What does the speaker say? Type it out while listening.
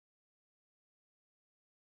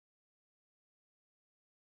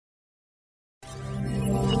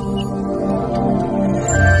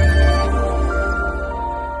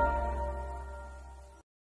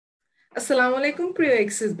আসসালামু আলাইকুম প্রিয়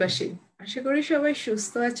এক্সিসবাসী, আশা করি সবাই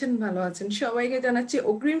সুস্থ আছেন, ভালো আছেন। সবাইকে জানাচ্ছি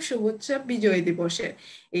অগ্রিম শুভেচ্ছা বিজয় দিবসের।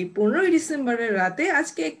 এই 15ই ডিসেম্বরের রাতে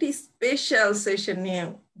আজকে একটি স্পেশাল সেশন নিয়ে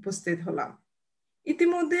উপস্থিত হলাম।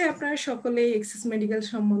 ইতিমধ্যে আপনারা সকলেই এক্সিস মেডিকেল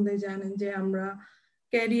সম্বন্ধে জানেন যে আমরা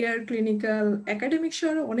ক্যারিয়ার, ক্লিনিক্যাল, একাডেমিক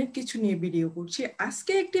সহ অনেক কিছু নিয়ে ভিডিও করছি।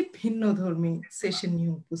 আজকে একটি ভিন্নধর্মী সেশন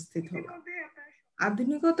নিয়ে উপস্থিত হলাম।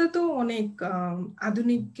 আধুনিকতা তো অনেক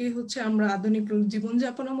আধুনিককে হচ্ছে আমরা আধুনিক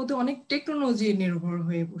জীবনযাপনের মধ্যে অনেক টেকনোলজি নির্ভর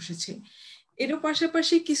হয়ে বসেছি। এর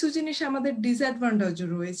পাশাপাশি কিছু জিনিস আমাদের ডিসঅ্যাডভান্টেজও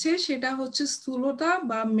রয়েছে, সেটা হচ্ছে স্থূলতা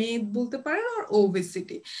বা মেদ বলতে পারেন, আর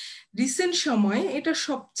ওবেসিটি। রিসেন্ট সময়ে এটা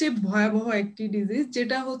সবচেয়ে ভয়াবহ একটি ডিজিজ,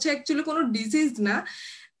 যেটা হচ্ছে অ্যাকচুয়ালি কোনো ডিজিজ না,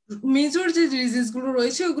 মেজর যে ডিজিজ গুলো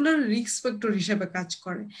রয়েছে ওগুলোর রিস্ক ফ্যাক্টর হিসেবে কাজ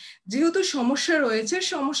করে। যেহেতু সমস্যা রয়েছে,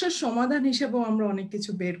 সমস্যার সমাধান হিসেবেও আমরা অনেক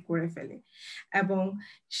কিছু বের করে ফেলি। এবং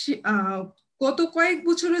গত কয়েক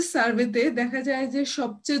বছরের সার্ভেতে দেখা যায় যে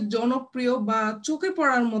সবচেয়ে জনপ্রিয় বা চোখে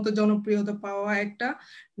পড়ার মতো জনপ্রিয়তা পাওয়া একটা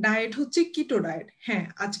ডায়েট হচ্ছে কিটো ডায়েট। হ্যাঁ,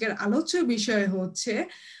 আজকের আলোচ্য বিষয় হচ্ছে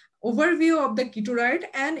overview of the keto diet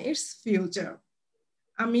and it's future.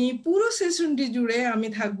 আমি পুরো সেশনটি জুড়ে আমি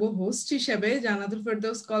থাকবো হোস্ট হিসেবে, জান্নাতুল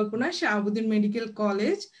ফেরদৌস কল্পনা, শাহাবুদ্দিন মেডিকেল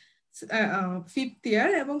কলেজ, 5th ইয়ার।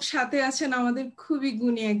 এবং সাথে আছেন আমাদের খুবই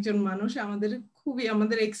গুণী একজন মানুষ,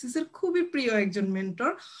 আমাদের এক্সিসের খুবই প্রিয় একজন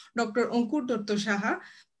মেন্টর, ডক্টর অঙ্কুর দত্ত সাহা।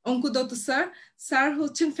 অঙ্কুর দত্ত স্যার স্যার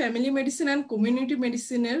হচ্ছেন ফ্যামিলি মেডিসিন অ্যান্ড কমিউনিটি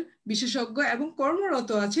মেডিসিনের বিশেষজ্ঞ এবং কর্মরত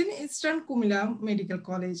আছেন ইস্টার্ন কুমিল্লা মেডিকেল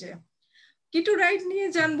কলেজে। কিটোরাইড নিয়ে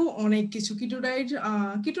জানবো অনেক কিছু।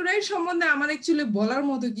 কিটোরাইড সম্বন্ধে আমার অ্যাকচুয়ালি বলার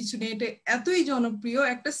মতো কিছু নেই, এটা এতই জনপ্রিয়।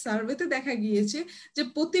 একটা সার্ভেতে দেখা গিয়েছে যে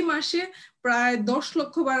প্রতি মাসে প্রায় 10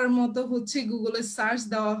 লক্ষ বারের মতো হচ্ছে গুগলে সার্চ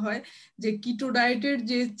দেওয়া হয় যে কিটোডায়েটের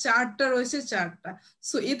যে চার্টটা রয়েছে, চার্টটা।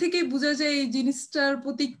 সো এ থেকে বোঝা যায় এই জিনিসটার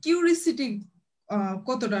প্রতি কিউরিসিটি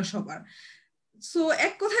কতটা সবার। সো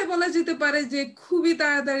এক কথায় বলা যেতে পারে যে খুবই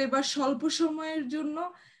তাড়াতাড়ি বা স্বল্প সময়ের জন্য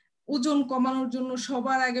ওজন কমানোর জন্য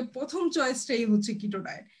সবার আগে প্রথম চয়েসটাই হচ্ছে কিটো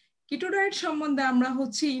ডায়েট। কিটো ডায়েট সম্বন্ধে আমরা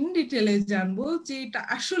হচ্ছে ইন ডিটেলে জানবো যে এটা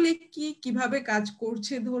আসলে কি, কিভাবে কাজ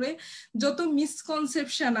করছে, ধরে যত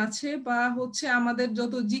মিসকনসেপশন আছে বা হচ্ছে আমাদের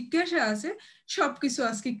যত জিজ্ঞাসা আছে সবকিছু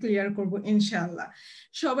আজকে ক্লিয়ার করব ইনশাআল্লাহ।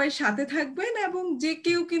 সবাই সাথে থাকবেন এবং যে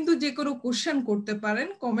কেউ কিন্তু যে কোনো কোশ্চেন করতে পারেন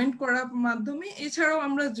কমেন্ট করার মাধ্যমে। এছাড়াও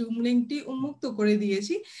আমরা জুম লিংকটি উন্মুক্ত করে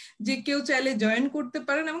দিয়েছি, যে কেউ চাইলে জয়েন করতে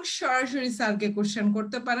পারেন এবং সরাসরি স্যারকে কোশ্চেন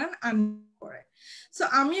করতে পারেন করে। সো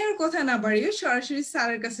আমি আর কথা না বাড়িয়ে সরাসরি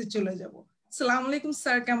স্যারের কাছে চলে যাব। আসসালামু আলাইকুম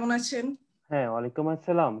স্যার, কেমন আছেন? হ্যাঁ, ওয়ালাইকুম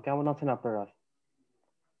আসসালাম। কেমন আছেন আপনারা?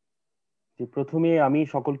 যে প্রথমে আমি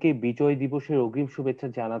সকলকে বিজয় দিবসের অগ্রিম শুভেচ্ছা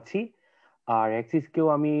জানাচ্ছি। আর অ্যাক্সিসকেও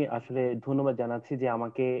আমি আসলে ধন্যবাদ জানাচ্ছি যে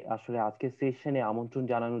আমাকে আসলে আজকের সেশনে আমন্ত্রণ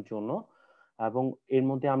জানানোর জন্য। এবং এর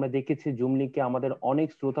মধ্যে আমরা দেখেছি জুম লিংকে আমাদের অনেক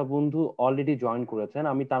শ্রোতা বন্ধু অলরেডি জয়েন করেছেন।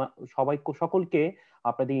 আমি তারা সকলকে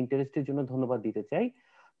আপনাদের ইন্টারেস্টের জন্য ধন্যবাদ দিতে চাই।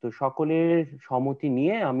 তো সকলের সম্মতি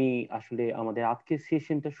নিয়ে আমি আসলে আমাদের আজকের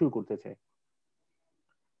সেশনটা শুরু করতে চাই।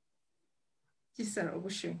 জি স্যার,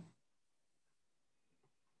 অবশ্যই।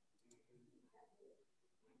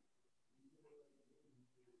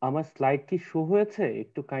 আমার স্লাইড কি শো হয়েছে?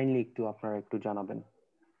 একটু কাইন্ডলি একটু আপনারা একটু জানাবেন।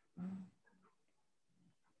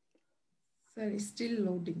 Sir still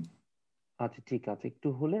loading. আচ্ছা, ঠিক আছে, একটু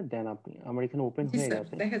হলে দেন আপনি, আমার এখানে ওপেন জি হয়ে স্যার,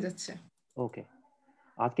 গেছে। দেখা যাচ্ছে। ওকে।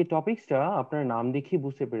 আজকে টপিকসটা আপনার নাম দেখেই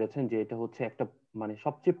বুঝতে পেরেছেন যে এটা হচ্ছে একটা মানে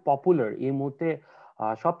সবচেয়ে পপুলার এই মুহূর্তে,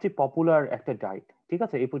 সবচেয়ে পপুলার একটা ডায়েট। ঠিক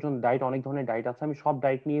আছে, এই পর্যন্ত ডায়েট, অনেক ধরনের ডায়েট আছে, আমি সব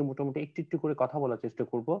ডায়েট নিয়ে মোটামুটি একটু একটু করে কথা বলার চেষ্টা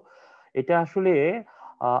করব। এটা আসলে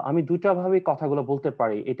আমি দুটা ভাবে কথাগুলো বলতে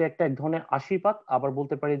পারি। এটা এক ধরনের আশীর্বাদ, আবার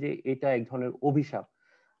বলতে পারি যে এটা এক ধরনের অভিশাপ।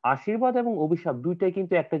 আশীর্বাদ এবং অভিশাপ দুইটাই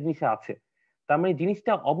কিন্তু একটা জিনিসে আছে। তার মানে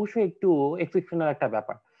জিনিসটা অবশ্যই একটু এক্সেপশনাল একটা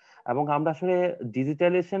ব্যাপার। এবং আমরা আসলে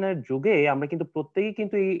ডিজিটালাইজেশনের যুগে আমরা কিন্তু প্রত্যেকেই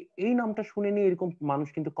কিন্তু এই এই নামটা শুনে নিয়ে এরকম মানুষ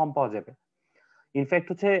কিন্তু কম পাওয়া যাবে। ইনফ্যাক্ট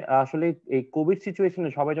হচ্ছে আসলে এই কোভিড সিচুয়েশনে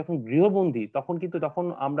সবাই যখন গৃহবন্দী, তখন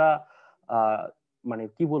আমরা আহ মানে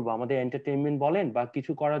কি বলবো, আমাদের এন্টারটেইনমেন্ট বলেন বা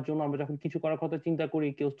কিছু করার জন্য আমরা যখন কিছু করার কথা চিন্তা করি,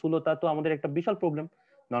 কেউ স্থূলতা তো আমাদের একটা বিশাল প্রবলেম,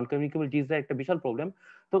 নন কমিউনিকেবল ডিজিজ একটা বিশাল প্রবলেম।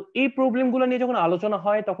 তো এই প্রবলেম গুলো নিয়ে যখন আলোচনা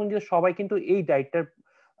হয় তখন কিন্তু সবাই কিন্তু এই ডায়েটটার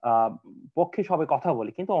পক্ষে সবাই কথা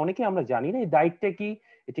বলে, কিন্তু অনেকে আমরা জানি না এই ডায়েটটা কি,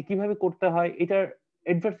 এটা কিভাবে করতে হয়, এটার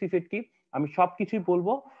অ্যাডভার্স ইফেক্ট কি। আমি সবকিছুই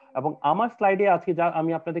বলবো। এবং আমার স্লাইডে আজকে যা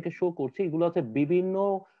আমি আপনাদেরকে শো করছি এগুলো হচ্ছে বিভিন্ন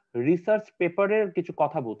রিসার্চ পেপারের কিছু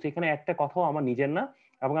কথা বলছি, এখানে একটা কথাও আমার নিজের না।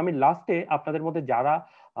 এবং আমি লাস্টে আপনাদের মধ্যে যারা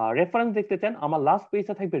রেফারেন্স দেখতে চান, আমার লাস্ট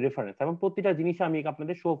পেজে থাকবে রেফারেন্স, এবং প্রতিটা জিনিস আমি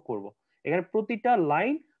আপনাদের শো করব। এখানে প্রতিটা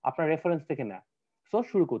লাইন আপনার রেফারেন্স থেকে নেয়। সো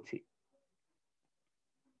শুরু করছি।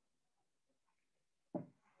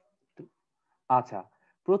 আচ্ছা,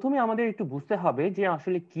 প্রথমে আমাদের একটু বুঝতে হবে যে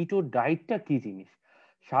আসলে কিটো ডায়েটটা কি জিনিস।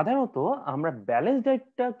 সাধারণত আমরা ব্যালেন্স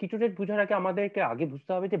ডায়েটটা, কিটো ডায়েট বোঝার আগে আমাদেরকে আগে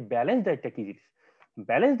বুঝতে হবে যে ব্যালেন্স ডায়েটটা কি জিনিস।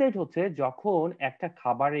 ব্যালেন্স ডায়েট হচ্ছে যখন একটা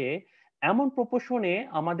খাবারে এমন প্রপোর্শনে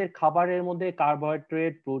আমাদের খাবারের মধ্যে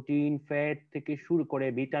কার্বোহাইড্রেট, প্রোটিন, ফ্যাট থেকে শুরু করে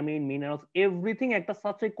ভিটামিন, মিনারেলস, এভরিথিং একটা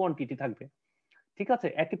সাচ এ কোয়ান্টিটি থাকবে, ঠিক আছে,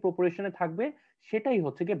 একই প্রপোর্শনে থাকবে, সেটাই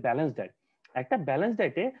হচ্ছে কি ব্যালেন্স ডায়েট। একটা ব্যালেন্স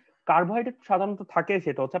ডায়েটে কার্বোহাইড্রেট সাধারণত থাকে,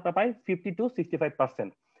 সেটা হচ্ছে আপনার প্রায়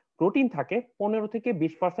 50-65%, প্রোটিন থাকে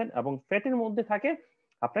 15-20%, এবং ফ্যাটের মধ্যে থাকে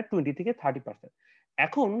আপনার 20-30%।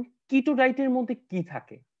 এখন কিটো ডায়েটের মধ্যে কি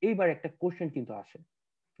থাকে, এইবার একটা কোশ্চেন কিন্তু আসে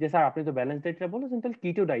যে স্যার আপনি তো ব্যালেন্স ডায়েটটা বলেছেন, তাহলে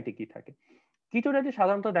কিটো ডায়েটে কি থাকে? কিটো ডায়েটে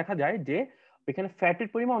সাধারণত দেখা যায় যে এখানে ফ্যাটের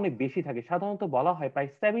পরিমাণ অনেক বেশি থাকে, সাধারণত বলা হয় প্রায়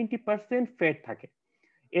 70% ফ্যাট থাকে,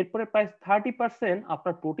 এরপরে প্রায় 30%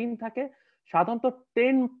 আপনার প্রোটিন থাকে, সাধারণত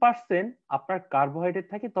 10% আপনার কার্বোহাইড্রেট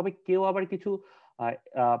থাকে, তবে কেউ আবার কিছু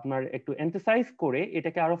আপনার একটু এমফাসাইজ করে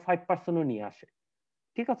এটাকে আরো 5%ও নিয়ে আসে,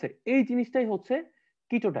 ঠিক আছে। এই জিনিসটাই হচ্ছে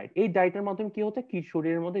কিটো ডায়েট। এই ডায়েটের মাধ্যমে কি হচ্ছে, কি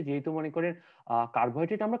শরীরের মধ্যে যেহেতু মনে করেন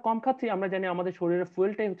কার্বোহাইড্রেট আমরা কম খাচ্ছি, আমরা জানি আমাদের শরীরের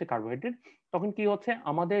ফুয়েলটাই হচ্ছে কার্বোহাইড্রেট, তখন কি হচ্ছে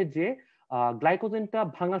আমাদের যে গ্লাইকোজেনটা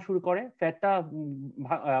ভাঙা শুরু করে, ফ্যাটটা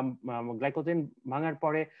গ্লাইকোজেন ভাঙার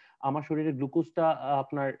পরে আমার শরীরে গ্লুকোজটা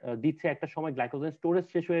আপনার দিচ্ছে, একটা সময় গ্লাইকোজেন স্টোরেজ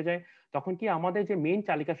শেষ হয়ে যায়, তখন কি আমাদের যে মেইন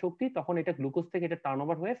চালিকা শক্তি, তখন এটা গ্লুকোজ থেকে এটা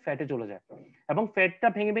টার্নওভার হয়ে ফ্যাটে চলে যায়, এবং ফ্যাটটা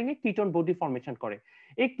ভেঙে ভেঙে কিটোন বডি ফর্মেশন করে।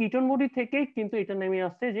 এই কিটোন বডি থেকে কিন্তু এটা নেমে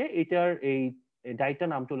আসছে যে এটার এই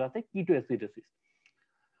ডায়েটটার নাম চলে আসে কিটো অ্যাসিডোসিস।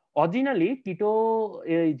 অরিজিনালি কিটো,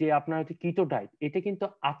 এই যে আপনার হচ্ছে কিটো ডায়েট, এটা কিন্তু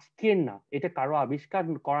আজকের না, এটা কারো আবিষ্কার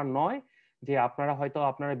করা নয়, যে আপনারা হয়তো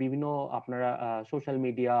আপনারা বিভিন্ন আপনারা সোশ্যাল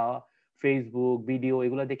মিডিয়া, ফেসবুক ভিডিও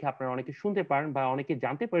এগুলো দেখে আপনারা অনেকে শুনতে পারেন বা অনেকে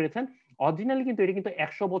জানতে পেরেছেন। অরিজিনালি কিন্তু এটা কিন্তু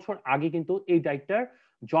 100 বছর আগে কিন্তু এই ডায়েটটার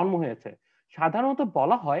জন্ম হয়েছে। সাধারণত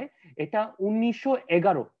বলা হয় এটা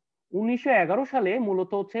 1911 সালে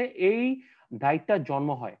মূলত হচ্ছে এই ডায়েটটার জন্ম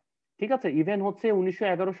হয়, ঠিক আছে। ইভেন হচ্ছে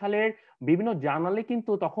 1911 সালের বিভিন্ন জার্নালে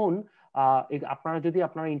কিন্তু তখন আপনারা যদি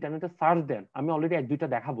আপনারা ইন্টারনেটে সার্চ দেন, আমি অলরেডি 1-2টা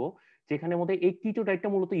দেখাবো, যেখানে মধ্যে এই কিটো ডায়েটটা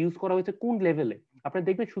মূলত ইউজ করা হয়েছে কোন লেভেলে, আপনারা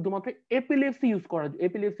দেখবেন শুধুমাত্র এপিলেপসি ইউজ করা,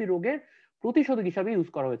 এপিলেপসি রোগের প্রতিষেধক হিসাবে ইউজ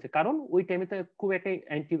করা হয়েছে, কারণ ওই টাইমে তো খুব একটা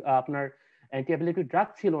আপনার অ্যান্টি অ্যাপিলেটিক ড্রাগ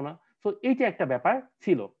ছিল না, তো এইটা একটা ব্যাপার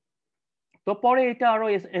ছিল। তো পরে এটা আরো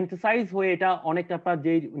এমফাসাইজ হয়ে এটা অনেকটা আপনার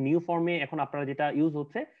যে নিউ ফর্মে এখন আপনারা যেটা ইউজ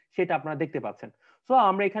হচ্ছে সেটা আপনারা দেখতে পাচ্ছেন। সো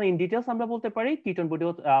আমরা এখানে ইন ডিটেইলস আমরা বলতে পারি কিটোন বডি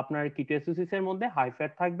আপনার কিটোএসিস এর মধ্যে হাই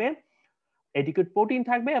ফ্যাট থাকবে, এডিকুয়েট প্রোটিন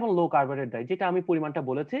থাকবে, এবং লো কার্বোহাইড্রেট ডায়েট, যেটা আমি পরিমাণটা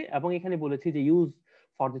বলেছি, এবং এখানে বলেছি যে use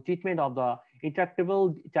for the treatment of the ইন্ট্রাক্টেবল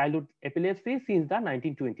childhood epilepsy since the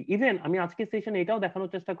 1920। Even আমি আজকের সেশনে এটাও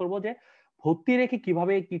দেখানোর চেষ্টা করব যে ভর্তি রেখে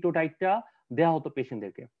কিভাবে কিটো ডায়েটটা দেওয়া হতো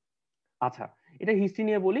পেশেন্টদেরকে। আচ্ছা, এটা হিস্ট্রি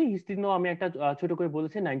নিয়ে বলি। হিস্ট্রি নিয়ে আমি একটা ছোট করে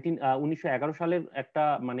বলেছি 1911 সালের একটা,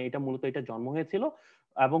 মানে এটা মূলত এটা জন্ম হয়েছিল,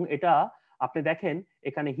 এবং এটা আপনি দেখেন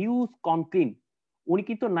এখানে হিউজ কনক্লিন, উনি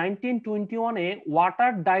কিন্তু 1921-এ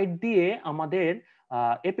ওয়াটার ডায়েট দিয়ে আমাদের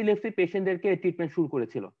এপিলেপসি পেশেন্টদেরকে ট্রিটমেন্ট শুরু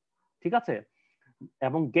করেছিল, ঠিক আছে।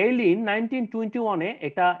 এবং গেইলিন 1921-এ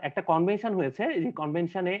এটা একটা কনভেনশন হয়েছে, যে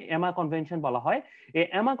কনভেনশনে এমা কনভেনশন বলা হয়। এই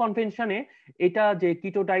এমা কনভেনশনে এটা যে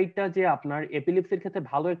কিটো ডায়েটটা যে আপনার এপিলেপসির ক্ষেত্রে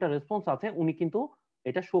ভালো একটা রেসপন্স আছে, উনি কিন্তু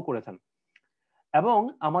এটা শো করেছেন। এবং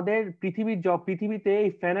আমাদের পৃথিবীতে এই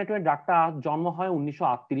ফেনাটোয়েন ড্রাগটা জন্ম হয়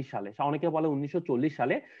 1938 সালে, অনেকে বলে 1940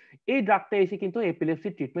 সালে। এই ড্রাগটা এসে কিন্তু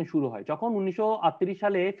এপিলেপসির ট্রিটমেন্ট শুরু হয়। যখন 1938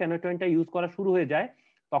 সালে ফেনাটোয়েনটা ইউজ করা শুরু হয়ে যায়,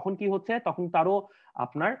 তখন কি হচ্ছে, তখন তারও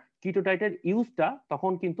আপনার কিটো ডায়েটের ইউজটা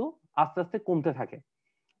তখন কিন্তু আস্তে আস্তে কমতে থাকে।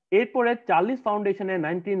 এরপরে চার্লিস ফাউন্ডেশনের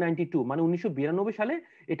 1992 মানে 1992 সালে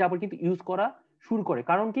এটা আবার কিন্তু ইউজ করা শুরু করে,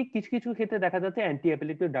 কারণ কি কিছু কিছু ক্ষেত্রে দেখা যাচ্ছে অ্যান্টি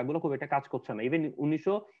অ্যাপিলেটিক ড্রাগগুলো খুব একটা কাজ করছে না। ইভেন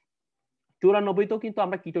 1994-তেও কিন্তু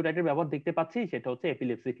আমরা কিটো ডায়েটের ব্যবহার দেখতে পাচ্ছি, সেটা হচ্ছে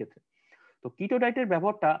এপিলেপসির ক্ষেত্রে। তো কিটো ডায়েটের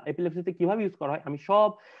ব্যবহারটা এপিলেপসিতে কিভাবে ইউজ করা হয় আমি সব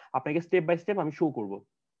আপনাকে স্টেপ বাই স্টেপ আমি শো করব।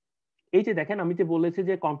 এই যে দেখেন, আমি যে বলেছি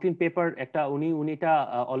যে কমপ্লিট পেপার একটা উনি এটা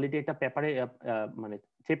অলরেডি একটা পেপারে মানে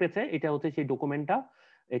চেপেছে, এটা হচ্ছে সেই ডকুমেন্টটা,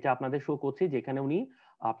 এটা আপনাদের শো করছি, যেখানে উনি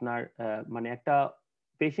আপনার মানে একটা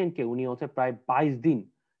পেশেন্টকে উনি হচ্ছে প্রায় 22 দিন,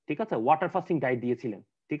 ঠিক আছে, ওয়াটার ফাস্টিং ডায়েট দিয়েছিলেন,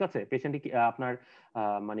 ঠিক আছে। পেশেন্ট আপনার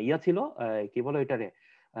মানে ইয়া ছিল, কি বলো এটারে,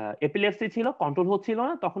 এপিলেপসি ছিল, কন্ট্রোল হচ্ছিল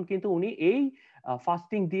না, তখন কিন্তু উনি এই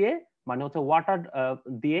ফাস্টিং দিয়ে, মানে হচ্ছে ওয়াটার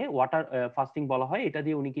দিয়ে, ওয়াটার ফাস্টিং বলা হয়, এটা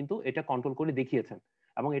দিয়ে উনি কিন্তু এটা কন্ট্রোল করে দেখিয়েছেন,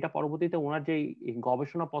 এবং এটা পরবর্তীতে ওনার যে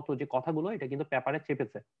গবেষণাপত্র যে কথাগুলো এটা কিন্তু পেপারে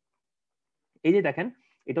চেপেছে। এই যে দেখেন,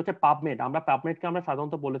 এটা হচ্ছে পাবমেড। আমরা পাবমেডকে আমরা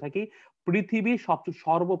সাধারণত বলে থাকি পৃথিবীর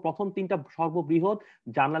সর্বপ্রথম 3টা সর্ববৃহৎ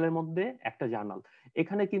জার্নালের মধ্যে একটা জার্নাল।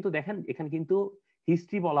 এখানে কিন্তু দেখেন, এখানে কিন্তু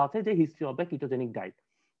হিস্ট্রি বলা আছে, যে history of the ketogenic diet.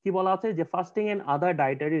 কি বলা আছে, যে fasting and other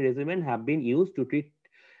dietary regimen have been used to treat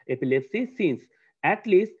epilepsy since at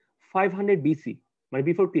least 500 BC, মানে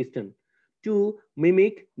বিফোর খ্রিস্টান, to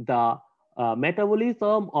mimic the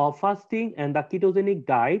Metabolism of fasting and the ketogenic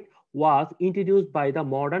diet was introduced by the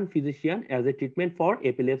modern physician as a treatment for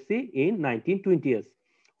epilepsy in 1920s.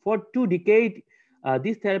 For 2 decades,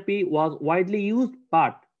 this therapy was widely used,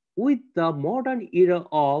 but with the modern era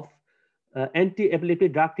of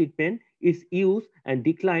anti-epileptic drug treatment, its use and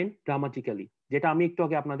decline dramatically. যেটা আমি একটু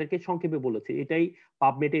আগে আপনাদেরকে সংক্ষেপে বলেছি, এটাই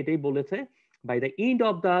পাবমেটে এটাই বলেছে, by the end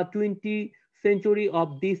of the 20th century of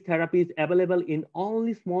these therapies available in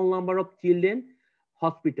only small number of children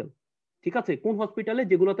hospital. ঠিক আছে, কোন হসপিটালে?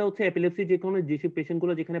 যেগুলোতে হচ্ছে এপিলেপসি, যেসব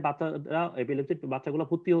পেশেন্টগুলো যেখানে বাচ্চারা এপিলেপসি বাচ্চাগুলো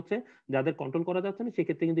ভর্তি হচ্ছে, যাদের কন্ট্রোল করা যাচ্ছে না,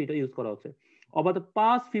 সেক্ষেত্রে কিন্তু এটা ইউজ করা হচ্ছে। Over the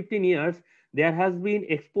past 15 years there has been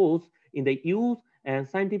exposed in the use and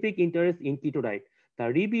scientific interest in keto diet. The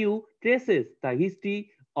review traces the history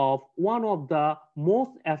of one of the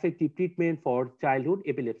most effective treatment for childhood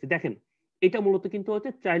epilepsy. দেখেন, এটা মূলত কিন্তু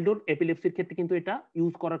হচ্ছে childhood এপিলেপসির ক্ষেত্রে কিন্তু এটা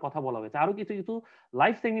use করার কথা বলা হয়েছে। আরো কিছু কিছু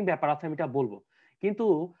লাইফ সেভিং ব্যাপার আছে, আমি এটা বলবো। কিন্তু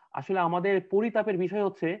আসলে আমাদের পরিতাপের বিষয়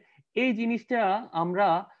হচ্ছে এই জিনিসটা আমরা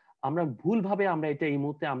আমরা ভুলভাবে আমরা এটা এই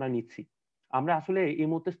মুহূর্তে আমরা নিচ্ছি। আমরা আসলে এই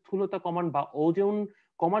মুহূর্তে স্থূলতা কমান বা ওজন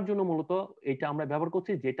কমার জন্য মূলত এটা আমরা ব্যবহার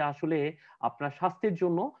করছি, যেটা আসলে আপনার স্বাস্থ্যের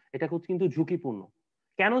জন্য এটা কিন্তু ঝুঁকিপূর্ণ।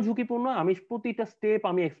 কেন ঝুঁকিপূর্ণ আমি প্রতিটা স্টেপ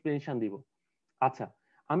আমি এক্সপ্লেনেশন দিব। আচ্ছা,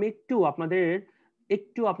 আমি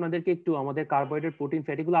আপনাদেরকে একটু আমাদের কার্বোহাইড্রেট, প্রোটিন,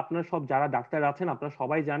 ফ্যাট এগুলো আপনারা সব যারা ডাক্তার আছেন আপনারা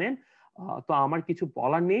সবাই জানেন, তো আমার কিছু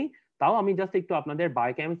বলার নেই। তাও আমি জাস্ট একটু আপনাদের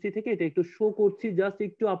বায়োকেমিস্ট্রি থেকে এটা একটু শো করছি, জাস্ট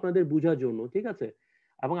একটু আপনাদের বোঝার জন্য, ঠিক আছে?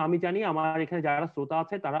 এবং আমি জানি আমার এখানে যারা শ্রোতা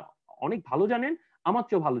আছে তারা অনেক ভালো জানেন, আমার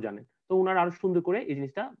চেয়েও ভালো জানেন, তো ওনারা আরো সুন্দর করে এই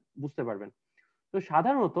জিনিসটা বুঝতে পারবেন। তো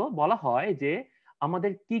সাধারণত বলা হয় যে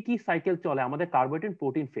আমাদের কি কি সাইকেল চলে, আমাদের কার্বোহাইড্রেট,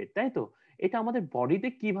 প্রোটিন, ফ্যাট, তাই তো? এটা আমাদের বডিতে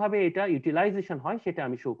কিভাবে এটা ইউটিলাইজেশন হয় সেটা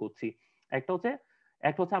আমি শো করছি। একটা হচ্ছে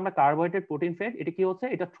আমরা কার্বোহাইড্রেট, প্রোটিন, ফ্যাট, এটা কি হচ্ছে,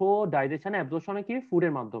 এটা থ্রো ডাইজেশন অ্যাবজর্পশনে কি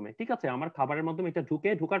ফুডের মাধ্যমে, ঠিক আছে, আমার খাবারের মাধ্যমে এটা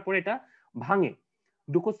ঢোকার পরে এটা ভাঙে।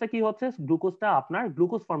 গ্লুকোজটা কি হচ্ছে, গ্লুকোজটা আপনার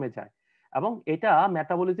গ্লুকোজ ফর্মে যায় এবং এটা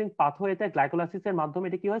মেটাবলিজম পাথওয়েতে গ্লাইকোলাইসিসের মাধ্যমে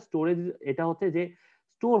এটা কি হয়, স্টোরেজ, এটা হচ্ছে যে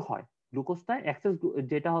স্টোর হয় গ্লুকোজটা এক্সেস,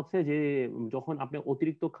 যেটা হচ্ছে যে যখন আপনি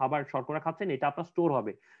অতিরিক্ত খাবার শর্করা খাচ্ছেন এটা আপনার স্টোর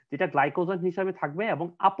হবে, যেটা গ্লাইকোজেন হিসাবে থাকবে এবং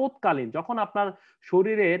আপদকালীন যখন আপনার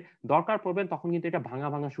শরীরের দরকার পড়বে তখন কিন্তু এটা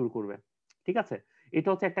ভাঙা শুরু করবে, ঠিক আছে? এটা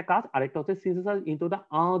হচ্ছে একটা কাজ। আরেকটা হচ্ছে synthesise into the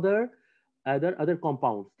other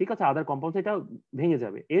compound, ঠিক আছে, আদার কম্পাউন্ড, এটা ভেঙে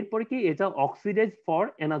যাবে। এরপরে কি, এটা অক্সিডাইজ ফর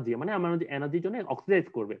এনার্জি, মানে আমার এনার্জির জন্য অক্সিডাইজ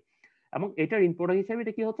করবে এবং এটার ইনপ্রোডাক্ট হিসেবে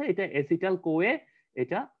এটা কি হচ্ছে, এটা অ্যাসিটাইল কোয়ে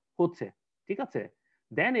এটা হচ্ছে, ঠিক আছে।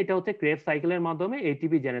 দেন এটা হচ্ছে ক্রেভ সাইকেলের মাধ্যমে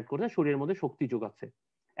এটিপি জেনারেট করছে, শরীরের মধ্যে শক্তি যোগাচ্ছে।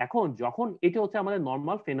 এখন যখন এটা হচ্ছে আমাদের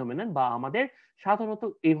নর্মাল ফেনোমেনন বা আমাদের সাধারণত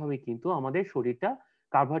এইভাবে কিন্তু আমাদের শরীরটা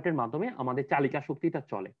কার্বোহাইড্রেটের মাধ্যমে আমাদের চালিকা শক্তিটা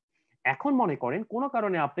চলে। এখন মনে করেন কোনো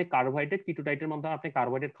কারণে আপনি কার্বোহাইড্রেট, কিটো ডায়েটের মাধ্যমে আপনি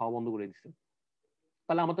কার্বোহাইড্রেট খাওয়া বন্ধ করে দিচ্ছেন,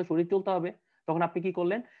 তাহলে আমার তো শরীর চলতে হবে। তখন আপনি কি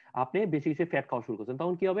করলেন, আপনি বেশি বেশি ফ্যাট খাওয়া শুরু করছেন,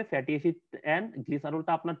 তখন কি হবে, ফ্যাটি অ্যাসিড এন্ড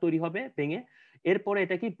গ্লিসারলটা আপনার তৈরি হবে ভেঙে, এরপরে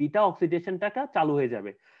এটা কি বিটা অক্সিডেশনটা চালু হয়ে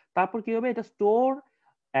যাবে। তারপর কি হবে, এটা store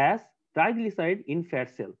as triglyceride in fat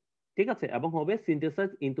sell, ঠিক আছে, এবং হবে সিনথেসাইজ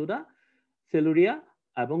ইনটু দা সেলুরিয়া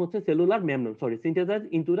এবং হচ্ছে সেলুলার মেমব্রেন, সিনথেসাইজ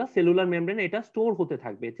ইনটু দা সেলুলার মেমব্রেন, এটা স্টোর হতে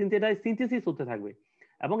থাকবে, সিনথেসিস হতে থাকবে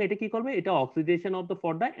এবং এটা কি করবে, এটা oxidation of the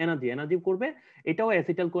for the energy করবে, এটাও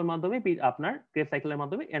অ্যাসিটাইল কোর মাধ্যমে আপনার ক্রেভ সাইকেলের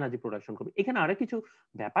মাধ্যমে এনার্জি প্রোডাকশন করবে। এখানে আরো কিছু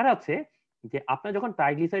ব্যাপার আছে যে আপনার যখন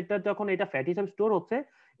ট্রাইগ্লিসারাইডটা যখন এটা ফ্যাটি হিসেবে স্টোর হচ্ছে,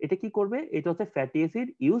 এটা কি করবে, এটা হচ্ছে fatty acid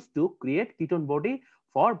use to create ketone body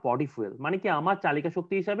for body fuel, মানে কি আমার চালিকা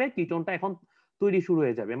শক্তি হিসাবে কিটোনটা এখন তৈরি শুরু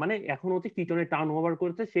হয়ে যাবে, মানে এখন হচ্ছে কিটোনের টার্ন ওভার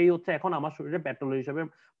করছে, সেই হচ্ছে এখন আমার শরীরে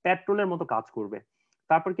পেট্রোলের মতো কাজ করবে।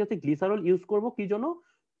 তারপর কি হচ্ছে, গ্লিসারল ইউজ করব কি জন্য,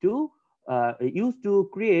 to use to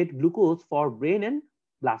create glucose for brain and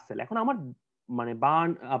blood cell. এখন আমার মানে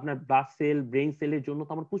আপনার ব্লাড সেল, ব্রেন সেলের জন্য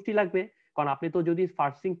তো আমার পুষ্টি লাগবে, কারণ আপনি তো যদি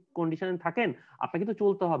ফাস্টিং কন্ডিশনে থাকেন আপনাকে তো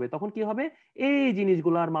চলতে হবে, তখন কি হবে, এই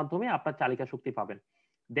জিনিসগুলোর মাধ্যমে আপনার চালিকা শক্তি পাবেন।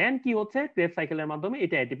 দেন কি হচ্ছে, ক্রেভ সাইকেলের মাধ্যমে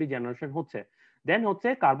এটা এটিপি জেনারেশন হচ্ছে, দেন হচ্ছে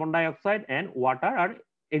carbon die oxide and water আর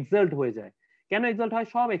এক্সাল্ট হয়ে যায়। কেন এক্সাল্ট হয়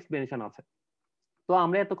সব এক্সপ্লেনেশন আছে। তো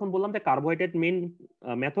আমরা এতক্ষণ বললাম যে কার্বোহাইড্রেট মেইন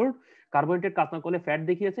মেথড, কার্বোহাইড্রেট কাজ না করলে ফ্যাট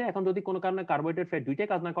দেখিয়েছে, এখন যদি কোনো কারণে কার্বোহাইড্রেট ফ্যাট দুইটাই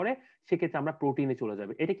কাজ না করে সেক্ষেত্রে আমরা প্রোটিনে চলে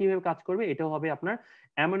যাবে। এটা কিভাবে কাজ করবে, এটাও হবে আপনার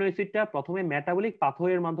অ্যামিনো অ্যাসিডটা প্রথমে মেটাবলিক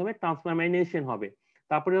পাথওয়ের মাধ্যমে ট্রান্সফরমেশন হবে,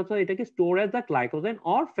 তারপরে হচ্ছে এটাকে store as the glycogen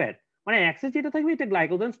or fat, মানে অ্যাক্সেস যেটা থাকবে এটা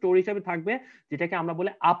গ্লাইকোজেন স্টোর হিসেবে থাকবে, যেটাকে আমরা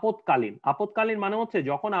বলে আপদকালীন মানে হচ্ছে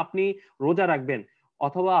যখন আপনি রোজা রাখবেন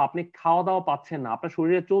অথবা আপনি খাওয়া দাওয়া পাচ্ছেন না, আপনার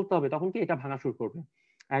শরীরে চলতে হবে, তখন কি এটা ভাঙা শুরু করবে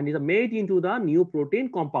and is made into the new protein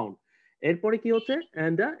compound। এরপরে কি হচ্ছে,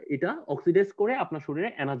 এটা অক্সিডাইজ করে আপনার শরীরে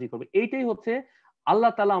এনার্জি করবে। এইটাই হচ্ছে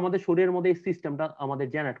আল্লাহ তাআলা আমাদের শরীরের মধ্যে এই সিস্টেমটা আমাদের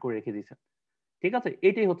জেনারেট করে রেখে দিয়েছেন, ঠিক আছে।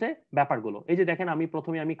 এইটাই হচ্ছে ব্যাপারগুলো। এই যে দেখেন, আমি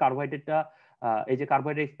প্রথমে কার্বোহাইড্রেটটা এই যে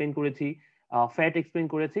কার্বোহাইড্রেট এক্সপ্লেইন করেছি, ফ্যাট এক্সপ্লেইন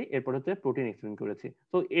করেছি, এরপর হচ্ছে প্রোটিন এক্সপ্লেইন করেছি।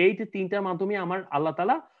 তো এই যে তিনটার মাধ্যমে আমার আল্লাহ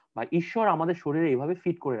তাআলা বা ঈশ্বর আমাদের শরীরে এইভাবে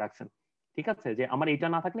ফিট করে রাখছেন। ঠিক আছে, যে আমার এটা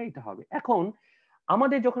না থাকলে এটা হবে। এখন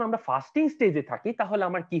আমাদের যখন আমরা ফাস্টিং স্টেজে থাকি তাহলে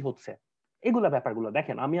আমার কি হচ্ছে, এগুলা ব্যাপারগুলো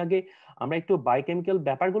দেখেন। আমরা একটু বায়োকেমিক্যাল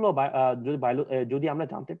ব্যাপারগুলো যদি আমরা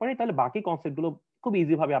জানতে পারি তাহলে বাকি কনসেপ্ট গুলো খুব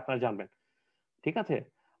ইজি ভাবে আপনারা জানবেন। ঠিক আছে,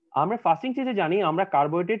 আমরা ফাস্টিং স্টেজে জানি আমরা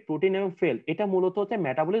কার্বোহাইড্রেট, প্রোটিন এবং ফেল এটা মূলত হচ্ছে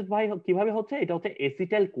মেটাবলিজম কিভাবে হচ্ছে, এটা হচ্ছে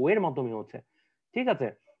এসিটাইল কোয়ের মাধ্যমে হচ্ছে। ঠিক আছে,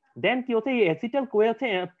 দেন কি হচ্ছে, এই এসিটাইল কোয়ে হচ্ছে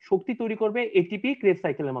শক্তি তৈরি করবে এটিপি ক্রেভ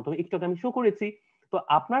সাইকেলের মাধ্যমে, একটু আমি শো করেছি। তো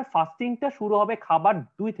আপনার ফাস্টিংটা শুরু হবে খাবার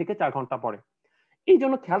 2 থেকে 4 ঘন্টা পরে। এই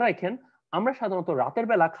জন্য খেয়াল রাখেন, আমরা সাধারণত রাতের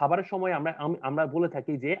বেলা খাবারের সময় আমরা বলে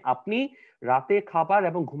থাকি যে আপনি রাতে খাবার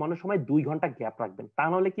এবং ঘুমানোর সময় 2 ঘন্টা গ্যাপ রাখবেন, তা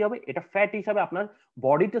নাহলে কি হবে, এটা ফ্যাট হিসাবে আপনার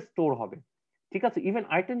বডিতে স্টোর হবে। ঠিক আছে, ইভেন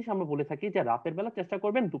আরেকটা জিনিস আমরা বলে থাকি যে রাতের বেলা চেষ্টা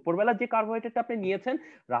করবেন দুপুরবেলা যে কার্বোহাইড্রেট আপনি নিয়েছেন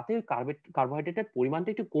রাতে কার্বোহাইড্রেটের পরিমাণটা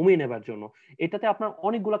একটু কমিয়ে নেবার জন্য। এটাতে আপনার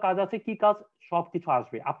অনেকগুলো কাজ আছে, কি কাজ, সবকিছু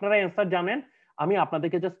আসবে, আপনারা অ্যান্সার জানেন, আমি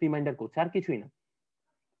আপনাদেরকে জাস্ট রিমাইন্ডার করছি, আর কিছুই না।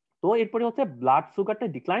 তো এরপরে হচ্ছে ব্লাড সুগারটা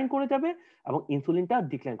ডিক্লাইন করে যাবে এবং ইনসুলিনটা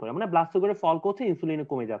ডিক্লাইন করে, মানে ব্লাড সুগারের ফল করছে, ইনসুলিনে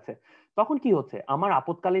কমে যাচ্ছে। তখন কি হচ্ছে, আমার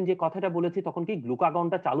আপদকালীন যে কথাটা বলেছি তখন কি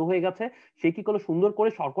গ্লুকাগনটা চালু হয়ে গেছে, সে কি করলো, সুন্দর করে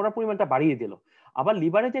শর্করার পরিমাণটা বাড়িয়ে দিল। আবার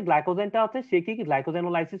লিভারে যে গ্লাইকোজেনটা আছে সে কি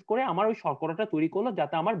গ্লাইকোজেনোলাইসিস করে আমার ওই শর্করাটা তৈরি করলো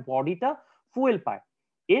যাতে আমার বডিটা ফুয়েল পায়।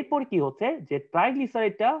 এরপর কি হচ্ছে যে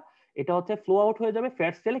ট্রাইগ্লিসারাইডটা এটা হচ্ছে ফ্লো আউট হয়ে যাবে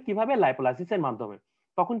ফ্যাট সেলে, কিভাবে, লাইপোলাইসিসের মাধ্যমে।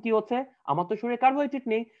 তখন কি হচ্ছে, আমার তো শরীরে কার্বোহাইড্রেট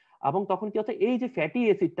নেই, এবং তখন কি হচ্ছে, এই যে ফ্যাটি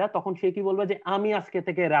অ্যাসিডটা তখন সে কি বলবে যে আমি আজকে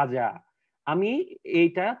থেকে রাজা, আমি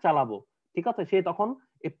এইটা চালাবো। ঠিক আছে, সে তখন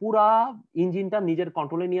এই পুরা ইঞ্জিনটা নিজের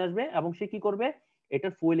কন্ট্রোলে নিয়ে আসবে এবং সে কি করবে,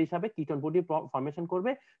 এটার ফুয়েল হিসাবে কিটোন বডি ফরমেশন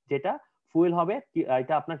করবে, যেটা ফুয়েল হবে,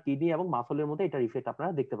 এটা আপনার কিডনি এবং মাসলের মধ্যে এটার ইফেক্ট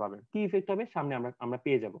আপনারা দেখতে পাবেন। কি ইফেক্ট হবে সামনে আমরা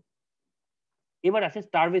পেয়ে যাব। এবার আসে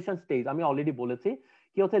স্টারভেশন স্টেজ, আমি অলরেডি বলেছি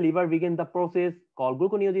কি হচ্ছে, liver begin the process call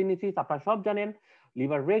gluconeogenesis, আপনারা সব জানেন।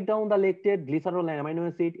 Liver break down the লেকটেড glycerol and amino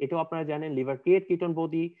acid, এটাও আপনারা জানেন। Liver create ketone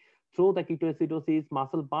body through the ketoacidosis,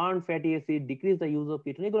 muscle burn fatty acid, decrease the use of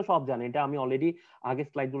ketone, এগুলো সব জানেন, এটা আমি অলরেডি আগের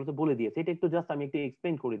স্লাইডগুলোতে বলে দিয়েছি, এটা একটু জাস্ট আমি একটু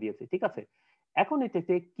এক্সপ্লেইন করে দিয়েছি। ঠিক আছে, এখন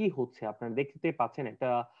এটাতে কি হচ্ছে আপনারা দেখতে পাচ্ছেন, একটা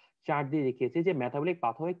চার্ট দিয়ে দেখিয়েছে যে মেটাবলিক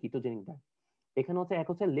পাথওয়ে কিটোজেনিক ডায়েট। এখানে হচ্ছে এক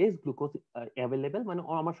হচ্ছে লেস গ্লুকোজ অ্যাভেলেবেল, মানে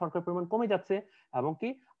আমার শর্করার পরিমাণ কমে যাচ্ছে, এবং কি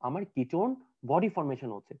আমার কিটোন বডি ফরমেশন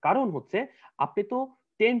হচ্ছে। কারণ হচ্ছে আপনি তো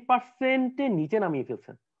 10%-এর নিচে নামিয়ে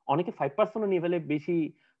ফেলছেন, অনেকে 5% নিয়ে ফেলে, বেশি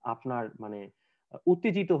আপনার মানে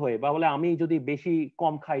উত্তেজিত হয়ে, বা বলে আমি যদি বেশি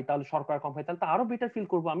কম খাই তাহলে শর্করা কম খাই তাহলে তো আরো বেটার ফিল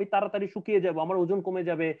করবো, আমি তাড়াতাড়ি শুকিয়ে যাব, আমার ওজন কমে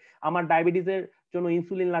যাবে, আমার ডায়াবেটিসের জন্য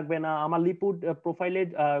ইনসুলিন লাগবে না, আমার লিপিড প্রোফাইলের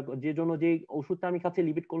যে জন্য যে ওষুধটা আমি খাচ্ছি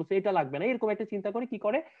লিপিড কোলেস্টেরল এটা লাগবে না, এরকম একটা চিন্তা করে কি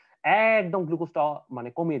করে একদম গ্লুকোজটা মানে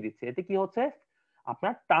কমিয়ে দিচ্ছে। এতে কি হচ্ছে,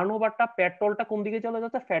 আপনার টার্নওভারটা, পেট্রোলটা কোন দিকে চলে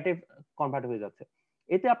যাচ্ছে, ফ্যাটে কনভার্ট হয়ে যাচ্ছে।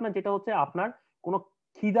 এতে আপনার যেটা হচ্ছে, আপনার কোনো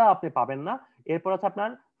খিদা আপনি পাবেন না, এরপর হচ্ছে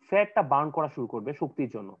আপনার ফ্যাটটা বার্ন করা শুরু করবে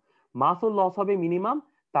শক্তির জন্য, মাসল লস হবে মিনিমাম,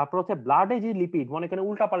 তারপর হচ্ছে ব্লাডে যে লিপিড মানে এখানে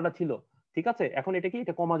উল্টা পাল্টা ছিল, ঠিক আছে, এখন এটা কি,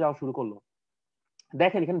 এটা কমা যাওয়া শুরু করলো।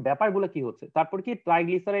 দেখেন এখানে ব্যাপারগুলো কি হচ্ছে, তারপর কি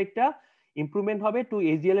ট্রাইগ্লিসারাইডটা ইমপ্রুভমেন্ট হবে, টু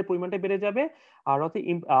এইচডিএল এর পরিমাণটা বেড়ে যাবে, আর হচ্ছে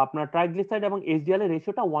আপনার ট্রাইগ্লিসারাইড এবং এইচডিএল এর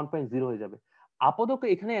রেশিওটা 1.0 হয়ে যাবে। আপাতত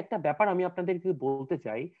এখানে একটা ব্যাপার আমি আপনাদেরকে বলতে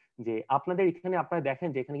চাই, যে আপনাদের এখানে আপনারা দেখেন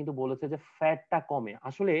যে এখানে কিন্তু বলেছে যে ফ্যাটটা কমে,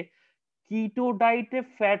 আসলে কিটো ডায়েটে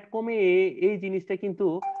ফ্যাট কমে এই জিনিসটা কিন্তু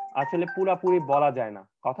আসলে পুরাপুরি বলা যায় না।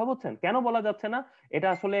 কথা বলছেন, কেন বলা যাচ্ছে না, এটা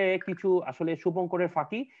আসলে কিছু আসলে শুভঙ্করের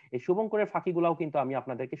ফাঁকি, এই শুভঙ্করের ফাঁকিগুলাও কিন্তু আমি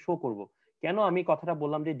আপনাদেরকে শো করব। কেন আমি কথাটা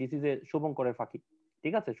বললাম যে দিস ইজ এ শুভঙ্করের ফাঁকি।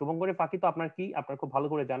 ঠিক আছে, শুভঙ্করের ফাঁকি তো আপনার কি, আপনারা খুব ভালো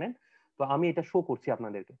করে জানেন, তো আমি এটা শো করছি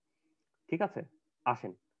আপনাদেরকে। ঠিক আছে,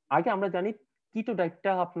 আসেন আগে আমরা জানি কিটো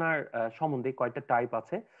ডায়েটটা আপনার সম্বন্ধে কয়টা টাইপ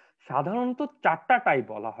আছে। সাধারণত 4টা টাইপ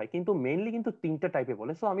বলা হয়, কিন্তু মেইনলি কিন্তু 3টা টাইপে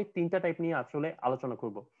বলে, সো আমি 3টা টাইপ নিয়ে আসলে আলোচনা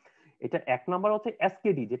করব। এটা 1 নাম্বার হচ্ছে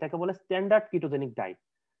এসকেডি, যেটাকে বলে স্ট্যান্ডার্ড কিটোজেনিক ডায়েট।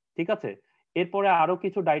 ঠিক আছে, এরপরে আরো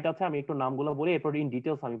কিছু ডায়েট আছে, আমি একটু নামগুলো বলি, এরপর ইন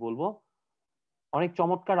ডিটেইলস আমি বলবো। অনেক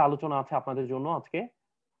চমৎকার আলোচনা আছে আপনাদের জন্য আজকে।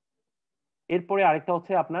 এরপরে আরেকটা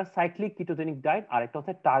হচ্ছে আপনার সাইক্লিক কিটোজেনিক ডায়েট, আরেকটা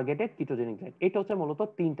হচ্ছে টার্গেটেড কিটোজেনিক ডায়েট। এটা হচ্ছে মূলত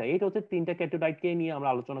তিনটা, এটা হচ্ছে তিনটা কেটো ডায়েটকে নিয়ে আমরা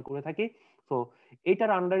আলোচনা করে থাকি। তো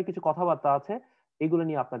এটার আন্ডারে কিছু কথাবার্তা আছে, এগুলো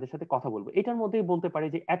নিয়ে আপনাদের সাথে কথা বলবো। এটার মধ্যেই বলতে পারি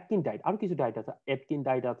যে অ্যাটকিন ডায়েট, আরো কিছু ডায়েট আছে, অ্যাটকিন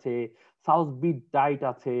ডায়েট আছে, সাউথ বিট ডায়েট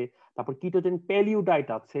আছে, তারপর কিটোজেন প্যালিও ডায়েট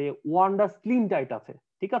আছে, ওয়ান্ডার স্লিম ডায়েট আছে।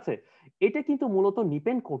 ঠিক আছে, এটা কিন্তু মূলত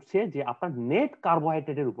ডিপেন্ড করছে যে আপনার নেট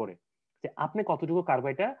কার্বোহাইড্রেটের উপরে, যে আপনি কতটুকু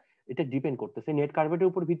কার্বোহাইড্রেট, এটা ডিপেন্ড করতেছে নেট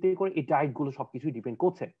কার্বোহাইড্রেটের উপর ভিত্তি করে এই ডায়েট গুলো সবকিছু ডিপেন্ড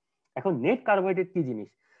করছে। এখন নেট কার্বোহাইড্রেট কি জিনিস,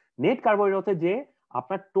 নেট কার্বোহাইড্রেট হচ্ছে যে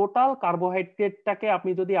আপনার টোটাল কার্বোহাইড্রেটটাকে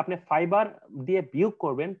আপনি যদি আপনি ফাইবার দিয়ে বিয়োগ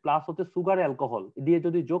করবেন প্লাস হচ্ছে সুগার অ্যালকোহল দিয়ে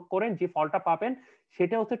যদি যোগ করেন যে ফলটা পাবেন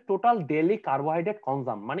সেটা হচ্ছে টোটাল ডেইলি কার্বোহাইড্রেট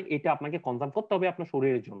কনজাম, মানে এটা আপনাকে কনজাম করতে হবে আপনার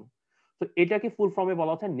শরীরের জন্য। তো এটাকে ফুল ফর্মে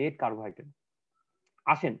বলা হচ্ছে নেট কার্বোহাইড্রেট।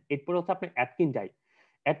 আসেন এরপরে হচ্ছে আপনার অ্যাটকিন ডায়েট।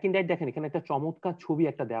 অ্যাটকিন ডায়েট দেখেন এখানে একটা চমৎকার ছবি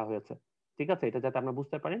একটা দেওয়া হয়েছে, ঠিক আছে, এটা যাতে আপনারা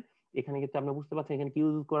বুঝতে পারেন। এখানে কিন্তু আপনারা বুঝতে পারছেন এখানে কি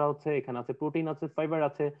ইউজ করা হচ্ছে, এখানে আছে প্রোটিন আছে, ফাইবার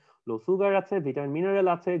আছে, লো সুগার আছে, ভিটামিন মিনারেল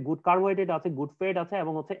আছে, গুড কার্বোহাইড্রেট আছে, গুড ফ্যাট আছে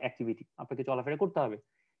এবং হচ্ছে অ্যাক্টিভিটি, আপনাকে চলাফেরা করতে হবে,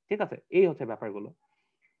 ঠিক আছে, এই হচ্ছে ব্যাপারগুলো।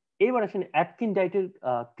 এবার আসেন অ্যাটকিন ডায়েটের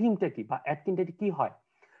থিমটা কি বা অ্যাটকিন ডায়েটে কি হয়।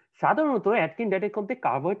 সাধারণত অ্যাটকিন ডায়েটের মধ্যে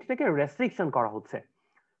কার্বোহাইড্রেটকে রেস্ট্রিকশন করা হচ্ছে।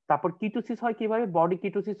 তারপর কিটোসিস হয় কিভাবে, বডি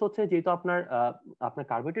কিটোসিস হচ্ছে যেহেতু আপনার আপনার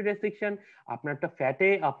কার্বোহাইড্রেট রেস্ট্রিকশন, আপনার একটা ফ্যাটে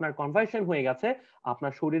আপনার কনভার্সন হয়ে গেছে,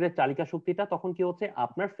 আপনার শরীরের চালিকা শক্তিটা তখন কি হচ্ছে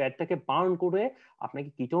আপনার ফ্যাটটাকে বার্ন করে আপনাকে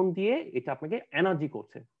কিটোন দিয়ে এটা আপনাকে এনার্জি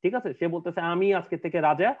করছে, ঠিক আছে। সে বলতেছে আমি আজকে থেকে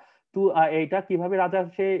রাজা, তুই এটা কিভাবে রাজা,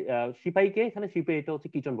 সে সিপাহীকে এখানে সিপাহী, এটা হচ্ছে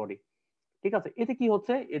কিটোন বডি, ঠিক আছে। এতে কি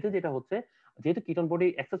হচ্ছে, এতে যেটা হচ্ছে যেহেতু কিটোন বডি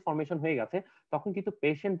এক্সেস ফরমেশন হয়ে গেছে তখন কিন্তু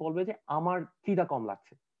পেশেন্ট বলবে যে আমার খিদা কম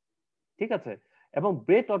লাগছে, ঠিক আছে। এবং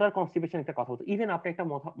ব্রেথ অর্ডার কনস্টিপেশন একটা কথা হতো, ইভেন আপনি একটা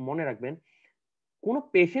মনে রাখবেন কোন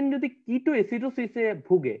পেশেন্ট যদি কিটো এসিডোসিসে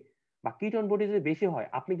ভুগে বা কিটোন বডি যদি বেশি হয়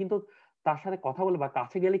আপনি কিন্তু তার সাথে কথা বলে বা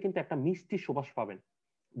কাছে গেলে কিন্তু একটা মিষ্টি সুবাস পাবেন।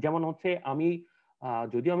 যেমন হচ্ছে আমি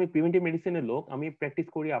যদিও আমি প্রিভেন্টিভ মেডিসিনের লোক, আমি প্র্যাকটিস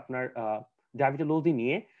করি আপনার ডায়াবেটোলজি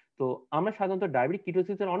নিয়ে। তো আমরা সাধারণত ডায়াবেটিক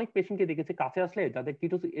কিটোসিসের অনেক পেশেন্টকে দেখেছি কাছে আসলে যাদের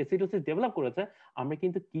কিটোসিস এসিডোসিস ডেভেলপ করেছে আমরা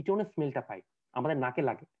কিন্তু কিটোনের স্মেলটা পাই, আমাদের নাকে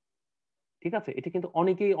লাগে, ঠিক আছে। এটা কিন্তু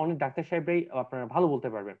অনেকেই অনেক ডাক্তার সাহেবরাই আপনারা ভালো বলতে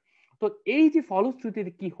পারবেন। তো এই যে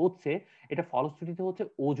ফলশ্রুতিতে কি হচ্ছে, এটা ফলশ্রুতিতে হচ্ছে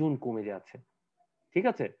ওজন কমে যাচ্ছে, ঠিক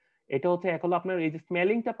আছে। এটা হচ্ছে এক হলো আপনার এই যে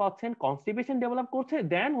স্মেলিংটা পাচ্ছেন, কনস্টিপেশন ডেভেলপ করছে,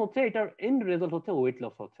 দেন হচ্ছে এটার এন্ড রেজাল্ট হচ্ছে ওয়েট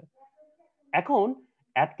লস হচ্ছে। এখন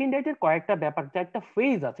অ্যাটকিন ডায়েটের কয়েকটা ব্যাপার, একটা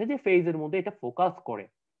ফেজ আছে যে ফেজের মধ্যে এটা ফোকাস করে।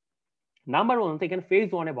 নাম্বার ওয়ান, এখানে ফেজ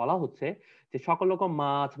ওয়ানে বলা হচ্ছে যে সকল রকম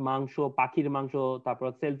মাছ, মাংস, পাখির মাংস, তারপর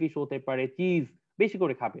সেলফিশ হতে পারে, চিজ বেশি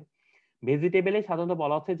করে খাবে। ভেজিটেবলে সাধারণত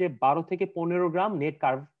বলা হচ্ছে যে 12 থেকে 15 গ্রাম নেট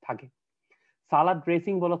কার্ব থাকে। সালাদ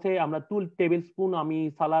ড্রেসিং বলা হচ্ছে আমরা 2 টেবিল স্পুন আমি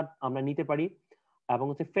সালাদ আমরা নিতে পারি। এবং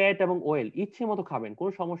হচ্ছে ফ্যাট এবং অয়েল ইচ্ছে মতো খাবেন,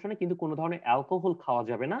 কোনো সমস্যা নেই, কিন্তু কোনো ধরনের অ্যালকোহল খাওয়া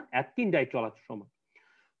যাবে না অ্যাটকিন ডায়েট চলার সময়।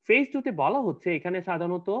 ফেজ 2 তে বলা হচ্ছে এখানে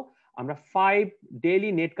সাধারণত আমরা 5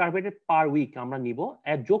 daily net carbohydrate per week আমরা নিব,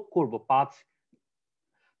 যোগ করব 5।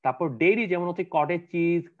 তারপর ডেইরি যেমন হচ্ছে কটেজ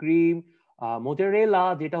চিজ, ক্রিম, মোজারেলা,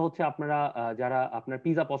 যেটা হচ্ছে আপনারা যারা আপনার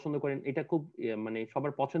পিজা পছন্দ করেন এটা খুব মানে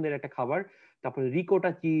সবার পছন্দের একটা খাবার। তারপর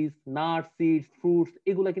ricotta cheese, nuts, seeds, fruits,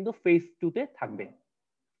 এগুলো কিন্তু ফেজ 2 তে থাকবে,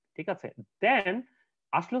 ঠিক আছে। দেন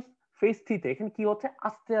আসলো ফেজ 3 তে, এখানে কি হচ্ছে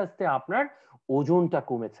আস্তে আস্তে আপনার ওজনটা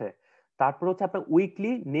কমেছে। তারপর হচ্ছে আপনার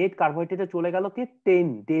উইকলি নেট কার্বোহাইড্রেটে চলে গেল কি 10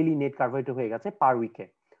 ডেইলি নেট কার্বোহাইড্রেট হয়ে গেছে পার উইকে।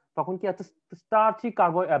 তখন কি আছে স্টার্চি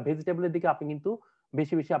ভেজিটেবলের দিকে আপনি কিন্তু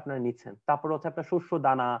বেশি বেশি আপনারা নিচ্ছেন। তারপর হচ্ছে আপনার শস্য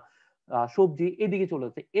দানা, সবজি এদিকে চলে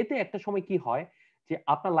যাচ্ছে। এতে একটা সময় কি হয় যে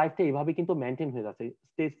আপনার লাইফটা এভাবে কিন্তু মেনটেন হয়ে যাচ্ছে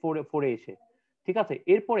স্টেজ 4 এ এসে, ঠিক আছে।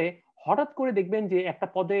 এরপরে হঠাৎ করে দেখবেন যে একটা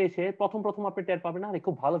পর্যায়ে এসে প্রথম প্রথম আপনি টের পাবেন না, আরে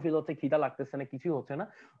খুব ভালো ফিল হচ্ছে, খিদা লাগতেছে না, কিছুই হচ্ছে না।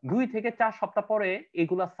 2 থেকে 4 সপ্তাহ পরে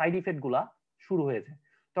এগুলা সাইড ইফেক্ট গুলা শুরু হয়েছে।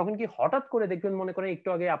 তখন কি হঠাৎ করে দেখবেন, মনে করেন একটু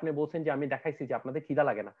আগে আপনি বলছেন যে আমি দেখাইছি যে আপনাদের খিদা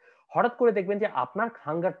লাগে না, হঠাৎ করে দেখবেন যে আপনার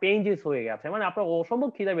হাঙ্গার পেইনজেস হয়ে গেছে, মানে আপনার অসম্ভব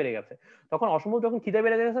খিদা বেড়ে গেছে। তখন অসম্ভব যখন খিদা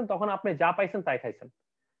বেড়ে গেছেন তখন আপনি যা পাইছেন তাই খাইছেন,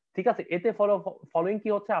 ঠিক আছে। এতে ফলোইং কি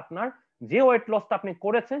হচ্ছে আপনার যে ওয়েট লসটা আপনি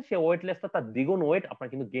করেছেন সেই ওয়েট লসটা তার দ্বিগুণ ওয়েট আপনার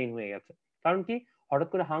কিন্তু গেইন হয়ে গেছে। কারণ কি হঠাৎ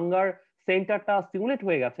করে হাঙ্গার সেন্টারটা স্টিমুলেট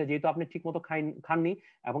হয়ে গেছে যেহেতু আপনি ঠিকমতো খাননি।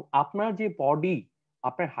 এবং আপনার যে বডি,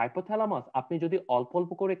 আপনার হাইপোথ্যালামাস, আপনি যদি অল্প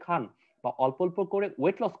অল্প করে খান বা অল্প অল্প করে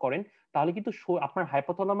ওয়েট লস করেন তাহলে কিন্তু আপনার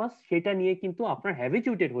হাইপোথ্যালামাস সেটা নিয়ে কিন্তু আপনার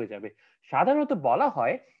হ্যাবিচুয়েটেড হয়ে যাবে। সাধারণত বলা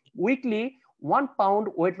হয় উইকলি 1 পাউন্ড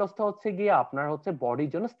ওয়েট লসটা হচ্ছে গিয়ে আপনার হচ্ছে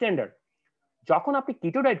বডির জন্য স্ট্যান্ডার্ড। যখন আপনি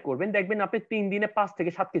কিটো ডায়েট করবেন দেখবেন আপনি 3 দিনে 5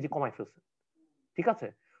 থেকে 7 কেজি কমাই ফেলছেন, ঠিক আছে।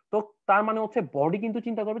 তো তার মানে হচ্ছে বডি কিন্তু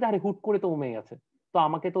চিন্তা করবে যে আরে হুট করে তো কমে গেছে, তো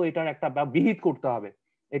আমাকে তো এটার একটা বিহিত করতে হবে।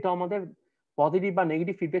 এটা আমাদের পজিটিভ বা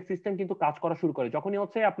নেগেটিভ ফিডব্যাক সিস্টেম কিন্তু কাজ করা শুরু করে যখনই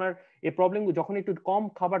হচ্ছে আপনার এই প্রবলেম, যখন একটু কম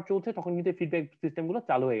খাবার চলছে তখন কিন্তু ফিডব্যাক সিস্টেম গুলো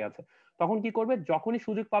চালু হয়ে গেছে। তখন কি করবে, যখনই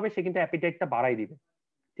সুযোগ পাবে সে কিন্তু অ্যাপিটাইটটা বাড়াই দিবে,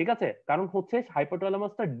 ঠিক আছে। কারণ হচ্ছে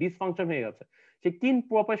হাইপোথ্যালামাসটা ডিসফাংশন হয়ে গেছে, সে কিন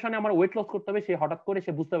প্রপোর্শনে আমার ওয়েট লস করতে হবে সে হঠাৎ করে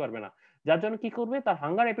সে বুঝতে পারবে না। যার জন্য কি করবে, তার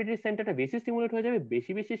হাঙ্গার অ্যাপিটাইট সেন্টারটা বেশি স্টিমুলেট হয়ে যাবে,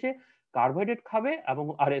 বেশি বেশি সে কার্বোহাইড্রেট খাবে এবং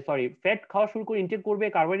ফ্যাট খাওয়া শুরু করে ইনটেক করবে,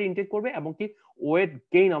 কার্বোহাইড্রেট ইনটেক করবে এবং কি ওয়েট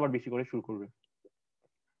গেইন আবার বেশি করে শুরু করবে।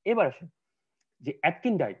 এবার আসেন যে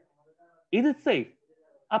Atkin diet is it safe,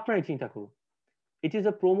 আপনারাই চিন্তা করুন। It is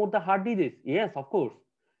a promote the heart disease, yes of course.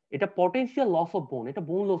 এটা পটেনশিয়াল লস অফ বোন, এটা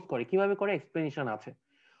বোন লস করে, কিভাবে করে এক্সপ্লেনেশন আছে।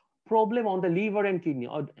 Problem on the liver and kidney,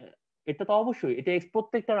 এটা তো অবশ্যই, এটা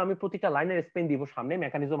প্রত্যেকটার আমি প্রতিটা লাইনের এক্সপ্লেইন দিব সামনে,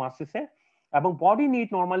 মেকানিজম আসছে। এবং বডি নিড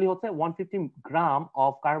নরমালি হচ্ছে 150 gram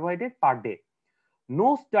of carbohydrate per day. No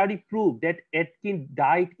study prove that এটকিন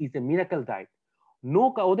diet is a miracle diet. No,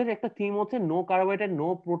 ওদের একটা থিম হচ্ছে no carbohydrate, no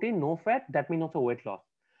protein, no fat, that mean হচ্ছে ওয়েট লস।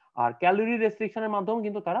 আর calorie রেস্ট্রিকশনের মাধ্যমে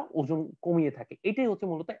কিন্তু তারা ওজন কমিয়ে থাকে। এটাই হচ্ছে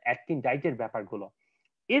মূলত অ্যাটকিন ডায়েটের ব্যাপারগুলো।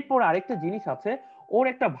 এরপর আরেকটা জিনিস আছে, ওর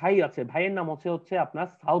একটা ভাই আছে, ভাইয়ের নাম হচ্ছে আপনার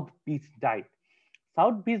south beach diet.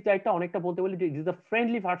 South beach ডায়েটটা অনেকটা বলতে বলি it is the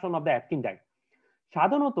friendly version of the Atkin diet.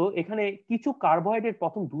 সাধারণত এখানে কিছু কার্বোহাইড্রেট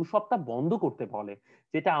প্রথম 2 সপ্তাহ বন্ধ করতে বলে,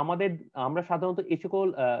 যেটা আমরা সাধারণত এই সকল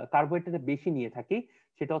কার্বোহাইড্রেট বেশি নিয়ে থাকি।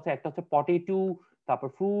 সেটা হচ্ছে একটা হচ্ছে পটেটো, তারপর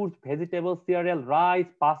fruits, vegetable, serial, rice,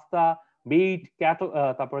 pasta, bit,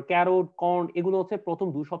 তারপর ক্যারোট, কর্ন, এগুলো হচ্ছে প্রথম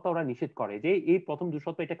 2 সপ্তাহ ওরা নিষেধ করে যে এই প্রথম 2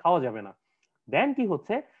 সপ্তাহ এটা খাওয়া যাবে না। দেন কি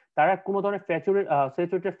হচ্ছে, তারা কোনো ধরনের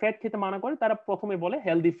স্যাচুরেটেড ফ্যাট খেতে মানা করে, তারা প্রথমে বলে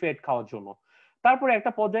হেলদি ফ্যাট খাওয়ার জন্য। তারপরে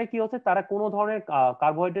একটা পর্যায়ে কি হচ্ছে, তারা কোনো ধরনের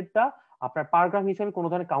কার্বোহাইড্রেটটা আপনার পার গ্রাম হিসেবে কোনো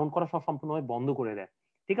ধরনের কাউন্ট করা সব সম্পূর্ণভাবে বন্ধ করে দেয়।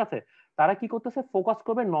 ঠিক আছে, তারা কি করতেছে, ফোকাস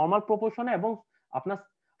করবে নর্মাল প্রপোর্শনে এবং আপনার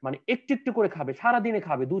মানে একটু একটু করে খাবে, সারাদিনে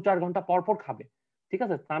খাবে, 2-4 ঘন্টা পর পর খাবে। ঠিক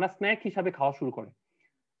আছে, তারা স্ন্যাক হিসাবে খাওয়া শুরু করে।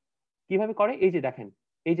 কিভাবে করে, এই যে দেখেন,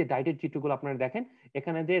 এই যে ডায়েটের চিত্রগুলো আপনারা দেখেন,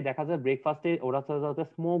 এখানে যে দেখা যায় ব্রেকফাস্টে ওরা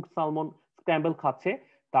স্মোক সালমন স্ক্র্যাম্বল খাচ্ছে,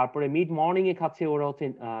 তারপরে মিড মর্নিং এ খাচ্ছে ওরা হচ্ছে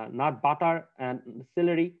নাট বাটার এন্ড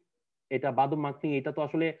সেলারি, এটা বাদাম মাখনি। এটা তো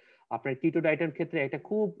আসলে আপনার কিটো ডায়েটের ক্ষেত্রে একটা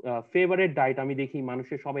খুব ফেভারিট ডায়েট, আমি দেখি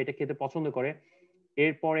মানুষের সবাই এটা খেতে পছন্দ করে।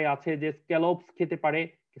 এরপরে আছে যে স্ক্যালপস খেতে পারে,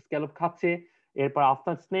 স্ক্যালপ খাচ্ছে। এরপর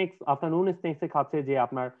আফটারনুন স্ন্যাক্সে খাচ্ছে যে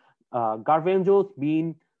আপনার গার্ভেঞ্জোস বিন,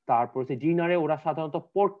 তারপর হচ্ছে ডিনারে ওরা সাধারণত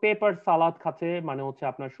পোর্ক পেপার সালাদ খাচ্ছে, মানে হচ্ছে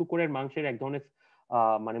আপনার শুকরের মাংসের এক ধরনের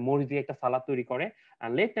মানে মরিচ দিয়ে একটা সালাদ তৈরি করে। আর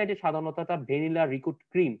লেট নাইটে সাধারণত তার ভ্যানিলা রিকুট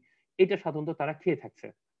ক্রিম, এটা সাধারণত তারা খেয়ে থাকছে।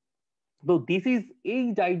 তো দিস ইজ, এই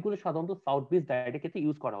ডায়েটগুলো সাধারণত সাউথ বিচ ডায়েটের ক্ষেত্রে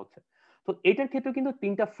ইউজ করা হচ্ছে। তো এটার ক্ষেত্রে কিন্তু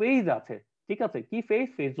 3টা ফেজ আছে। ঠিক আছে, কি phase?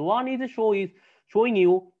 Phase 1 is showing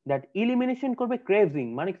you that elimination করবে ক্রেভিং,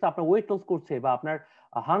 মানে আপনার ওয়েট লস করছে বা আপনার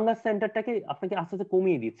হাঙ্গার সেন্টারটাকে আপনাকে আস্তে আস্তে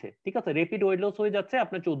কমিয়ে দিচ্ছে। ঠিক আছে, র্যাপিড ওয়েট লস হয়ে যাচ্ছে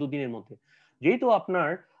আপনার 14 দিনের মধ্যে। যেহেতু আপনার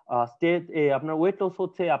আপনার ওয়েট লস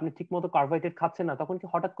হচ্ছে, আপনি ঠিক মতো কার্বোহাইড্রেট খাচ্ছেন না, তখন কি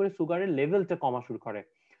হঠাৎ করে সুগারের লেভেলটা কমা শুরু করে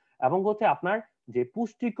এবং হচ্ছে আপনার যে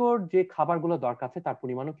পুষ্টিকর যে খাবারগুলো দরকার আছে তার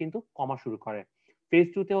পরিমাণও কিন্তু কমা শুরু করে। ফেজ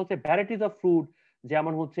 2 তে হচ্ছে ভ্যারাইটিস অফ ফ্রুট,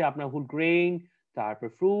 যেমন হচ্ছে আপনার হোল গ্রেইন, তারপর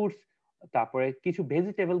ফ্রুটস, তারপরে কিছু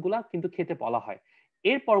ভেজিটেবল গুলা কিন্তু খেতে বলা হয়।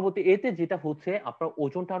 এর পরবর্তী এতে যেটা হচ্ছে আপনার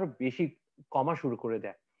ওজনটা আরো বেশি কমা শুরু করে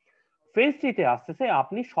দেয়। ফেজ 3 তে আসতেছে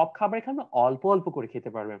আপনি সব খাবার এখানে অল্প অল্প করে খেতে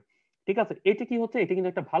পারবেন। ঠিক আছে, এটা কি হচ্ছে, এটা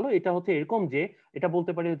কিন্তু একটা ভালো, এটা হচ্ছে এরকম যে এটা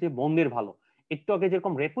বলতে পারি যে বন্ধের ভালো। একটু আগে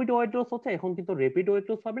যেরকম র্যাপিড ওয়েট লস হচ্ছে, এখন কিন্তু র্যাপিড ওয়েট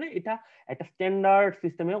লস হবে না, এটা একটা স্ট্যান্ডার্ড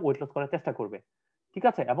সিস্টেমে ওয়েট লস করার চেষ্টা করবে। ঠিক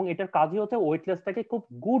আছে, এবং এটার কাজই হচ্ছে ওয়েট লসটাকে খুব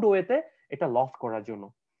গুড ওয়েতে এটা লস করার জন্য।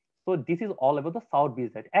 তো this is all about the south beach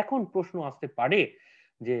diet. এখন প্রশ্ন আসতে পারে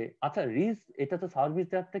যে আচ্ছা রিজ, এটা তো সাউথ বিচ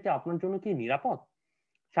ডায়েট থেকে আপনার জন্য কি নিরাপদ?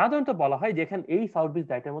 সাধারণত বলা হয় যেখানে এই সাউথ বিচ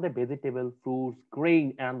ডায়েটের মধ্যে vegetable, fruits, grain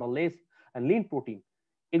and less Lin protein,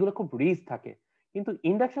 এগুলো খুব রিচ থাকে। কিন্তু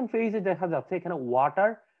ইন্ডাকশন ফেজে দেখা যাচ্ছে এখানে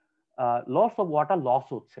ওয়াটার লস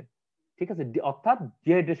হচ্ছে। ঠিক আছে, অর্থাৎ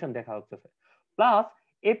ডিহাইড্রেশন দেখা হচ্ছে। প্লাস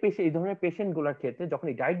এই ধরনের পেশেন্ট গুলোর ক্ষেত্রে যখন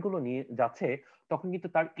এই ডায়েট গুলো নিয়ে যাচ্ছে, তখন কিন্তু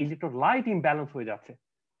তার ইলেকট্রোলাইট ইমব্যালেন্স হয়ে যাচ্ছে।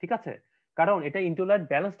 ঠিক আছে, কারণ এটা ইলেকট্রোলাইট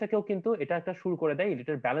ব্যালেন্সটাকেও কিন্তু এটা একটা শুরু করে দেয়,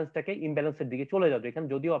 ইলেকট্রোলাইট ব্যালেন্সটাকে ইমব্যালেন্সের দিকে চলে যাবে। এখানে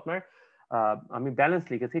যদিও আপনার আমি ব্যালেন্স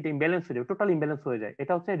লিখেছি, এটা ইমব্যালেন্স হয়ে যাবে, টোটাল ইমব্যালেন্স হয়ে যায়।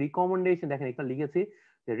 এটা হচ্ছে রিকমেন্ডেশন, দেখেন এখানে লিখেছি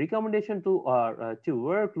যে recommendation to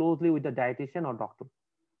work closely with the dietician or doctor.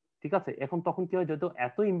 ঠিক আছে, এখন তখন কি হয়, যেহেতু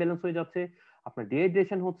এত ইমব্যালেন্স হয়ে যাচ্ছে, আপনার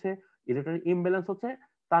ডিহাইড্রেশন হচ্ছে, ইলেকট্রোলাইট ইমব্যালেন্স হচ্ছে,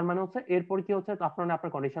 তার মানে হচ্ছে এরপর কি হচ্ছে,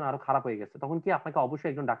 আপনার কন্ডিশন আরো খারাপ হয়ে গেছে। তখন কি আপনাকে অবশ্যই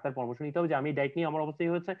একজন ডাক্তার পরামর্শ নিতে হবে যে আমি ডায়েট নিয়ে আমার অবস্থা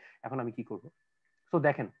হয়েছে, এখন আমি কি করবো। তো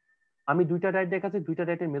দেখেন, আমি 2টা ডায়েট দেখাচ্ছি, 2টা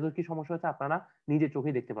ডায়েটের মেজর কি সমস্যা হচ্ছে আপনারা নিজে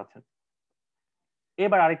চোখে দেখতে পাচ্ছেন।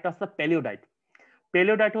 এবার আরেকটা আছে প্যালিও ডায়েট।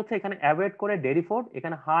 প্যালিও ডায়েট হচ্ছে এখানে অ্যাভয়েড করে ডেইরি ফুড,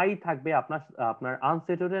 এখানে হাই থাকবে আপনার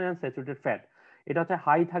আনস্যাচুরেটেড এন্ড স্যাচুরেটেড ফ্যাট। এটা হচ্ছে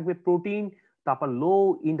হাই থাকবে প্রোটিন, তারপর লো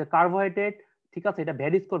ইন দ্য কার্বোহাইড্রেট। ঠিক আছে, এটা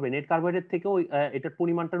ভ্যারিজ করবে, নেট কার্বোহাইড্রেট থেকেও এটার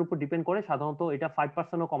পরিমাণটার উপর ডিপেন্ড করে, সাধারণত এটা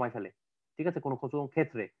 5%ও কমায় ফেলে। ঠিক আছে, কোনো কোনো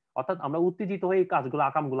ক্ষেত্রে, অর্থাৎ আমরা উত্তেজিত হয়ে এই কাজগুলো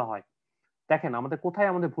আকামগুলো হয়। দেখেন আমাদের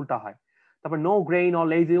কোথায় আমাদের ভুলটা হয়। তারপর নো গ্রেইন অর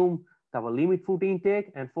লেজিউম, তারপর limit food intact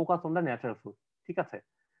and focus on the natural food. ঠিক আছে,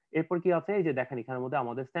 এরপর কি আছে, এই যে দেখেন এখানের মধ্যে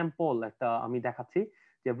আমাদের স্যাম্পল একটা আমি দেখাচ্ছি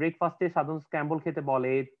যে ব্রেকফাস্টে সাধারণত স্ক্র্যাম্বল খেতে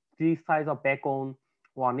বলে 3 slices of bacon,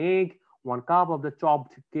 1 egg, 1 cup of the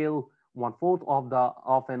chopped kale, 1/4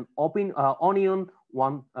 of an onion,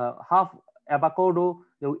 1/2 avocado।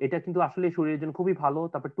 এটা কিন্তু আসলে শরীরের জন্য খুবই ভালো।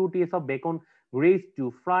 তারপর 2 tablespoons of bacon grease to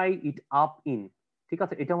fry it up in। ঠিক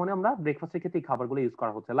আছে, এটা মানে আমরা ব্রেকফাস্টের ক্ষেত্রে এই খাবারগুলো ইউজ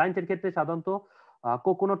করা হচ্ছে। লাঞ্চের ক্ষেত্রে সাধারণত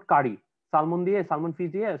কোকোনাট কারি, সালমন ফিশ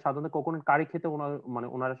দিয়ে সাধারণত কোকোনাট কারি খেতে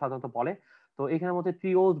ওনারা সাধারণত বলে। তো এখানের মধ্যে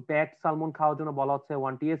ট্রিওস ব্যাক সালমন খাওয়ার জন্য বলা হচ্ছে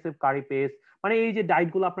 1 TSF কারি পেস্ট। মানে এই যে ডায়েট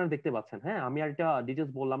গুলো আপনারা দেখতে পাচ্ছেন, হ্যাঁ আমি আর এটা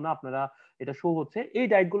ডিটেলস বললাম না, আপনারা এটা শো হচ্ছে, এই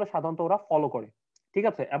ডায়েট গুলো সাধারণত ওরা ফলো করে, ঠিক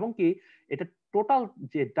আছে। এবং কি এটা টোটাল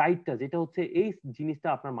যে ডায়েটটা যেটা হচ্ছে এই জিনিসটা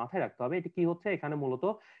আপনার মাথায় রাখতে হবে, এটা কি হচ্ছে এখানে মূলত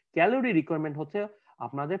ক্যালোরি রিকোয়ারমেন্ট হচ্ছে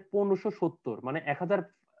আপনাদের 1570, মানে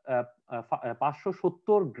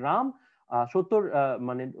 1570 গ্রাম, 70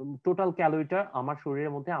 মানে টোটাল ক্যালোরিটা আমার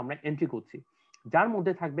শরীরের মধ্যে আমরা এন্ট্রি করছি, যার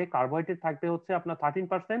মধ্যে থাকবে কার্বোহাইড্রেট থাকবে হচ্ছে আপনার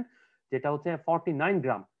 13%, যেটা হচ্ছে 49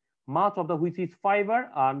 গ্রাম, much of the which is fiber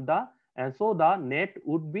and so the net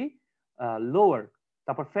would be lower।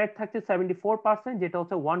 তারপর ফ্যাট থাকছে 74%, যেটা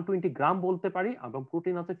হচ্ছে 120 গ্রাম বলতে পারি, এবং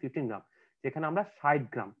প্রোটিন আছে 15 গ্রাম, যেখানে আমরা 60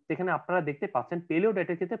 গ্রাম। সেখানে আপনারা দেখতে পাচ্ছেন পেলিও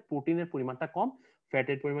ডায়েটের ক্ষেত্রে প্রোটিনের পরিমাণটা কম,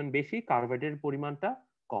 ফ্যাটের পরিমাণ বেশি, কার্বোহাইড্রেটের পরিমাণটা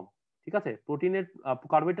কম, ঠিক আছে।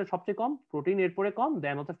 কার্বোহাইড্রেট সবচেয়ে কম, প্রোটিন এরপরে কম,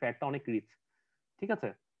 দেন হচ্ছে ফ্যাটটা অনেক রিচ, ঠিক আছে।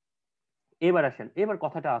 এবার আসেন, এবার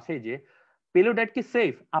কথাটা আসে যে পেলিও ডায়েট কি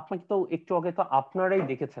সেফ? আপনাকে তো একটু আগে তো আপনারাই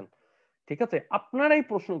দেখেছেন, ঠিক আছে, আপনারাই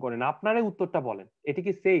প্রশ্ন করেন, আপনারাই উত্তরটা বলেন, এটা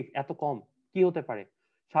কি সেফ? এত কম কি হতে পারে?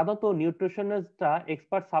 সাধারণত নিউট্রিশনিস্টরা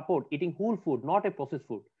expert support eating whole food not a process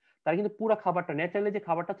food. তারা কিন্তু পুরো খাবারটা, ন্যাচারালি যে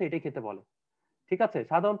খাবারটা আছে এটাই খেতে বলে, ঠিক আছে।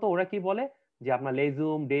 সাধারণত ওরা কি বলে যে আপনার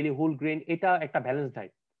লেজুম, ডেইলি হোল গ্রেন, এটা একটা ব্যালেন্স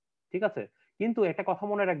ডায়েট, ঠিক আছে। কিন্তু একটা কথা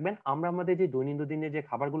মনে রাখবেন, আমরা আমাদের যে দৈনন্দিন দিনে যে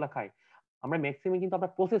খাবারগুলো খাই, আমরা ম্যাক্সিমাম কিন্তু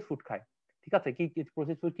আমরা প্রসেস ফুড খাই, ঠিক আছে। কি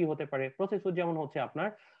প্রসেস ফুড কি হতে পারে? প্রসেস ফুড যেমন হচ্ছে আপনার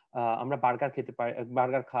আমরা বার্গার খেতে পারি,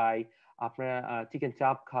 বার্গার খাই, আপনার চিকেন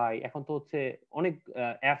চাপ খাই, এখন তো হচ্ছে অনেক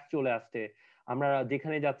অ্যাপস চলে আসছে, আমরা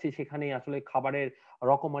যেখানে যাচ্ছি সেখানেই আসলে খাবারের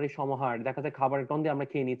রকমারি সমাহার, দেখা যায় খাবারের গন্ধে আমরা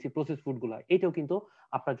খেয়ে নিচ্ছি প্রসেস ফুড গুলা, এটাও কিন্তু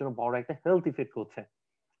আপনার জন্য বড় একটা হেলথ ইফেক্ট হচ্ছে।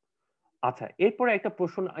 আচ্ছা, এরপরে একটা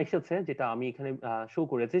প্রশ্ন এসেছে যেটা আমি এখানে শো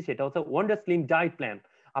করেছি, সেটা হচ্ছে ওয়ান্ডার স্লিম ডায়েট প্ল্যান।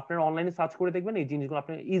 আপনারা অনলাইনে সার্চ করে দেখবেন, এই জিনিসগুলো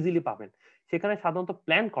আপনি ইজিলি পাবেন। সেখানে সাধারণত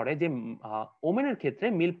প্ল্যান করে যে ওমেনের ক্ষেত্রে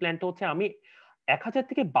মিল প্ল্যানটা হচ্ছে আমি 1000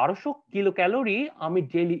 থেকে 1200 কিলো ক্যালোরি আমি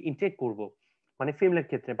ডেইলি ইনটেক করব, মানে ফিমেলের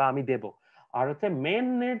ক্ষেত্রে বা আমি দেব। আর হচ্ছে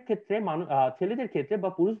মেনের ক্ষেত্রে, ছেলেদের ক্ষেত্রে বা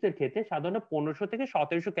পুরুষদের ক্ষেত্রে সাধারণত 1500 থেকে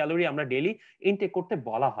 1700 ক্যালোরি আমরা ডেইলি ইনটেক করতে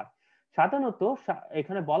বলা হয়। সাধারণত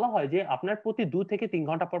এখানে বলা হয় যে আপনার প্রতি 2 থেকে 3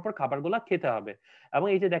 ঘন্টা পর পর খাবারগুলো খেতে হবে। এবং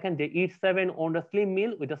এই যে দেখেন যে ইট 7 on the slim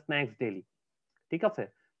mill with snacks daily, ঠিক আছে।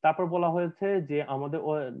 তারপর বলা হয়েছে যে আমাদের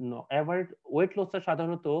এভারেজ ওয়েট লসটা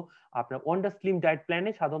সাধারণত আপনার অন দ্য স্লিম ডায়েট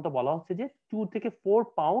প্ল্যানে সাধারণত বলা হচ্ছে যে 2 থেকে 4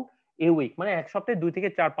 পাউন্ড এ উইক, মানে এক সপ্তাহে 2 থেকে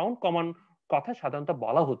 4 পাউন্ড কমান কথা সাধারণত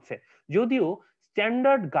বলা হচ্ছে। যদিও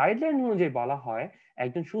স্ট্যান্ডার্ড গাইডলাইন অনুযায়ী বলা হয়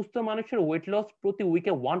একজন সুস্থ মানুষের ওয়েট লস প্রতি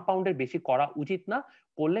উইকে 1 পাউন্ডের বেশি করা উচিত না,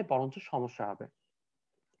 করলে বরঞ্চ সমস্যা হবে।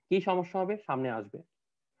 কি সমস্যা হবে সামনে আসবে,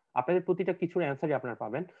 আপনাদের প্রতিটা কিছুর অ্যান্সারই আপনারা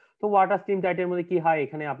পাবেন। তো ওয়াটার স্ট্রিম ডায়েটের মধ্যে কি হয়,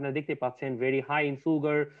 এখানে আপনারা দেখতে পাচ্ছেন very high in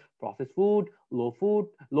sugar, process food,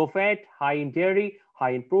 low fat, high in dairy,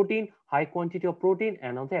 high in protein, high quantity of protein,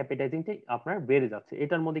 and হচ্ছে অ্যাপেটাইজিংটা আপনার বেড়ে যাচ্ছে।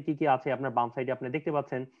 এটার মধ্যে কি কি আছে আপনার বাম সাইডে আপনি দেখতে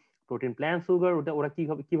পাচ্ছেন, প্রোটিন প্ল্যান সুগার, ওরা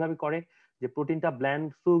কিভাবে করে যে প্রোটিনটা blend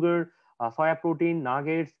sugar, soya protein,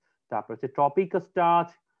 nuggets, তারপর হচ্ছে ট্রপিক স্টার্চ,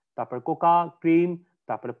 তারপর কোকা ক্রিম,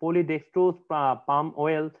 তারপরে পলিডেক্সট্রোজ, palm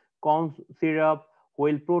oil, corn syrup,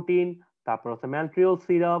 whale protein, তারপর হচ্ছে ম্যালট্রিওল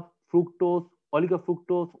সিরাপ, ফ্রুক্টোজ,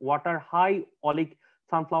 অলিগোফ্রুক্টোজ, ওয়াটার হাই অলিক,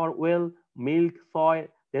 সানফ্লাওয়ার ওয়েল, মিল্ক, সয়,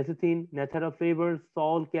 lecithin, natural flavour,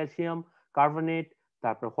 salt, calcium carbonate,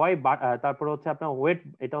 তারপর হচ্ছে আপনার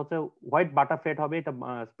এটা হচ্ছে হোয়াইট বাটার ফ্যাট হবে, এটা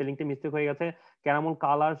স্পেলিংটা মিস্টেক হয়ে গেছে, ক্যারামেল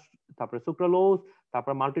কালার, তারপরে সুক্রালোজ,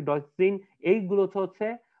 তারপর মাল্টিডক্সিন, এইগুলো হচ্ছে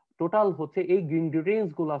টোটাল হচ্ছে এই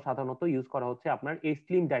ইনগ্রেডিয়েন্টস গুলো সাধারণত ইউজ করা হচ্ছে আপনার এই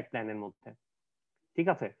স্লিম ডায়েট প্ল্যানের মধ্যে, ঠিক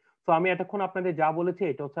আছে। তো আমি এতক্ষণ আপনাদের যা বলেছি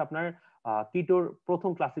এটা হচ্ছে আপনার কিটোর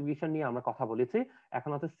প্রথম ক্লাসিফিকেশন নিয়ে আমরা কথা বলেছি। এখন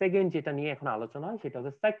হচ্ছে সেকেন্ড যেটা নিয়ে এখন আলোচনা হয় সেটা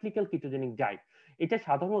হচ্ছে সাইক্লিক্যাল কিটোজেনিক ডায়েট। এটা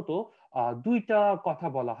সাধারণত দুইটা কথা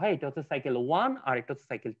বলা হয়, এটা হচ্ছে সাইকেল 1 আর একটা হচ্ছে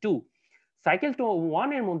সাইকেল 2। সাইকেল 1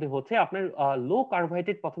 এর মধ্যে হচ্ছে আপনার লো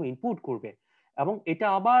কার্বোহাইড্রেট প্রথম ইনপুট করবে এবং এটা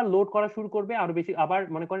আবার লোড করা শুরু করবে আরো বেশি, আবার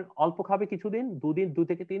মনে করেন অল্প খাবে কিছুদিন, 2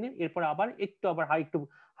 থেকে 3 দিন, এরপর আবার আবার একটু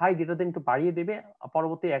হাই গ্রেটার দেন একটু বাড়িয়ে দেবে,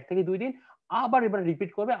 পরবর্তী 1 থেকে 2 দিন আবার এবার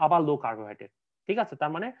রিপিট করবে, আবার লো কার্বোহাইড্রেট, ঠিক আছে।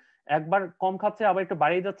 তার মানে একবার কম খাচ্ছে আবার একটু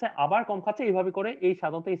বাড়িয়ে যাচ্ছে আবার কম খাচ্ছে, এইভাবে করে এই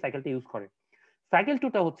সাধারণত এই সাইকেলটা ইউজ করে। সাইকেল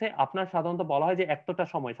 2টা হচ্ছে আপনার সাধারণত বলা হয় যে একটা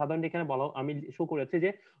সময়, সাধারণত এখানে বলা আমি শো করেছি যে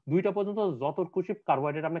 2টা পর্যন্ত যত খুশি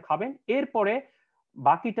কার্বোহাইড্রেট আপনি খাবেন, এরপরে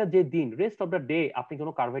বাকিটা যে দিন রেস্ট অফ দ্য ডে আপনি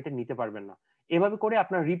কোনো কার্বোহাইড্রেট নিতে পারবেন না, এভাবে করে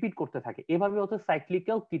আপনার রিপিট করতে থাকে। এভাবে হচ্ছে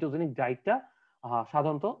সাইক্লিক্যাল কিটোজেনিক ডায়েটটা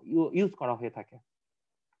সাধারণত ইউজ করা হয়ে থাকে।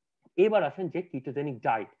 এবার আসেন যে কিটোজেনিক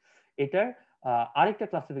ডায়েট, এটার আরেকটা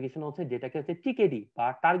ক্লাসিফিকেশন হচ্ছে যেটাকে হচ্ছে টিকেডি বা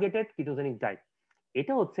টার্গেটেড কিটোজেনিক ডায়েট।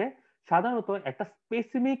 এটা হচ্ছে সাধারণত একটা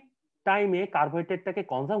স্পেসিফিক টাইমে কার্বোহাইড্রেটটাকে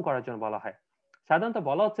কনজাম করার জন্য বলা হয়। সাধারণত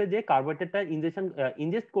বলা হচ্ছে যে কার্বোহাইড্রেটটা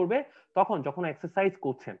ইনজেস্ট করবে তখন যখন এক্সারসাইজ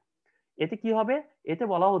করছেন। এতে কি হবে, এতে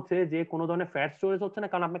বলা হচ্ছে যে কোনো ধরনের ফ্যাট স্টোরেজ হচ্ছে না,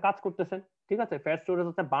 কারণ আপনি কাজ করতেছেন, ঠিক আছে, ফ্যাট স্টোরেজ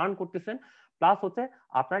হচ্ছে বার্ন করতেছেন, প্লাস হচ্ছে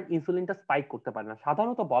আপনার ইনসুলিনটা স্পাইক করতে পারে না।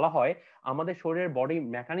 সাধারণত বলা হয় আমাদের শরীরের বডি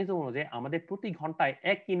মেকানিজম অনুযায়ী আমাদের প্রতি ঘন্টায়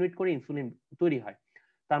 1 ইউনিট করে ইনসুলিন তৈরি হয়।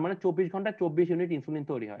 তার মানে 24 ঘন্টায় 24 ইউনিট ইনসুলিন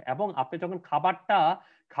তৈরি হয়, এবং আপনি যখন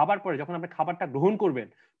খাবার পরে যখন আপনি খাবারটা গ্রহণ করবেন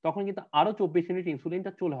তখন কিন্তু আরো 24 ইউনিট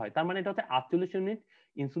ইনসুলিনটা চলে হয়। তার মানে এটা হচ্ছে 48 ইউনিট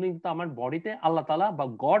ইনসুলিন কিন্তু আমার বডিতে আল্লাহ তাআলা বা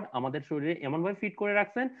গড আমাদের শরীরে এমনভাবে ফিট করে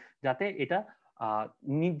রাখছেন যাতে এটা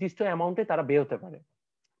নির্দিষ্ট অ্যামাউন্টে তারা বের হতে পারে,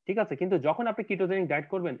 ঠিক আছে। কিন্তু যখন আপনি কিটোজেনিক ডায়েট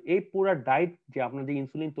করবেন, এই পুরো ডায়েট যে আপনার যে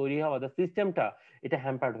ইনসুলিন তৈরি হওয়া যে সিস্টেমটা, এটা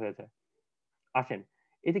হ্যাম্পার্ড হয়ে যায়। আসেন,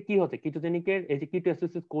 এতে কি হচ্ছে, কিটোজেনিকের এই যে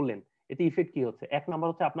কিটোএসিস করলেন, এতে ইফেক্ট কি হচ্ছে? এক নাম্বার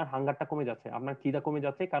হচ্ছে আপনার হাঙ্গারটা কমে যাচ্ছে, আপনার খিদা কমে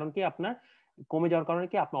যাচ্ছে, কারণ কি আপনার কমে যাওয়ার কারণে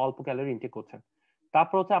কি আপনি অল্প ক্যালোরি ইনটেক করছেন।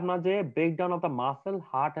 তারপর হচ্ছে আপনার যে breakdown of the muscle,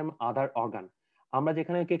 heart and other organ, আমরা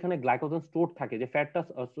যেখানে গ্লাইকোজেন স্টোর থাকে, যে ফ্যাটটা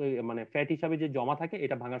মানে ফ্যাট হিসাবে যে জমা থাকে,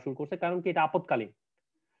 এটা ভাঙা শুরু করছে, কারণ কি এটা আপদকালীন,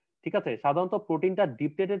 ঠিক আছে। সাধারণত প্রোটিনটা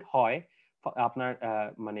ডিপ্লেটেড হয় আপনার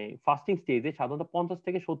মানে ফাস্টিং স্টেজে সাধারণত 50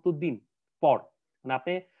 থেকে 70 দিন পর। মানে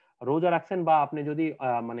আপনি রোজা রাখছেন বা আপনি যদি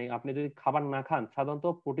মানে আপনি যদি খাবার না খান, সাধারণত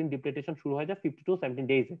প্রোটিন ডিপ্লেটেশন শুরু হয়ে যায় 50 টু 70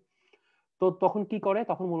 ডেজে। তো তখন কি করে,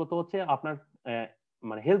 তখন মূলত হচ্ছে আপনার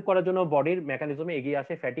মানে হেল্প করার জন্য বডির মেকানিজমে এগিয়ে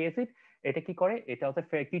আসে ফ্যাটি অ্যাসিড। এটা কি করে, এটা হচ্ছে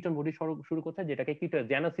কিটোন বডি শুরু করছে, যেটাকে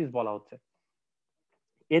কিটোজেনেসিস বলা হচ্ছে।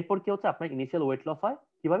 এরপর কি হচ্ছে, আপনার ইনিশিয়াল ওয়েট লস হয়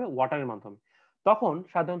কিভাবে, ওয়াটারের মাধ্যমে। তখন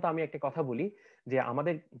সাধারণত আমি একটা কথা বলি যে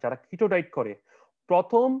আমাদের যারা কিটো ডায়েট করে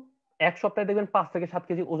প্রথম 1 সপ্তাহে দেখবেন 5 থেকে 7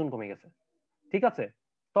 কেজি ওজন কমে গেছে, ঠিক আছে।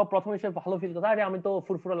 তো প্রথমে সে ভালো ফিল করতে, আরে আমি তো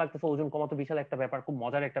ফুরফুরা লাগতেছে, ওজন কমা তো বিশাল একটা ব্যাপার, খুব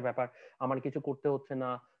মজার একটা ব্যাপার, আমার কিছু করতে হচ্ছে না,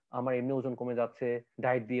 আমার এমনি ওজন কমে যাচ্ছে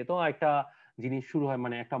ডায়েট দিয়ে। তো একটা জিনিস শুরু হয়,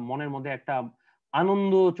 মানে একটা মনের মধ্যে একটা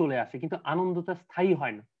আনন্দ চলে আসে, কিন্তু আনন্দটা স্থায়ী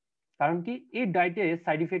হয় না। কারণ কি, এই ডায়েটের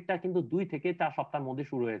সাইড ইফেক্টটা কিন্তু 2 থেকে 4 সপ্তাহের মধ্যে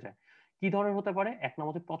শুরু হয়ে যায়। কি ধরনের হতে পারে, এক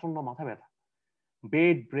নম্বরে প্রচন্ড মাথা ব্যথা,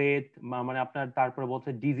 বেড ব্রেথ, মানে আপনার তারপরে বলছে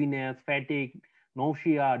dizziness, fatigue,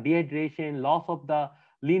 নৌশিয়া, dehydration, loss of the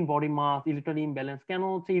Lin body mass, electron imbalance, কেন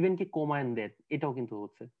হচ্ছে ইভেন কি কোমা এন্ড ডেথ, এটাও কিন্তু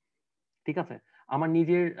হচ্ছে, ঠিক আছে। আমি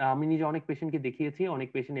নিজে অনেক পেশেন্টকে দেখিয়েছি, অনেক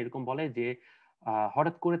পেশেন্ট এরকম বলে যে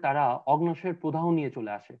হঠাৎ করে তারা অগ্নাশয়ের প্রদাহ নিয়ে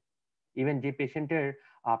চলে আসে। ইভেন যে পেশেন্টের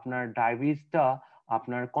আপনার ডায়াবেটিসটা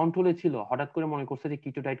আপনার কন্ট্রোলে ছিল, হঠাৎ করে মনে করছে যে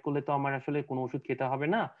কিটো ডায়েট করলে তো আমার আসলে কোনো ওষুধ খেতে হবে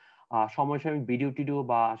না, সময় সময় ভিডিও টিডিও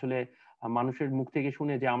বা আসলে মানুষের মুখ থেকে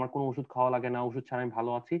শুনে যে আমার কোনো ওষুধ খাওয়া লাগে না, ওষুধ ছাড়া আমি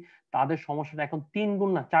ভালো আছি, তাদের সমস্যাটা এখন 3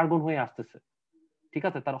 গুণ না 4 গুণ হয়ে আসতেছে, ঠিক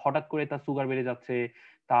আছে। তার হঠাৎ করে তার সুগার বেড়ে যাচ্ছে,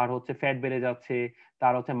 তার হচ্ছে ফ্যাট বেড়ে যাচ্ছে,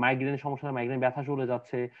 তার হচ্ছে মাইগ্রেনের সমস্যা, মাইগ্রেন ব্যথা চলে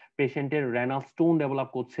যাচ্ছে, পেশেন্টের রেনাল স্টোন ডেভেলপ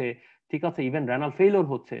করছে, ঠিক আছে, ইভেন রেনাল ফেইলিওর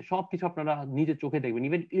হচ্ছে। সবকিছু আপনারা নিজে চোখে দেখবেন।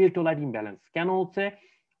 ইভেন ইলেকট্রোলাইট ইমব্যালেন্স কেন হচ্ছে,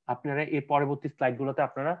 আপনারা এই পরবর্তী স্লাইড গুলোতে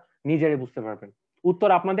আপনারা নিজেরাই বুঝতে পারবেন। উত্তর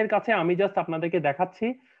আপনাদের কাছে, আমি জাস্ট আপনাদেরকে দেখাচ্ছি,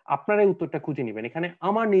 আপনারাই উত্তরটা খুঁজে নেবেন। এখানে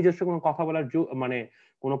আমার নিজস্ব কোনো কথা বলার মানে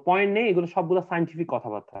কোনো পয়েন্ট নেই, এগুলো সবগুলো সায়েন্টিফিক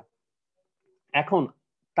কথাবার্তা। এখন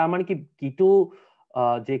তার মানে কি কিটো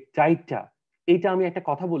যে ডায়েটটা, এটা আমি একটা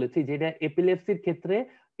কথা বলেছি যেটা এপিলেপসির ক্ষেত্রে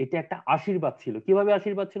এটা একটা আশীর্বাদ ছিল। কিভাবে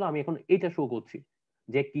আশীর্বাদ ছিল, আমি এখন এটা শো করছি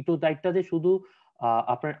যে কিটো ডায়েটটা যে শুধু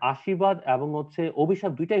আপনার আশীর্বাদ এবং হচ্ছে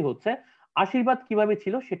অভিশাপ দুইটাই হচ্ছে। আশীর্বাদ কিভাবে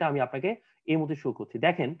ছিল সেটা আমি আপনাকে এই মুহূর্তে শো করছি।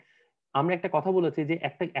 দেখেন, আমরা একটা কথা বলেছি যে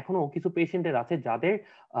একটা এখনো কিছু পেশেন্টের আছে যাদের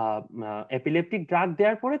এপিলেপটিক ড্রাগ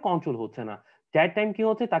দেওয়ার পরে কন্ট্রোল হচ্ছে না। দ্যাট টাইম কি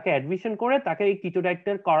হচ্ছে, তাকে অ্যাডমিশন করে তাকে এই কিটো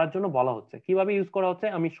ডায়েটটা করার জন্য বলা হচ্ছে। কিভাবে ইউজ করা হচ্ছে,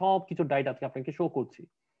 আমি সব কিছু ডায়েট আজকে আপনাকে শো করছি।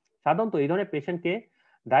 সাধারণত এই ধরনের পেশেন্টকে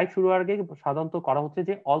ডায়েট শুরুর আগে সাধারণত করা হচ্ছে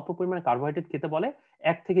যে অল্প পরিমাণে কার্বোহাইড্রেট খেতে বলে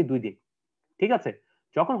 1 থেকে 2 দিন, ঠিক আছে।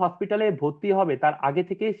 যখন হসপিটালে ভর্তি হবে তার আগে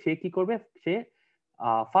থেকে সে কি করবে, সে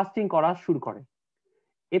ফাস্টিং করা শুরু করে।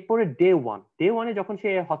 এরপরে ডে ওয়ানে যখন সে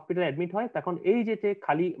হসপিটালে অ্যাডমিট হয়, তখন এই যে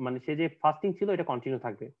খালি মানে সে যে ফাস্টিং ছিল এটা কন্টিনিউ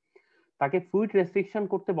থাকবে। তাকে ফ্লুইড রেস্ট্রিকশন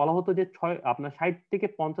করতে বলা হতো যে আপনার 60 থেকে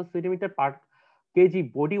 50 সেন্টিমিটার পার কেজি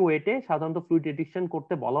বডি ওয়েটে সাধারণত ফ্লুইড রেস্ট্রিকশন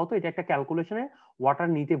করতে বলা হতো। এটা একটা ক্যালকুলেশনে ওয়াটার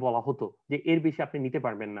নিতে বলা হতো যে এর বেশি আপনি নিতে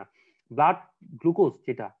পারবেন না। ব্লাড গ্লুকোজ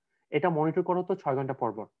যেটা, এটা মনিটর করা হতো 6 ঘন্টা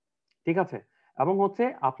পর পর, ঠিক আছে। এবং হচ্ছে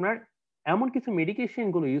আপনার এমন কিছু মেডিকেশন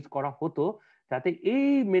গুলো ইউজ করা হতো যাতে এই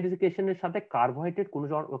মেডিকেশনের সাথে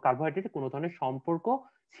কার্বোহাইড্রেটের কোনো ধরনের সম্পর্ক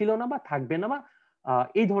ছিল না বা থাকবে না, বা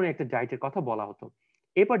এই ধরনের একটা ডায়েটের কথা বলা হতো।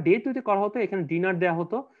 এরপর ডে 2 করা হতো, এখানে ডিনার দেওয়া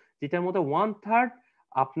হতো, যেটার মধ্যে 1/3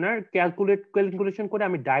 আপনার ক্যালকুলেশন করে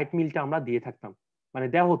আমি ডায়েট মিলটা আমরা দিয়ে থাকতাম, মানে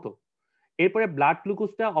দেওয়া হতো। এরপরে ব্লাড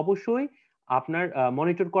গ্লুকোজটা অবশ্যই আপনার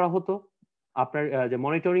মনিটর করা হতো। আপনার যে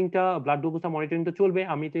মনিটরিংটা, ব্লাড গ্লুকোজটা মনিটরিংটা চলবে,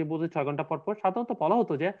 আমি তো বলছি 6 ঘন্টা পর পর। সাধারণত বলা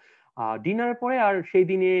হতো যে ডিনারের পরে আর সেই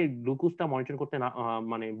দিনে গ্লুকোজটা মনিটর করতে না,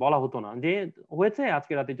 মানে বলা হতো না, যে হয়েছে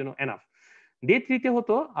আজকে রাতের জন্য এনাফ। ডে 3 তে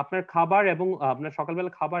হতো আপনার খাবার এবং আপনার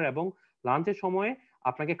সকালবেলা খাবার এবং লাঞ্চের সময়ে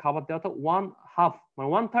আপনাকে খাবার দেওয়া হতো 1/2 মানে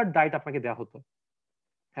 1/3 ডায়েট আপনাকে দেওয়া হতো,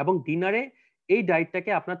 এবং ডিনারে এই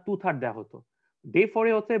ডায়েটটাকে আপনার 2/3 দেওয়া হতো। ডে 4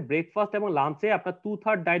 এ হচ্ছে ব্রেকফাস্ট এবং লাঞ্চে আপনার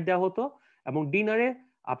 2/3 ডায়েট দেওয়া হতো, এবং ডিনারে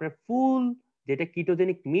আপনার ফুল যেটা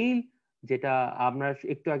কিটোজেনিক মিল, যেটা আপনার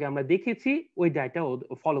একটু আগে আমরা দেখেছি, ওই ডায়েটটা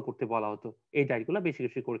ফলো করতে বলা হতো। এই ডায়েটগুলো বেশি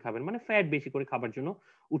বেশি করে খাবেন, মানে ফ্যাট বেশি করে খাবার জন্য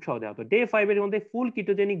উৎসাহ দেওয়া হতো। ডে 5 এর মধ্যে ফুল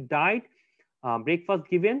কিটোজেনিক ডায়েট, ব্রেকফাস্ট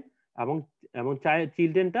গিভেন, এবং এবং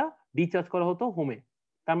চিলড্রেনটা ডিচার্জ করা হতো হোমে।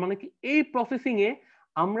 তার মানে কি, এই প্রসেসিং এ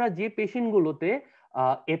আমরা যে পেশেন্ট গুলোতে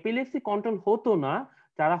এপিলেপসি কন্ট্রোল হতো না,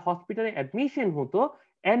 যারা হসপিটালে অ্যাডমিশন হতো,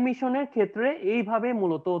 অ্যাডমিশনের ক্ষেত্রে এইভাবে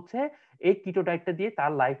মূলত হচ্ছে এই কিটো ডায়েটটা দিয়ে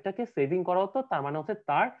তার লাইফটাকে সেভিং করা হতো। তার মানে হচ্ছে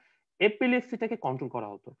তার এপিলেপসিটাকে কন্ট্রোল করা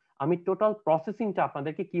হতো। আমি টোটাল প্রসেসিংটা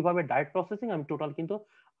আপনাদেরকে কিভাবে ডায়েট প্রসেসিং আমি টোটাল কিন্তু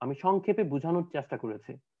আমি সংক্ষেপে বোঝানোর চেষ্টা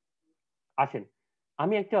করেছি। আসেন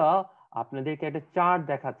আমি একটা আপনাদেরকে একটা চার্ট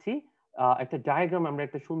দেখাচ্ছি, একটা ডায়াগ্রাম, আমরা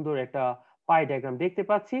একটা সুন্দর একটা পাই ডায়াগ্রাম দেখতে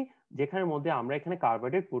পাচ্ছি, যেখানের মধ্যে আমরা এখানে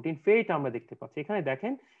কার্বোহাইড্রেট, প্রোটিন, ফ্যাট আমরা দেখতে পাচ্ছি। এখানে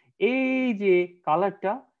দেখেন এই যে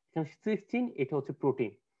কালারটা, এখানে 16, এটা হচ্ছে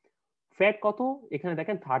প্রোটিন। ফ্যাট কত, এখানে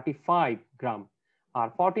দেখেন 35 গ্রাম, আর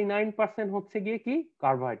 49% হচ্ছে গিয়ে কি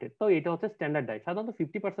কার্বোহাইড্রেট। তো এটা হচ্ছে স্ট্যান্ডার্ড ডায়েট, সাধারণত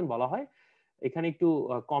 50% বলা হয়, এখানে একটু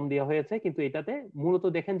কম দেওয়া হয়েছে, কিন্তু এটাতে মূলত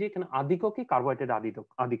দেখেন যে এখানে আধিক্য কি কার্বোহাইড্রেট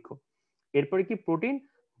আধিক্য, এরপরে কি প্রোটিন,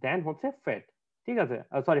 দেন হচ্ছে ফ্যাট, ঠিক আছে,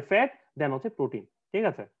 সরি ফ্যাট দেন হচ্ছে প্রোটিন, ঠিক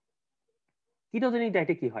আছে। কিটোজেনিক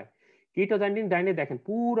ডায়েটে কি হয়, কিটোজেনিক ডায়েটে দেখেন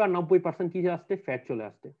পুরা 90% কি আসছে, ফ্যাট চলে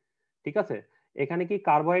আসছে, ঠিক আছে। এখানে কি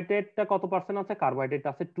কার্বোহাইড্রেটটা কত পার্সেন্ট আছে, কার্বোহাইড্রেট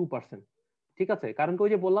আছে 2%, ঠিক আছে। কারণ কি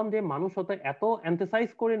ওই যে বললাম যে মানুষ হয়তো এত এমফাসাইজ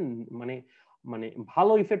করে মানে মানে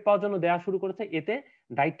ভালো ইফেক্ট পাওয়ার জন্য দেওয়া শুরু করেছে, এতে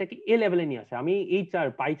ডায়েটটাকে এ লেভেলে নিয়ে আসে। আমি এই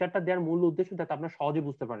পাই চার্টটা দেওয়ার মূল উদ্দেশ্য যাতে আপনারা সহজে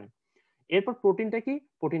বুঝতে পারেন। এরপর প্রোটিনটা কি,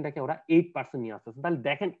 প্রোটিনটাকে ওরা 8% নিয়ে আসতেছে। তাহলে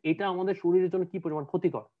দেখেন এটা আমাদের শরীরের জন্য কি পরিমাণ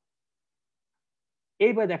ক্ষতিকর।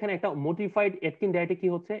 এইবার দেখেন একটা মোটিফাইড এটকিন ডায়েটে কি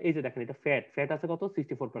হচ্ছে, এই যে দেখেন এটা ফ্যাট আছে কত,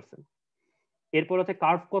 64%। এরপর হচ্ছে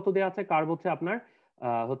কার্ব কত দেওয়া আছে, কার্ব হচ্ছে আপনার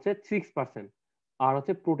হচ্ছে 6%, আর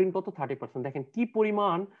হচ্ছে প্রোটিন কত 30%। দেখেন কি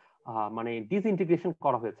পরিমাণ মানে ডিসইন্টিগ্রেশন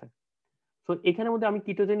করা হয়েছে। তো এখানের মধ্যে আমি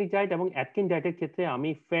কিটোজেনিক ডায়েট এবং অ্যাটকিন ডায়েটের ক্ষেত্রে আমি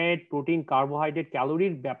ফ্যাট, প্রোটিন, কার্বোহাইড্রেট,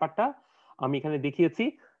 ক্যালোরির ব্যাপারটা আমি এখানে দেখিয়েছি।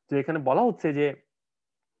 তো এখানে বলা হচ্ছে যে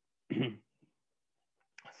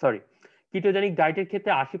সরি, কিটোজেনিক ডায়েটের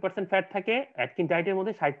ক্ষেত্রে 80% ফ্যাট থাকে, অ্যাটকিন ডায়েটের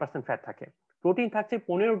মধ্যে 60% ফ্যাট থাকে। প্রোটিন থাকছে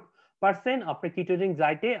 15% আপনার কিটোজেনিক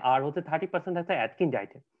ডায়েটে, আর হচ্ছে 30% থাকছে অ্যাটকিন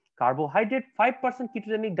ডায়েটে। কার্বোহাইড্রেট 5%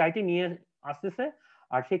 কিটোজেনিক ডায়েটে নিয়ে আসতেছে,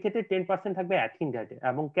 আর সেক্ষেত্রে 10% থাকবে অ্যাটকিন ডায়েটে।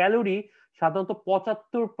 এবং ক্যালোরি সাধারণত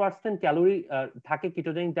 75% ক্যালোরি থাকে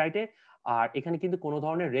কিটোজেনিক ডায়েটে, আর এখানে কিন্তু কোনো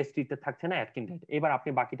ধরনের রেস্ট্রিক্টেড থাকছে না অ্যাটকিন ডায়েটে। এবার আপনি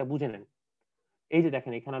বাকিটা বুঝে নেন। এই যে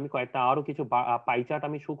দেখেন এখানে আমি কয়েকটা আরো কিছু পাই চার্ট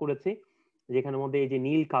আমি শো করেছি, যেখানের মধ্যে এই যে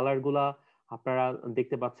নীল কালার গুলা আপনারা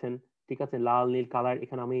দেখতে পাচ্ছেন, ঠিক আছে, লাল নীল কালার।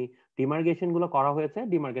 এখানে আমি ডিমার্কেশন গুলো করা হয়েছে,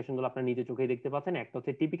 ডিমার্কেশন গুলো আপনার নিজে চোখে দেখতে পাচ্ছেন। একটা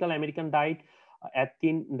হচ্ছে typical American diet,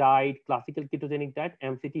 Atkin diet, classical ketogenic diet,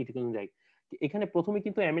 MCT ইটিকোজেনিক diet. এখানে প্রথমে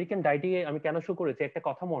কিন্তু আমেরিকান ডায়েটে আমি কেন শো করেছি, একটা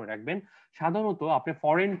কথা মনে রাখবেন, সাধারণত আপনি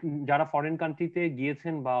যারা ফরেন কান্ট্রিতে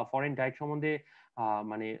গিয়েছেন বা ফরেন ডায়েট সম্বন্ধে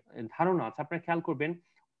মানে ধারণা আছে, আপনারা খেয়াল করবেন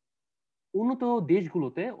উন্নত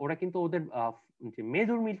দেশগুলোতে ওরা কিন্তু ওদের যে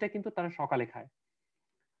মেজর মিলটা কিন্তু তারা সকালে খায়,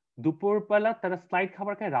 দুপুরবেলা তারা স্লাইড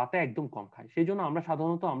খাবার খায়, রাতে একদম কম খায়। সেই জন্য আমরা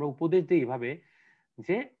সাধারণত আমরা উপদেশ দিই এইভাবে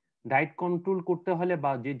যে ডায়েট কন্ট্রোল করতে হলে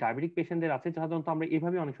বা যে ডায়াবেটিক পেশেন্টদের আছে, সাধারণত আমরা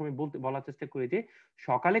এইভাবে অনেক সময় বলার চেষ্টা করি যে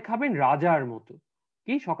সকালে খাবেন রাজার মতো।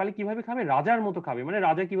 কি সকালে কিভাবে খাবে, রাজার মতো খাবে, মানে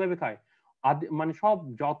রাজা কিভাবে খায়, মানে সব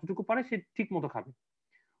যতটুকু পারে সে ঠিক মতো খাবে।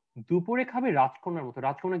 দুপুরে খাবে রাজকন্যার মতো,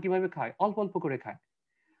 রাজকন্যা কিভাবে খায়, অল্প অল্প করে খায়।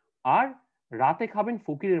 আর রাতে খাবেন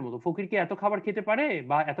ফকিরের মতো। ফকির কি এত খাবার খেতে পারে,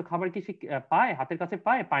 বা এত খাবার কি সে পায়, হাতের কাছে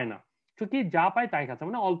পায় না। তো কি যা পায় তাই খাচ্ছে,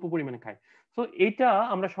 মানে অল্প পরিমাণে খায়। তো এটা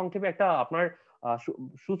আমরা সংক্ষেপে একটা আপনার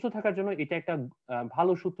সুস্থ থাকার জন্য এটা একটা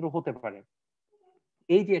ভালো সূত্র হতে পারে।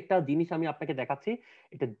 এই যে একটা জিনিস আমি আপনাকে দেখাচ্ছি,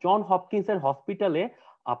 এটা জন হপকিন্সের হসপিটালে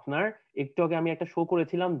আপনার একটু আগে আমি একটা শো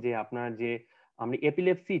করেছিলাম যে আপনার যে আমরা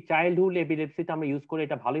এপিলেপসি, চাইল্ডহুড এপিলেপসিতে আমরা ইউজ করে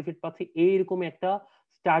এটা ভালো ইফেক্ট পাচ্ছি, এইরকম একটা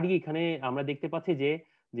স্টাডি এখানে আমরা দেখতে পাচ্ছি যে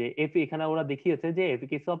যে এখানে ওরা দেখিয়েছে যে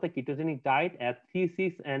efficacy of the ketogenic diet at 3,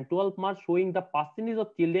 6 and 12 months showing the percentage of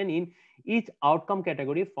children in each outcome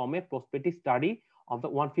category from a prospective study of the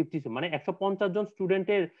 150, মানে 150 জন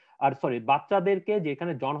স্টুডেন্টের আর সরি বাচ্চাদেরকে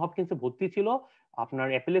যেখানে জন হপকিন্সে ভর্তি ছিল আপনার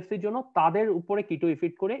এপিলেপসির জন্য, তাদের উপরে কিটো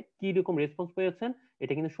ইফেক্ট করে কি রকম রেসপন্স পেয়েছেন,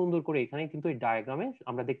 এটা কিন্তু সুন্দর করে এখানে কিন্তু এই ডায়াগ্রামে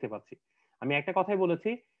আমরা দেখতে পাচ্ছি। আমি একটা কথাই বলেছি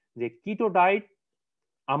যে কিটো ডায়েট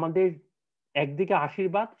আমাদের একদিকে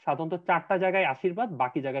আশীর্বাদ, সাধারণত 4টা জায়গায় আশীর্বাদ,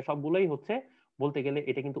 বাকি জায়গায় সবগুলোই হচ্ছে বলতে গেলে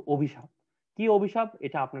এটা কিন্তু অভিশাপ। কি অভিশাপ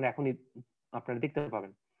এটা আপনারা এখনই আপনারা দেখতে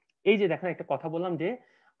পাবেন। এই যে দেখেন একটা কথা বললাম যে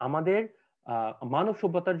আমাদের মানব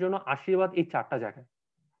সভ্যতার জন্য আশীর্বাদ এই 4টা জায়গায়।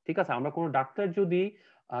 ঠিক আছে, আমরা কোনো ডাক্তার যদি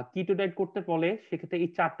কিটো ডায়েট করতে বলে সেক্ষেত্রে এই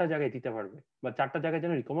 4টা জায়গায় দিতে পারবে বা 4টা জায়গায়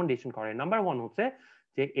যেন রিকমেন্ডেশন করে। নাম্বার 1 হচ্ছে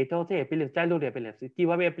যে এটা হচ্ছে চাইল্ডহুড এপিলেপসি,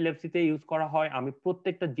 কিভাবে এপিলেপসিতে ইউজ করা হয় আমি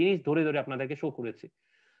প্রত্যেকটা জিনিস ধরে ধরে আপনাদেরকে শো করেছি।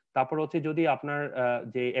 তারপর হচ্ছে যদি আপনার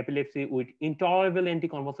যে epilepsy with intolerable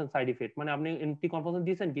anticonvulsant side effect, মানে আপনি অ্যান্টিকনভালসেন্ট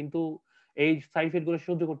দিয়েছেন কিন্তু এই সাইড ইফেক্ট গুলো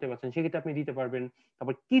সহ্য করতে পারছেন, সেক্ষেত্রে আপনি দিতে পারবেন।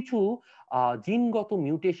 তারপর কিছু জিনগত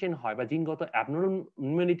মিউটেশন হয় বা জিনগত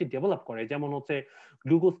অ্যাবনর্মালিটি ডেভেলপ করে, যেমন হচ্ছে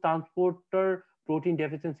গ্লুকোজ ট্রান্সপোর্টার প্রোটিন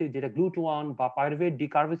ডেফিসিয়েন্সি, যেটা গ্লুট1 বা পাইরুভেট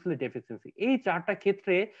ডিকার্বক্সিলেট ডেফিসিয়েন্সি, এই 4টা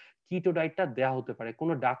ক্ষেত্রে কিটো ডায়েটটা দেওয়া হতে পারে।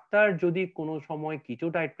 কোনো ডাক্তার যদি কোনো সময় কিটো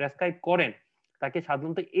ডায়েট প্রেসক্রাইব করেন তাকে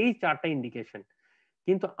সাধারণত এই 4টা ইন্ডিকেশন।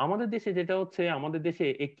 কিন্তু আমাদের দেশে যেটা হচ্ছে, আমাদের দেশে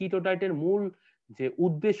এই কিটো ডায়েটের মূল যে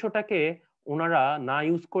উদ্দেশ্যটাকে ওনারা না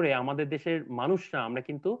ইউজ করে আমাদের দেশের মানুষরা আমরা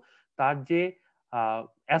কিন্তু তার যে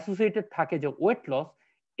অ্যাসোসিয়েটেড থাকে যে ওয়েট লস,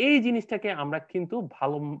 এই জিনিসটাকে আমরা কিন্তু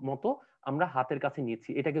ভালো মতো আমরা হাতের কাছে নিচ্ছি,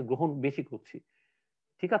 এটাকে গ্রহণ বেশি করছি।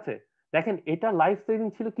 ঠিক আছে, দেখেন এটা লাইফ সেভিং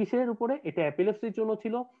ছিল কিসের উপরে, এটা এপিলেপসির জন্য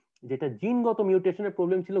ছিল, যেটা জিনগত মিউটেশনের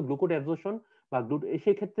প্রবলেম ছিল গ্লুকোজ অ্যাবজর্পশন বা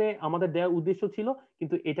সেক্ষেত্রে আমাদের দেওয়ার উদ্দেশ্য ছিল,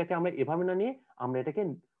 কিন্তু এটাকে আমরা এভাবে না নিয়ে আমরা এটাকে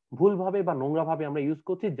ভুলভাবে বা নোংরা ভাবে আমরা ইউজ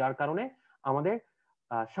করছি, যার কারণে আমাদের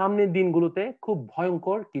সামনের দিনগুলোতে খুব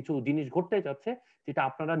ভয়ঙ্কর কিছু জিনিস ঘটতে যাচ্ছে, যেটা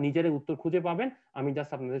আপনারা নিজেরাই উত্তর খুঁজে পাবেন, আমি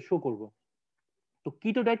জাস্ট আপনাদের শো করব। তো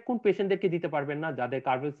কিটো ডায়েট কোন পেশেন্টদেরকে দিতে পারবেন না? যাদের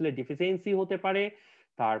কার্বোক্সিলেট ডিফিসিয়েন্সি হতে পারে,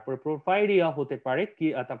 তারপর প্রোফাইরিয়া হতে পারে,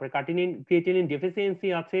 তারপরে ক্রিয়েটিনিন ডেফিসিয়েন্সি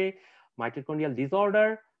আছে, মাইটোকন্ড্রিয়াল ডিসঅর্ডার,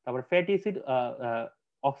 তারপর ফ্যাটি অ্যাসিড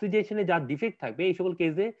অক্সিডেশনে যা ডিফেক্ট থাকবে, এই সকল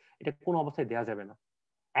কেসে এটা কোনো অবস্থায় দেওয়া যাবে না।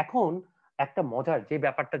 এখন একটা মজার যে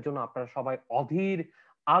ব্যাপারটার জন্য আপনারা সবাই অধীর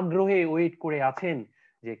আগ্রহে ওয়েট করে আছেন,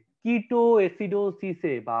 যে কিটো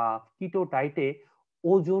অ্যাসিডোসিসে বা কিটো ডায়েটে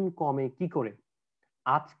ওজন কমে কি করে,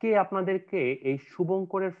 আজকে আপনাদেরকে এই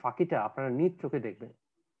শুভঙ্করের ফাঁকিটা আপনারা নিজ চোখে দেখবেন।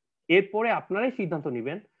 এরপরে আপনারাই সিদ্ধান্ত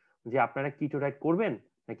নেবেন যে আপনারা কিটো ডায়েট করবেন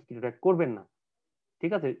নাকি কিটো ডায়েট করবেন না।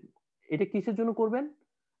 ঠিক আছে, এটা কিসের জন্য করবেন?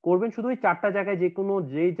 করবেন শুধু ওই 4টা জায়গায়, যে কোনো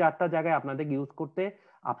যেই 4টা জায়গায় আপনাদের ইউজ করতে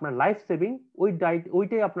আপনার লাইফ সেভিং ওই ডায়েট,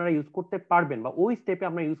 ওইটাই আপনারা ইউজ করতে পারবেন বা ওই স্টেপে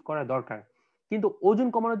আপনার ইউজ করা দরকার। কিন্তু ওজন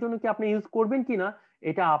কমানোর জন্য কি আপনি ইউজ করবেন কিনা,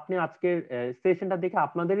 এটা আপনি আজকের সেশনটা দেখে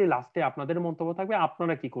আপনাদেরই লাস্টে আপনাদের মন্তব্য থাকবে,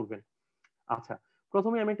 আপনারা কি করবেন। আচ্ছা,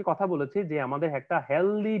 প্রথমে আমি একটা কথা বলেছি যে আমাদের একটা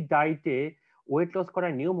হেলদি ডায়েটে ওয়েট লস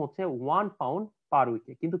করার নিয়ম হচ্ছে 1 পাউন্ড পার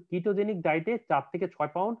উইকে, কিন্তু কিটোজেনিক ডায়েটে 4 থেকে 6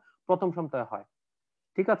 পাউন্ড প্রথম সপ্তাহে হয়।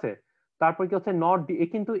 ঠিক আছে, তারপর কি হচ্ছে নট,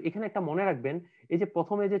 কিন্তু এখানে একটা মনে রাখবেন, এই যে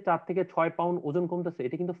প্রথমে যে 4 থেকে 6 পাউন্ড ওজন কমতেছে,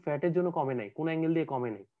 এটা কিন্তু ফ্যাটের জন্য কমে নাই, কোন অ্যাঙ্গেল দিয়ে কমে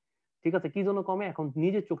নাই। ঠিক আছে, কি জন্য কমে এখন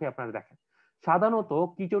নিজের চোখে আপনারা দেখেন। সাধারণত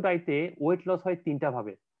কিটো ডায়েটে ওয়েট লস হয় 3টা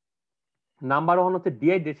ভাবে। নাম্বার 1 হচ্ছে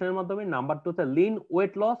ডিহাইড্রেশনের মাধ্যমে, নাম্বার 2 হচ্ছে লিন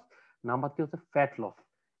ওয়েট লস, নাম্বার 3 হচ্ছে ফ্যাট লস।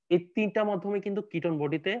 এই 3টা মাধ্যমে কিন্তু কিটোন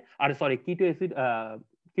বডিতে, আর সরি কিটো অ্যাসিড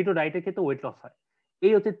কিটো ডায়েটের ক্ষেত্রে ওয়েট লস হয়।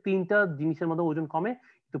 এই হচ্ছে 3টা জিনিসের মধ্যে ওজন কমে।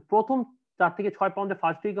 তো প্রথম 4 থেকে 6 পাউন্ডে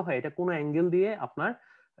ফার্স্ট উইকে হয়, এটা কোনো অ্যাঙ্গেল দিয়ে আপনার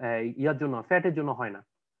ইয়ার জন্য ফ্যাটের জন্য হয় না।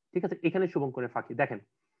 ঠিক আছে, এখানে শুভঙ্করের ফাঁকি দেখেন।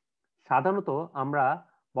 সাধারণত আমরা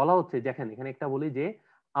বলা হচ্ছে, দেখেন এখানে একটা বলি যে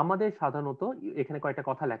আমাদের সাধারণত এখানে কয়েকটা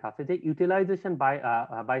কথা লেখা আছে যে utilisation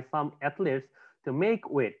by some athlete's to make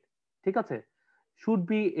wait, ঠিক আছে, should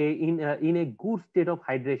be in a good state of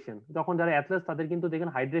hydration. যখন যারা অ্যাথলেটস তাদের কিন্তু দেখেন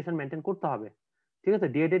হাইড্রেশন মেনটেন করতে হবে। ঠিক আছে,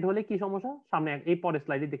 ডিহাইড্রেট হলে কি সমস্যা, সামনে এই পরের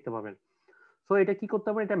স্লাইডে দেখতে পাবেন। সো এটা কি করতে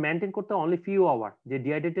হবে, এটা মেনটেন করতে অনলি ফিউ আওয়ার। যে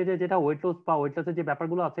ডিহাইড্রেটেড যেটা ওয়েট লস বা ওয়েট লসের যে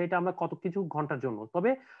ব্যাপারগুলো আছে, এটা আমরা কত কিছু ঘন্টার জন্য,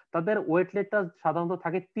 তবে তাদের ওয়েট লেটটা সাধারণত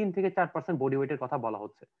থাকে 3 থেকে 4% বডি ওয়েটের কথা বলা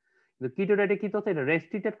হচ্ছে। কিন্তু কিটো ডায়েটে কি হচ্ছে, এটা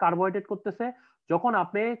রেস্ট্রিক্টেড কার্বোহাইড্রেট করতেছে। যখন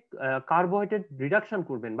আপনি কার্বোহাইড্রেট রিডাকশন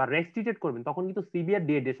করবেন বা রেস্ট্রিক্টেড করবেন, তখন কিন্তু সিভিয়ার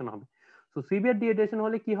ডিহাইড্রেশন হবে। সো সিভিয়ার ডিহাইড্রেশন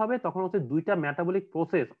হলে কি হবে, তখন হচ্ছে 2টা মেটাবলিক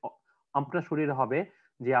প্রসেস আপনার শরীরে হবে,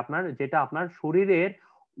 যে আপনার যেটা আপনার শরীরের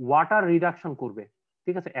ওয়াটার রিডাকশন করবে।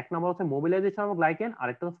 ঠিক আছে, এক নম্বর হচ্ছে মোবিলাইজেশন অফ গ্লাইকেন,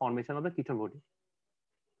 আরেকটা হচ্ছে formation of the ketone body.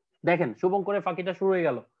 দেখেন শুভঙ্করের ফাঁকিটা শুরু হয়ে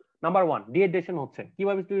গেল। নাম্বার 1 ডিহাইড্রেশন হচ্ছে,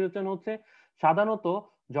 কিভাবে ডিহাইড্রেশন হচ্ছে, সাধারণত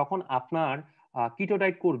যখন আপনার কিটো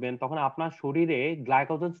ডায়েট করবেন তখন আপনার শরীরে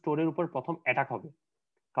গ্লাইকোজেন স্টোরের উপর প্রথম অ্যাটাক হবে।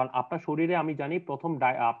 কারণ আপনার শরীরে আমি জানি প্রথম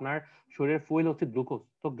আপনার শরীরের ফুয়েল হচ্ছে গ্লুকোজ।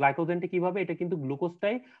 তো গ্লাইকোজেনটা কিভাবে, এটা কিন্তু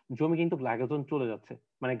গ্লুকোজটাই জমে কিন্তু গ্লাইকোজেন চলে যাচ্ছে,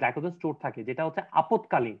 মানে গ্লাইকোজেন স্টোর থাকে, যেটা হচ্ছে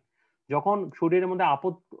আপদকালীন। যখন শরীরের মধ্যে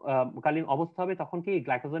আপদকালীন অবস্থা হবে তখন কি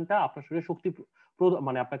গ্লাইকোজেনটা আপনার শরীরে শক্তি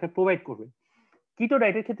মানে আপনাকে প্রোভাইড করবে। কিটো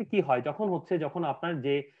ডায়েটের ক্ষেত্রে কি হয়, যখন আপনার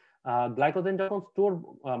যে গ্লাইকোজেন যখন স্টোর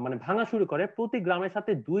মানে ভাঙা শুরু করে, প্রতি গ্রামের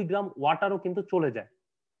সাথে 2 গ্রাম ওয়াটারও কিন্তু চলে যায়।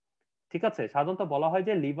 ঠিক আছে, সাধারণত বলা হয়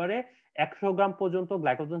যে লিভারে 100 গ্রাম পর্যন্ত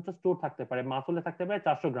গ্লাইকোজেন স্টোর থাকতে পারে, মাসলে থাকতে পারে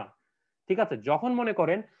 400 গ্রাম। ঠিক আছে, যখন মনে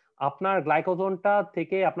করেন আপনার গ্লাইকোজনটা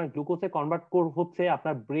থেকে আপনার গ্লুকোজে কনভার্ট হচ্ছে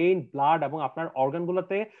আপনার ব্রেন, ব্লাড এবং আপনার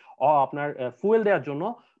অর্গানগুলোতে আপনার ফুয়েল দেওয়ার জন্য,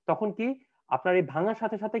 তখন কি আপনার এই ভাঙার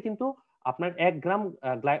সাথে সাথে কিন্তু আপনার 1 গ্রাম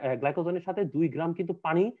গ্লাইকোজনের সাথে 2 গ্রাম কিন্তু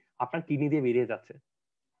পানি আপনার কিডনি দিয়ে বেরিয়ে যাচ্ছে।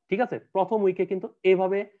 ঠিক আছে, প্রথম উইকে কিন্তু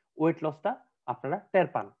এইভাবে ওয়েট লসটা আপনারা টের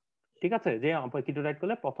পান। ঠিক আছে, যে কিটো ডায়েট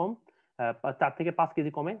করলে প্রথম 4 থেকে 5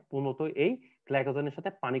 কেজি কমে মূলত এই গ্লাইকোজেনের সাথে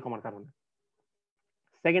পানি কমার কারণে।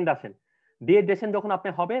 সেকেন্ড আসেন, ডিহাইড্রেশন যখন আপনি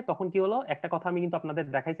হবে তখন কি হলো, একটা কথা আমি কিন্তু আপনাদের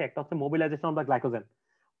দেখাইছি, একটা হচ্ছে মোবিলাইজেশন অফ দ্য গ্লাইকোজেন,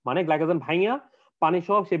 মানে গ্লাইকোজেন ভাঙিয়া পানি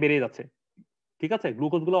সহ সে বেরিয়ে যাচ্ছে। ঠিক আছে,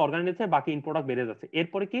 গ্লুকোজ গুলো অর্গানে নিচ্ছে, বাকি ইন প্রোডাক্ট বেড়ে যাচ্ছে।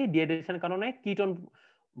 এরপরে কি ডিহাইড্রেশনের কারণে কিটোন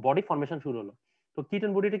বডি ফর্মেশন শুরু হলো। তো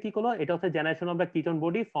কিটোন বডিটা কি করলো, এটা হচ্ছে generation of the ketone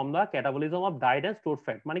body from the catabolism of diet and stored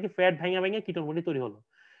fat, মানে কি ফ্যাট ভাঙা ভেঙে কিটোন বডি তৈরি হলো।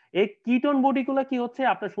 এই কিটোন বডি গুলো কি হচ্ছে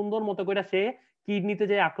আপনার সুন্দর মতো করে সে কিডনিতে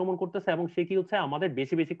যে আক্রমণ করতেছে, এবং সে কি হচ্ছে আমাদের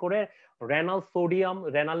বেশি বেশি করে রেনাল সোডিয়াম,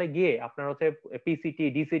 রেনালে গিয়ে আপনার হচ্ছে পিসিটি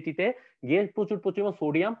ডিসিটি তে গিয়ে প্রচুর প্রচুর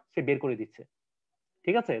সোডিয়াম সে বের করে দিচ্ছে।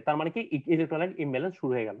 ঠিক আছে, তার মানে কি ইলেকট্রোলাইট ইমব্যালেন্স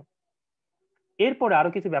শুরু হয়ে গেল। এরপরে আরো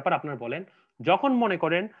কিছু ব্যাপার আপনার বলেন, যখন মনে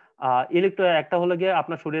করেন একটা হলো গিয়ে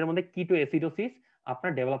আপনার শরীরের মধ্যে কিটো অ্যাসিডোসিস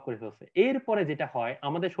আপনার ডেভেলপ করে ফেলছে, এরপরে যেটা হয়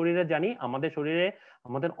আমাদের শরীরে জানি আমাদের শরীরে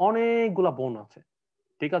আমাদের অনেকগুলা বোন আছে।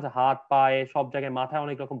 ঠিক আছে, হাত পায়ে সব জায়গায় মাথায়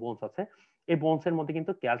অনেক রকম বোনস আছে। এই বোনস এর মধ্যে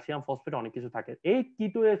কিন্তু ক্যালসিয়াম, ফসফেট অনেক কিছু থাকে। এই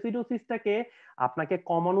কিটো অ্যাসিডোসিসটাকে আপনাকে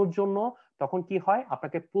কমানোর জন্য তখন কি হয়,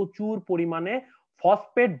 আপনাকে প্রচুর পরিমাণে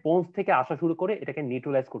ফসফেট বোনস থেকে আসা শুরু করে এটাকে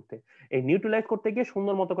নিউট্রালাইজ করতে। এই নিউট্রালাইজ করতে গিয়ে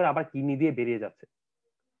সুন্দর মতো করে আবার কিডনি দিয়ে বেরিয়ে যাচ্ছে।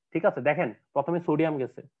 ঠিক আছে, দেখেন প্রথমে সোডিয়াম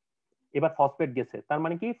গেছে, এবার ফসফেট গেছে, তার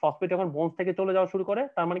মানে কি ফসফেট যখন বোনস থেকে চলে যাওয়া শুরু করে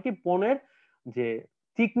তার মানে কি বোনের যে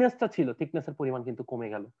থিকনেসটা ছিল, থিকনেসের পরিমাণ কিন্তু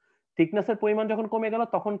কমে গেল। থিকনেসের পরিমাণ যখন কমে গেল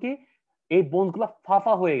তখন কি এই বোনস গুলা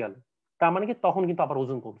ফাঁপা হয়ে গেল, তার মানে কি তখন কিন্তু আবার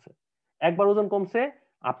ওজন কমছে। একবার ওজন কমছে,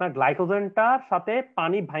 আপনার গ্লাইকোজেনটার সাথে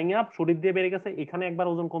পানি ভাঙা শরীর দিয়ে বেড়ে গেছে, এখানে একবার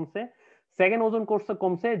ওজন কমছে। সেকেন্ড ওজন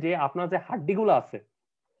কমছে যে আপনার যে হাড্ডিগুলো আছে,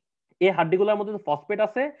 এই হাড্ডিগুলোর মধ্যে ফসফেট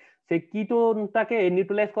আছে, সেই কিটোনটাকে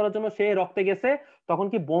নিউট্রালাইজ করার জন্য সে রক্তে গেছে, তখন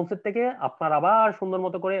কি বোনসের থেকে আপনার আবার সুন্দর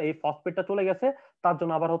মতো করে এই ফসফেটটা চলে গেছে, তার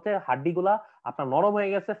জন্য আবার হচ্ছে হাড্ডিগুলা আপনার নরম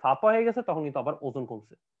হয়ে গেছে, ফাঁপা হয়ে গেছে, তখন কিন্তু আবার ওজন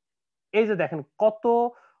কমছে। এই যে দেখেন কত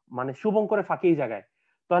মানে শুভঙ্করের ফাঁকি এই জায়গায়।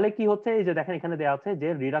 তাহলে কি হচ্ছে, এই যে দেখেন এখানে দেওয়া আছে যে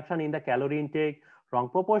reduction in the calorie intact, wrong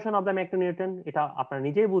proportion of the macronutrient, এটা আপনারা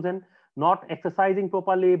নিজেই বুঝেন, not exercising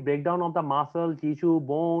properly, breakdown of the muscle tissue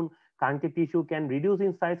বোন connective tissue can reduce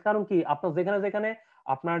in size. কারণ কি আপনার যেখানে যেখানে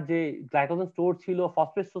আপনার যে গ্লাইকোজেন স্টোর ছিল,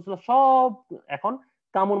 ফসফেট স্টোর ছিল, সব এখন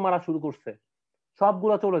কামড় মারা শুরু করছে,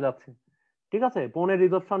 সবগুলো চলে যাচ্ছে। ঠিক আছে, বোনের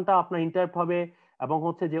রিজর্পশনটা আপনার ইন্টারাপ্ট হবে, এবং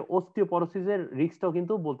হচ্ছে যে অস্টিওপরোসিসের রিস্কটাও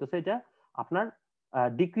কিন্তু বলতেছে এটা আপনার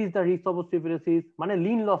decrease the risk of osteoporosis, মানে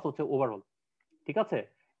লিন লস হচ্ছে ওভারঅল। ঠিক আছে,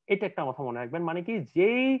 এটা একটা কথা মনে রাখবেন, মানে কি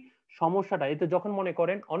যেই সমস্যাটা এতে যখন মনে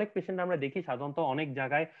করেন অনেক পেশেন্ট আমরা দেখি সাধারণত অনেক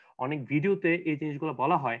জায়গায় অনেক ভিডিওতে এই জিনিসগুলো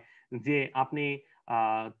বলা হয় যে আপনি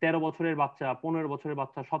 13 বছরের বাচ্চা, 15 বছরের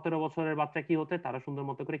বাচ্চা, 17 বছরের বাচ্চা কি হচ্ছে, তারা সুন্দর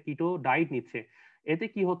মতো করে কিটো ডায়েট নিচ্ছে, এতে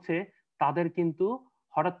কি হচ্ছে তাদের কিন্তু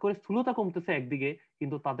হঠাৎ করে স্থূলতা কমতেছে একদিকে,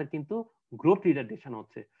 কিন্তু তাদের কিন্তু গ্রোথ রিটার্ডেশন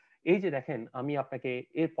হচ্ছে। এই যে দেখেন আমি আপনাকে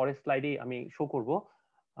এর পরের স্লাইডে আমি শো করব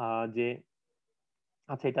যে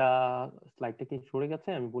আচ্ছা এটা স্লাইডটা কি সরে গেছে,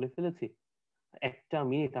 আমি বলে ফেলেছি, একটা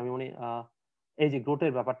মিনিট আমি মনে এই যে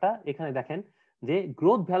গ্রোথের ব্যাপারটা এখানে দেখেন যে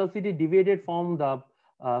growth velocity deviated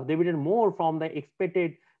more from the expected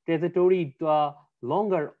ট্রেজেটরি two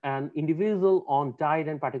longer and individual on diet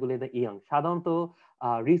and particularly the young. সাধারণত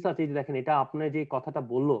রিসার্চ এই যে দেখেন এটা আপনার যে কথাটা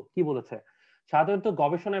বললো কি বলেছে, সাধারণত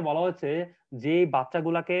গবেষণায় বলা হয়েছে যে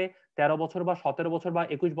বাচ্চাগুলাকে 13 বছর বা 17 বছর বা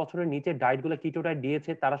 21 বছরের নিচে ডায়েট গুলো কিটো ডায়েট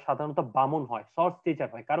দিয়েছে তারা সাধারণত বামন হয়, শর্ট স্টেচার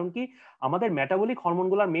হয়। কারণ কি আমাদের মেটাবলিক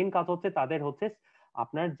হরমোনগুলোর মেইন কাজ হচ্ছে তাদের হচ্ছে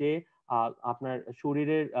আপনার যে আপনার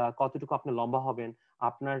শরীরের কতটুকু আপনি লম্বা হবেন,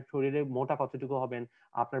 আপনার শরীরে মোটা কতটুকু হবেন,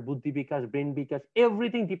 আপনার বুদ্ধি বিকাশ, brain bKash,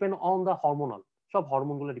 everything depend on the hormonal, সব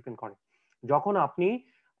হরমোনগুলো ডিপেন্ড করে। যখন আপনি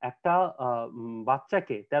একটা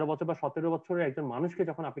বাচ্চাকে 13 বছর বা 17 বছরের একজন মানুষকে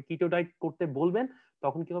যখন আপনি কিটো ডায়েট করতে বলবেন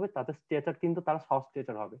তখন কি হবে, তাদের স্ট্রেচার কিন্তু তারা শর্ট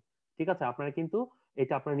স্ট্রেচার হবে। ঠিক আছে, আপনারা কিন্তু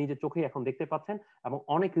এটা আপনারা নিজের চোখেই এখন দেখতে পাচ্ছেন, এবং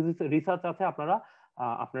অনেক রিসার্চ আছে, আপনারা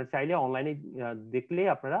আপনারা চাইলে অনলাইনে দেখলে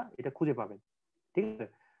আপনারা এটা খুঁজে পাবেন। ঠিক আছে,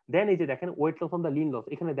 দেন এই যে দেখেন weight loss on the Lin loss,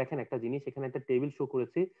 এখানে দেখেন একটা জিনিস, এখানে একটা টেবিল শো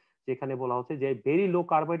করেছি যেখানে বলা হচ্ছে যে very low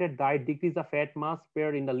carbohydrate diet decrease the fat mass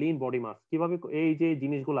pair in the Lin body mass. কিভাবে এই যে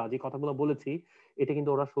জিনিসগুলা যে কথাগুলো বলেছি এটা কিন্তু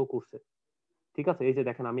ওরা শো করছে। ঠিক আছে, এই যে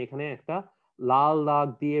দেখেন আমি এখানে একটা লাল দাগ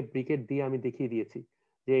দিয়ে ব্রিকেট দিয়ে আমি দেখিয়ে দিয়েছি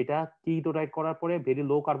যে এটা কিটো ডায়েট করার পরে, ভেরি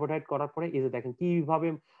লো কার্বোহাইড্রেট করার পরে এই যে দেখেন কিভাবে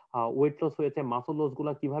ওয়েট লস হয়েছে, মাসল লস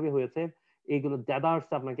গুলা কিভাবে হয়েছে, এইগুলো দ্যাদার্স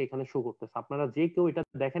আপনাকে এখানে শো করতেছে। আপনারা যে কেউ এটা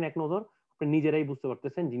দেখেন এক নজর, আপনি নিজেরাই বুঝতে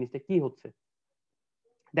পারতেছেন জিনিসটা কি হচ্ছে।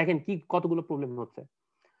 দেখেন কি কতগুলো প্রবলেম হচ্ছে।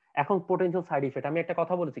 এখন পোটেনশিয়াল সাইড ইফেক্ট, আমি একটা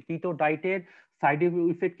কথা বলেছি কিটো ডায়েটের সাইড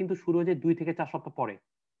ইফেক্ট কিন্তু শুরু হয়ে যায় 2 থেকে 4 সপ্তাহ পরে।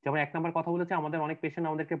 যেমন এক নাম্বার কথা বলেছে, আমাদের অনেক পেশেন্ট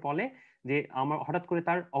আমাদেরকে বলে যে আমার হঠাৎ করে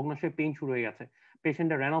তার অগ্নাশয়ে পেইন শুরু হয়ে গেছে,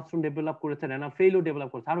 পেশেন্টের রেনাল স্টোন ডেভেলপ করেছে, রেনাল ফেইলিউর ডেভেলপ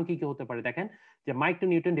করেছে, আরো কি কি হতে পারে দেখেন, যে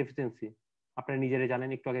মাইক্রোনিউট্রিয়েন্ট ডেফিসিয়েন্সি, আপনারা নিজেরা জানেন,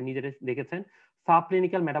 একটু আগে নিজেরা দেখেছেন, সাব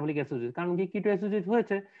ক্লিনিক্যাল মেটাবলিক অ্যাসিডোসিস, কারণ কি কিটো অ্যাসিডোসিস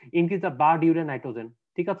হয়েছে, increase the blood urea nitrogen,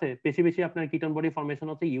 ঠিক আছে, বেশি বেশি আপনার কিটোন বডি ফর্মেশন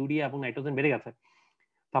হচ্ছে, ইউরিয়া এবং নাইট্রোজেন বেড়ে গেছে,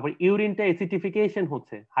 তারপর ইউরিনটা অ্যাসিডিফিকেশন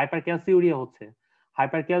হচ্ছে, হাইপার ক্যালসিউরিয়া হচ্ছে,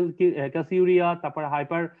 হাইপার ক্যালসিউরিয়া, তারপর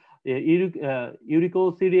হাইপার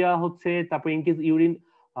ইউরিকোসিরিয়া হচ্ছে, তারপর ইনক্রিজ ইউরিন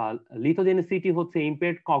লিথোজেনিসিটি হচ্ছে,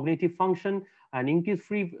 impaired cognitive function and increase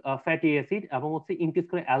free fatty acid, এবং হচ্ছে ইনক্রিজ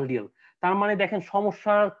করে এলডিএল। তার মানে দেখেন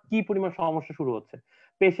সমস্যা কি পরিমাণ সমস্যা শুরু হচ্ছে,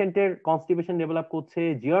 পেশেন্টের কনস্টিপেশন ডেভেলপ করছে,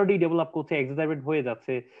 জিআরডি ডেভেলপ করছে, এক্সাজারবেট হয়ে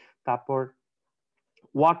যাচ্ছে, তারপর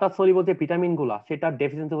ওয়াটার সলিবল যে ভিটামিন গুলা সেটা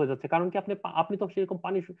ডেফিসিয়েন্সি হয়ে যাচ্ছে, কারণ কি আপনি তো সেরকম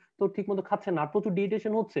পানি তো ঠিক মতো খাচ্ছেন না, প্রচুর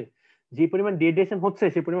ডিহাইড্রেশন হচ্ছে, যে পরিমাণ ডিহাইড্রেশন হচ্ছে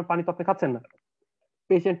সেই পরিমাণ পানি তো আপনি খাচ্ছেন না,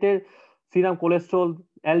 পেশেন্টের সিরাম কোলেস্ট্রল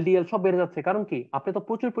এলডিএল সব বেড়ে যাচ্ছে, কারণ কি আপনি তো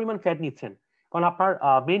প্রচুর পরিমাণ ফ্যাট নিচ্ছেন, কারণ আপনার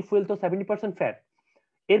মেইন ফুয়েল তো 70% ফ্যাট।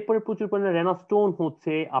 এরপরে প্রচুর পরিমাণে রেনাল স্টোন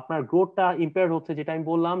হচ্ছে, আপনার গ্রোথটা ইম্পেয়ার হচ্ছে, যেটা আমি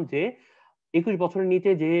বললাম যে 21 বছরের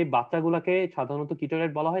নিচে যে বাচ্চাগুলোকে সাধারণত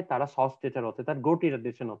কিটোডায়েট বলা হয় তারা সস স্টেচার হচ্ছে, তার গ্রোথ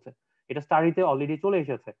রিটার্ডেশন হচ্ছে, এটা স্টাডিতে অলরেডি চলে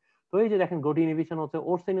এসেছে। তো এই যে দেখেন গ্রোথ ইনহিবিশন হচ্ছে,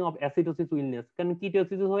 ওরসেনিং অফ অ্যাসিডোসিস উইলনেস, কারণ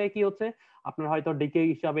কিটোসিস হয়ে কি হচ্ছে, আপনার হয়তো ডিকে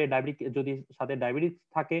হিসাবে ডায়াবেটিক, যদি সাথে ডায়াবেটিস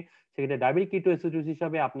থাকে সেক্ষেত্রে ডায়াবেটিক কিটোএসিডোসিস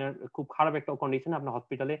হিসাবে আপনার খুব খারাপ একটা কন্ডিশন, আপনার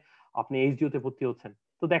হসপিটালে আপনি এইচডিও তে ভর্তি হচ্ছেন।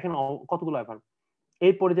 তো দেখেন কতগুলো ব্যাপার।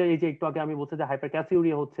 এই পর্যায়ে এই যে একটু আগে আমি বলছি যে হাইপার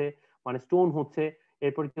ক্যালসিউরিয়া হচ্ছে, মানে স্টোন হচ্ছে,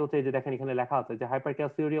 এরপর কি হচ্ছে, যে দেখেন এখানে লেখা আছে যে hyper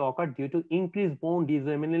ক্যালসিউরিয়া ochre due to increase বোন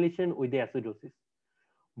ডিজেমিনেশন উইথ দ্য অ্যাসিডোসিস,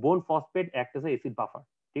 বোন phosphate act age acid buffer,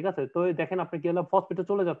 ঠিক আছে। তো দেখেন আপনি কি হলো, ফসফেটে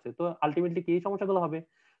চলে যাচ্ছে, তো আলটিমেটলি কি এই সমস্যাগুলো হবে।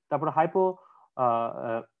 তারপর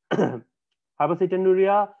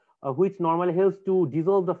হাইপোসিটেনুরিয়া which normally helps to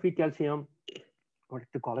dissolved the free calcium, আমার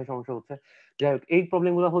একটু গলায় সমস্যা হচ্ছে, যাই হোক এই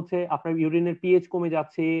প্রবলেম গুলো হচ্ছে, আপনার ইউরিনের পিএইচ কমে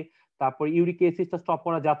যাচ্ছে, তারপর ইউরিক অ্যাসিডটা স্টপ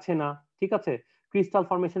করা যাচ্ছে না, ঠিক আছে, ক্রিস্টাল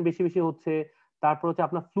ফর্মেশন বেশি বেশি হচ্ছে, তারপর হচ্ছে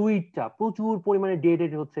আপনার ফ্লুইডটা প্রচুর পরিমাণে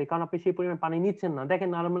ডিহাইড্রেট হচ্ছে, কারণ আপনি সেই পরিমাণে পানি নিচ্ছেন না, দেখেন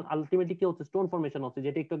আলটিমেটলি কি হচ্ছে, স্টোন ফর্মেশন হচ্ছে,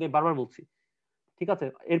 যেটা একটু আগে বারবার বলছি, ঠিক আছে।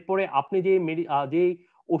 এরপরে আপনি যে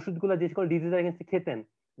ওষুধগুলো যে সকল ডিজিজ এগেন্সে খেতেন,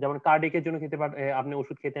 যেমন কার্ডিকের জন্য খেতে আপনি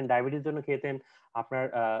ওষুধ খেতেন, ডায়াবেটিস জন্য খেতেন, আপনার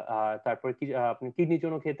তারপরে কি আপনি কিডনির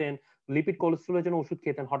জন্য খেতেন, লিপিড কোলেস্ট্রলের জন্য ওষুধ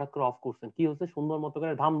খেতেন, হঠাৎ করে অফ করছেন, কি হচ্ছে, সুন্দর মতো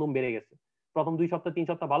করে ধামধুম বেড়ে গেছে, প্রথম 2 সপ্তাহ 3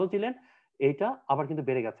 সপ্তাহ ভালো ছিলেন, এইটা আবার কিন্তু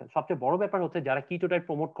বেড়ে গেছে। সবচেয়ে বড় ব্যাপার হচ্ছে যারা কিটো ডায়েট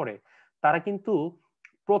প্রমোট করে তারা কিন্তু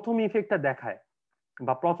প্রথম ইফেক্টটা দেখায়,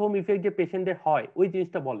 বা প্রথম ইফেক্ট যে পেশেন্টদের হয় ওই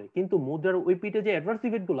জিনিসটা বলে, কিন্তু মুদ্রার ওই পিঠে যে অ্যাডভার্স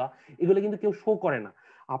ইফেক্ট গুলা এগুলো কিন্তু কেউ শো করে না।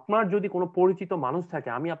 আপনার যদি কোনো পরিচিত মানুষ থাকে,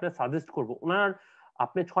 আমি আপনার সাজেস্ট করব ওনার,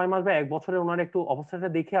 আপনি 6 মাস বা 1 বছরে ওনার একটু অবস্থাটা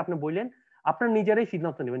দেখে আপনি বললেন, আপনার নিজেরাই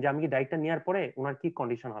সিদ্ধান্ত নেবেন যে আমি কি ডায়েটটা নেওয়ার পরে ওনার কি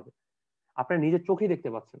কন্ডিশন হবে, আপনার নিজের চোখেই দেখতে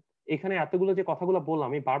পাচ্ছেন। এখানে এতগুলো যে কথাগুলো বললাম,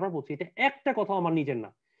 আমি বারবার বলছি এটা একটা কথা আমার নিজের না,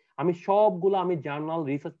 আমি সবগুলো আমি জার্নাল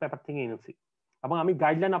রিসার্চ পেপার থেকে এনেছি, এবং আমি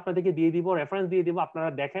গাইডলাইন আপনাদেরকে দিয়ে দিব, রেফারেন্স দিয়ে দিব, আপনারা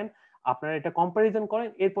দেখেন, আপনারা এটা কম্পারিজন করেন,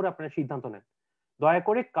 এরপরে আপনারা সিদ্ধান্ত নেন। দয়া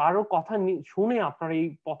করে কারো কথা শুনে আপনারা এই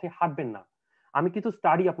পথে হাঁটবেন না, আমি কিছু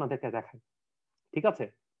স্টাডি আপনাদেরকে দেখাই, ঠিক আছে,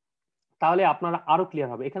 তাহলে আপনারা আরো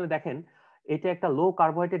ক্লিয়ার হবে। এখানে দেখেন এটা একটা লো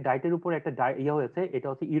কার্বোহাইড্রেট ডায়েটের উপর একটা ইয়ে হয়েছে, এটা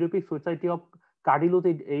হচ্ছে ইউরোপিয়ান সোসাইটি অফ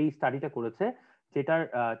কার্ডিওলজি এই স্টাডিটা করেছে, যেটার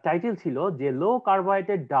টাইটেল ছিল যে লো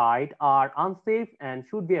carbohydrate diet R unsafe and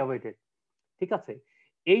should be avoided, ঠিক আছে।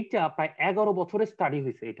 এইটা প্রায় 11 বছরের স্টাডি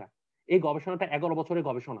হয়েছে, এই গবেষণাটা 11 বছরের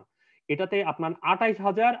গবেষণা, এটাতে আপনার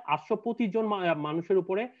 28,825 জন মানুষের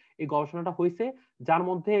উপরে এই গবেষণাটা হয়েছে, যার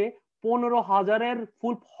মধ্যে 15,000-এর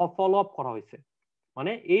ফুল ফলো আপ করা হয়েছে,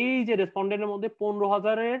 মানে এই যে রেসপন্ডেন্টের মধ্যে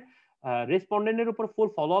 15,000-এর রেসপন্ডেন্টের উপর ফুল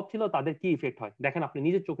ফলো আপ ছিল, তাদের কি ইফেক্ট হয় দেখেন, আপনি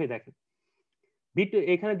নিজের চোখে দেখেন।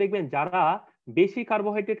 এখানে দেখবেন যারা বেশি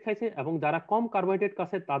কার্বোহাইড্রেট খাইছে এবং যারা কম কার্বোহাইড্রেট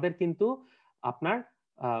খাচ্ছে তাদের কিন্তু আপনার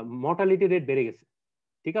মর্টালিটি রেট বেড়ে গেছে,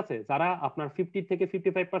 ঠিক আছে। যারা আপনার 50 থেকে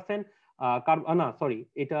 55%, না সরি,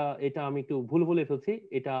 এটা এটা আমি একটু ভুল বলে ফেলছি,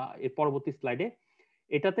 এটা এর পরবর্তী স্লাইডে,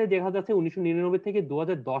 এটাতে দেখা যাচ্ছে 1999 থেকে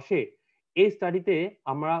 2010-এ এই স্টাডিতে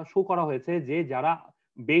আমরা শো করা হয়েছে যে যারা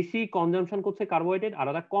বেশি কনজাম্পশন করছে কার্বোহাইড্রেট আর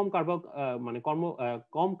যারা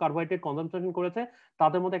কম কার্বোহাইড্রেট কনজাম্পশন করেছে,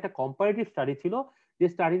 তাদের মধ্যে একটা কম্পারেটিভ স্টাডি ছিল, যে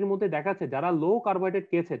স্টাডির মধ্যে দেখা যাচ্ছে যারা লো কার্বোহাইড্রেট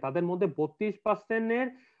খেয়েছে তাদের মধ্যে 32%-এর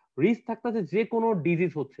রিস্ক থাকতেছে যে কোনো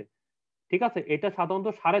ডিজিজ হচ্ছে, ঠিক আছে। এটা সাধারণত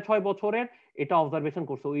 6.5 বছরের এটা অবজারভেশন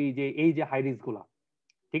করছে, এই যে হাই রিস্ক গুলা,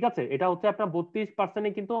 ঠিক আছে। এটা হচ্ছে আপনার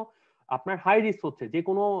 32%-এ কিন্তু আপনার হাই রিস্ক হচ্ছে, যে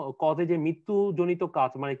কোনো কজে যে মৃত্যুজনিত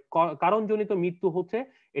কাজ, মানে কারণজনিত মৃত্যু হচ্ছে,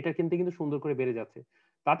 এটা কিন্তু সুন্দর করে বেড়ে যাচ্ছে।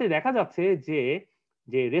 তাতে দেখা যাচ্ছে যে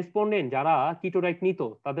যে রেসপন্ডেন্ট যারা কিটো ডায়েট নিত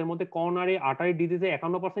তাদের মধ্যে করোনারি আর্টারি ডিজিজে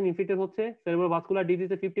 51% ইনফেক্টেড হচ্ছে, সেরেব্রাল ভাস্কুলার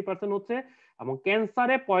ডিজিজে 50% হচ্ছে, এবং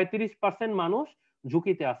ক্যান্সারে 35% মানুষ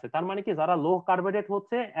ঝুঁকিতে আছে। তার মানে কি, যারা লো কার্বোহাইড্রেট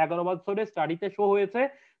হচ্ছে 11 বছরের স্টাডিতে শো হয়েছে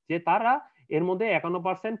যে তারা এর মধ্যে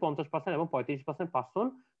 51%, 50% এবং 35% পার্সন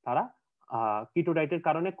তারা কিটো ডায়েটের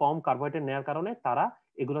কারণে, কম কার্বোহাইড্রেট নেওয়ার কারণে তারা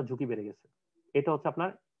এগুলো ঝুঁকি বেড়ে গেছে। এটা হচ্ছে আপনার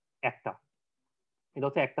একটা, এটা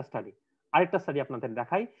হচ্ছে একটা স্টাডি। আরেকটা স্টাডি আপনাদের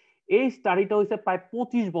দেখাই। এই স্টাডিটা হচ্ছে প্রায়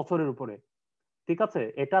 25 বছরের উপরে, ঠিক আছে?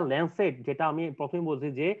 এটা ল্যান্সেট, যেটা আমি প্রথমে বলছি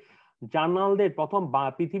যে জার্নালদের প্রথম,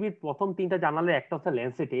 পৃথিবীর প্রথম 3টা জার্নালের একটা হচ্ছে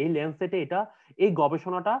ল্যান্সেটে। এই ল্যান্সেটে এটা, এই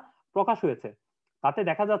গবেষণাটা প্রকাশ হয়েছে। তাতে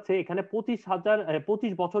দেখা যাচ্ছে এখানে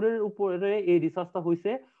 25 বছরের উপরে এই রিসার্চটা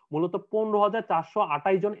হয়েছে, মূলত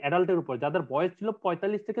 15,428 জন অ্যাডাল্টের উপর, যাদের বয়স ছিল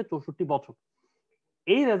 45 থেকে 64 বছর।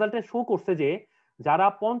 এই রেজাল্টে শো করছে যে যারা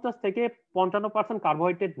 50 থেকে 55%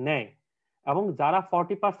 কার্বোহাইড্রেট নেয় এবং যারা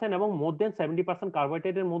 40% এবং মোর দেন 70%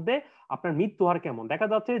 কার্বোহাইড্রেটের মধ্যে আপনার মৃত্যু হার কেমন, দেখা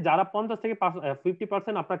যাচ্ছে যারা 50 থেকে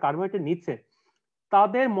 50% আপনার কার্বোহাইড্রেট নিচ্ছে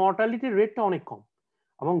তাদের মর্টালিটি রেটটা অনেক কম,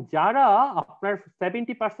 এবং যারা আপনার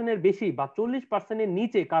 70% এর বেশি বা 40% এর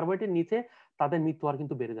নিচে, কার্বোহাইড্রেট নিচে, তাদের মৃত্যু হার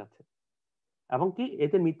কিন্তু বেড়ে যাচ্ছে। এবং কি,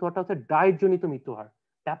 এদের মৃত্যু হারটা হচ্ছে ডায়েট জনিত মৃত্যু হার।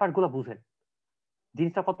 ব্যাপারগুলো বুঝেন,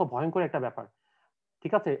 জিনিসটা কত ভয়ঙ্কর একটা ব্যাপার।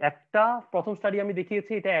 ঠিক আছে, একটা প্রথম স্টাডি আমি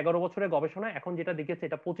দেখিয়েছি, এটা 11 বছরের গবেষণা, এখন যেটা দেখিয়েছি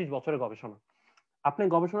এটা 25 বছরের গবেষণা। আপনি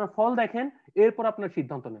গবেষণার ফল দেখেন, এরপর আপনার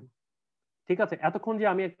সিদ্ধান্ত নেন। ঠিক আছে, এতক্ষণ যে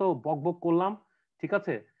আমি একটু বকবক করলাম, ঠিক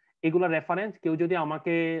আছে, এগুলো রেফারেন্স। কেউ যদি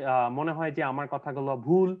আমাকে মনে হয় যে আমার কথাগুলো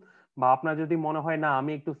ভুল, বা আপনার যদি মনে হয় না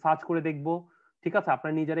আমি একটু সার্চ করে দেখব, ঠিক আছে,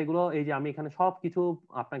 আপনার নিজের এগুলো, এই যে আমি এখানে সবকিছু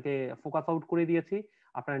আপনাকে ফোকাস আউট করে দিয়েছি,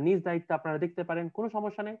 আপনার নিজ দায়িত্ব আপনারা দেখতে পারেন, কোনো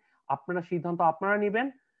সমস্যা নেই। আপনারা সিদ্ধান্ত আপনারা নেবেন,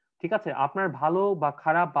 ঠিক আছে? আপনার ভালো বা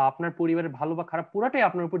খারাপ, বা আপনার পরিবারের ভালো বা খারাপ, পুরাটাই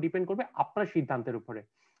আপনার উপর ডিপেন্ড করবে, আপনার সিদ্ধান্তের উপরে।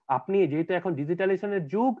 আপনি যেহেতু এখন ডিজিটালাইজেশনের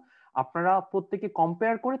যুগ, আপনারা প্রত্যেকে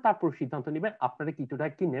কম্পেয়ার করে তারপর সিদ্ধান্ত নেবেন আপনারা কিটো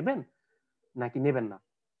ডায়েট কি নেবেন নাকি নেবেন না।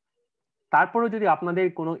 তারপরে যদি আপনাদের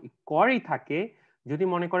কোনো কোয়ারি থাকে, যদি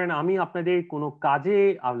মনে করেন আমি আপনাদের কোনো কাজে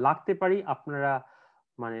লাগতে পারি, আপনারা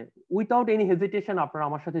মানে উইথাউট এনি হেজিটেশন আপনারা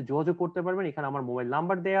আমার সাথে যোগাযোগ করতে পারবেন। এখানে আমার মোবাইল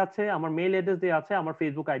নাম্বার দেওয়া আছে, আমার মেইল অ্যাড্রেস দেওয়া আছে, আমার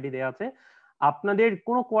ফেসবুক আইডি দেওয়া আছে। আপনাদের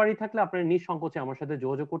কোনো কোয়ারি থাকলে আপনারা নিঃসংকোচে আমার সাথে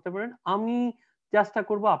যোগাযোগ করতে পারেন। আমি চেষ্টা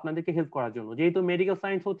করব আপনাদেরকে হেল্প করার জন্য। যেহেতু মেডিকেল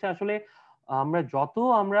সায়েন্স হচ্ছে আসলে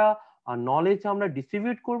আমরা নলেজ আমরা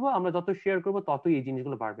ডিস্ট্রিবিউট করব, আমরা যত শেয়ার করব ততই এই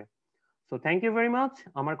জিনিসগুলো বাড়বে। So thank you very much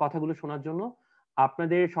আমার কথাগুলো শোনার জন্য।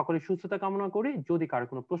 আপনাদের সকলের সুস্থতা কামনা করি। যদি কারো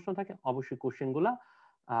কোনো প্রশ্ন থাকে অবশ্যই কোশ্চেনগুলা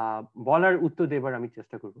বলার উত্তর দেবার আমি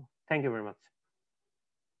চেষ্টা করব। Thank you very much.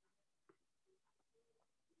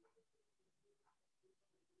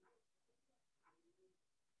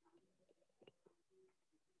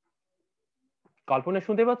 কল্পনা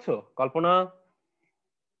শুনতে পাচ্ছ? কল্পনা?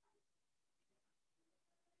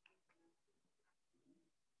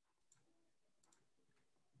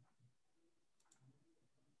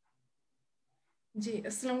 জি,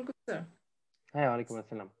 আসসালামু আলাইকুম স্যার। হ্যাঁ, ওয়ালাইকুম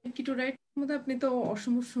আসসালাম। কিটো ডায়েট মধ্যে আপনি তো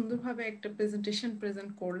অসম্ভব সুন্দরভাবে একটা প্রেজেন্টেশন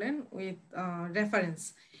প্রেজেন্ট করলেন উইথ রেফারেন্স।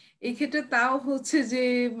 এই ক্ষেত্রে তাও হচ্ছে যে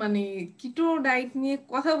মানে কিটো ডায়েট নিয়ে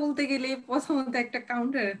কথা বলতে গেলে প্রথমত একটা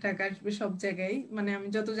কাউন্টার অ্যাটাক আসবে সব জায়গায়, মানে আমি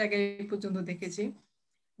যত জায়গায় পর্যন্ত দেখেছি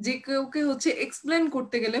যে কেউকে হচ্ছে এক্সপ্লেন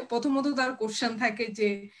করতে গেলে প্রথমত তার কোশ্চেন থাকে যে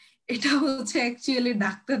এটা হচ্ছে অ্যাকচুয়ালি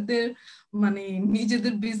ডাক্তারদের মানে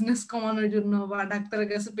নিজেদের বিজনেস কমানোর জন্য বা ডাক্তারের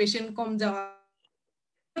কাছে পেশেন্ট কম যাওয়া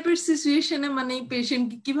টাইপের সিচুয়েশনে মানে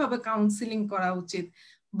পেশেন্টকে কিভাবে কাউন্সিলিং করা উচিত,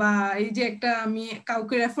 বা এই যে একটা আমি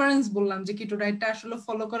কাউকে রেফারেন্স বললাম যে কিটো ডায়েটটা আসলে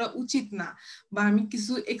ফলো করা উচিত না, বা আমি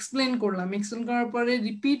কিছু এক্সপ্লেন করলাম, এক্সপ্লেন করার পরে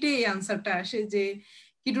রিপিটে এই আনসারটা আসে যে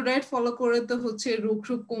কিটো ডায়েট ফলো করে তো হচ্ছে রোগ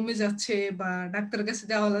শোক কমে যাচ্ছে বা ডাক্তারের কাছে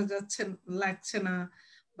যাওয়া লাগছে না,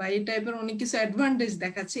 বা এই টাইপের অনেক কিছু অ্যাডভান্টেজ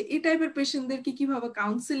দেখাচ্ছে, এই টাইপের পেশেন্টদেরকে কিভাবে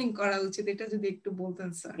কাউন্সিলিং করা উচিত এটা যদি একটু বলতেন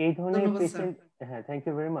স্যার। এই ধরনের ধন্যবাদ স্যার। পেশেন্ট, হ্যাঁ থ্যাংক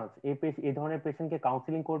ইউ ভেরি মাচ। এই ধরনের পেশেন্টকে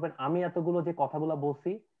কাউন্সিলিং করবেন। আমি এতগুলো যে কথাগুলো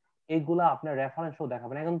বলছি এইগুলা আপনার রেফারেন্সও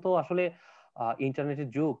দেখাবেন। এখন তো আসলে ইন্টারনেটের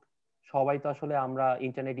যুগ, সবাই তো আসলে আমরা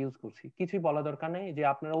ইন্টারনেট ইউজ করছি, কিছুই বলা দরকার নেই, যে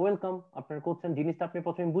আপনারা ওয়েলকাম, আপনারা করছেন জিনিসটা আপনি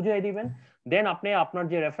প্রথমে বুঝিয়ে দিবেন, দেন আপনি আপনার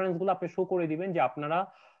যে রেফারেন্স গুলো আপনি শো করে দিবেন, যে আপনারা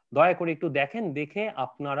দয়া করে একটু দেখেন, দেখে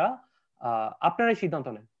আপনারা আপনারাই সিদ্ধান্ত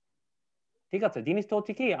নেন। ঠিক আছে, জিনিসটা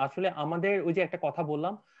হচ্ছে কি, আসলে আমাদের ওই যে একটা কথা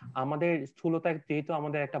বললাম, আমাদের স্থূলতা যেহেতু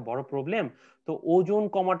আমাদের একটা বড় প্রবলেম, তো ওজন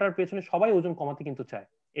কমাটার পেছনে সবাই ওজন কমাতে কিন্তু চায়,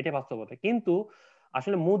 এটা বাস্তবতা। কিন্তু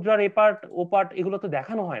আসলে মুদ্রার এপার্ট ওপার্ট এগুলো তো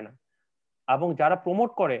দেখানো হয় না। এবং যারা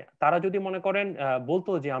প্রমোট করে তারা যদি মনে করেন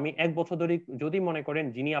বলতো যে আমি 1 বছর ধরে, যদি মনে করেন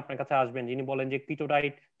যিনি আপনার কাছে আসবেন, যিনি বলেন যে কিটো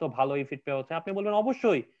ডায়েট তো ভালো ইফেক্ট পাওয়া হচ্ছে, আপনি বলবেন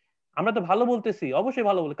অবশ্যই, আমরা তো ভালো বলতেছি, অবশ্যই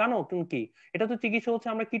ভালো বলি, কেন তুমি কি, এটা তো চিকিৎসা হচ্ছে,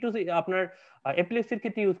 আমরা কিটো আপনার এপিলেপসির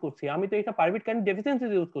ক্ষেত্রে ইউজ করছি, আমি তো এটা পারভিট কাইন্ড ডেফিসিয়েন্সি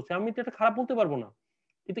ইউজ করছি, আমি তো এটা খারাপ বলতে পারবো না।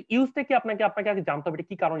 কিন্তু ইউজটা কি আপনাকে আপনাকে আগে জানতে হবে এটা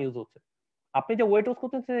কি কারণে ইউজ হচ্ছে। আপনি যে ওয়েট লস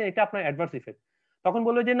করতেছেন এটা আপনার অ্যাডভার্স ইফেক্ট। তখন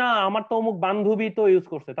বললো যে না আমার তো অমুক বান্ধবী তো ইউজ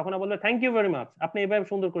করছে, তখন বললো থ্যাংক ইউ ভেরি মাচ, আপনি এভাবে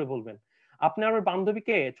সুন্দর করে বলবেন। আপনি আপনার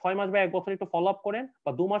বান্ধবীকে 6 মাস বা 1 বছর একটু ফলো আপ করেন,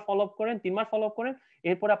 বা 2 মাস ফলো আপ করেন, 3 মাস ফলো আপ করেন,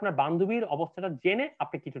 এরপরে আপনার বান্ধবীর অবস্থাটা জেনে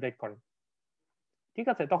আপনি কিটোডাইট করেন। ঠিক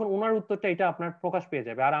আছে, তখন ওনার উত্তরটা এটা আপনার প্রকাশ পেয়ে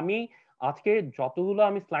যাবে। আর আমি আজকে যতগুলো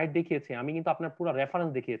আমি স্লাইড দেখিয়েছি আমি কিন্তু আপনার পুরো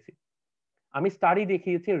রেফারেন্স দেখিয়েছি, আমি স্টাডি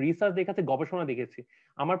দেখিয়েছি, রিসার্চ দেখাচ্ছি, গবেষণা দেখেছি।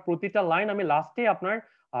 আমার প্রতিটা লাইন আমি লাস্টে আপনার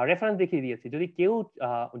রেফারেন্স দেখিয়ে দিয়েছি। যদি কেউ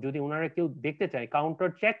যদি ওনারা কেউ দেখতে চায়, কাউন্টার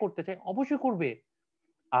চেক করতে চায়, অবশ্যই করবে।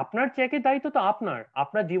 আপনার চেকের দায়িত্ব তো আপনার,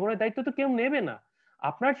 আপনার জীবনের দায়িত্ব তো কেউ নেবে না।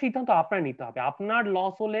 আপনার সিদ্ধান্ত আপনার নিতে হবে। আপনার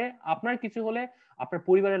লস হলে, আপনার কিছু হলে আপনার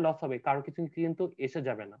পরিবারের লস হবে, কারো কিছু কিন্তু এসে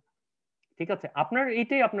যাবে না। ঠিক আছে, আপনার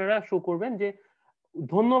এইটাই আপনারা শো করবেন যে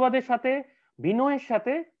ধন্যবাদের সাথে, বিনয়ের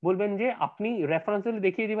সাথে বলবেন যে আপনি রেফারেন্স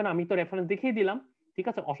দেখিয়ে দিবেন, আমি তো রেফারেন্স দেখিয়ে দিলাম। ঠিক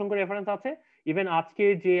আছে, অসংখ্য রেফারেন্স আছে। ইভেন আজকে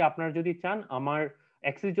যে আপনারা যদি চান, আমার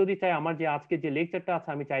অ্যাক্সেস যদি চাই, আমার যে আজকে যে লেকচারটা আছে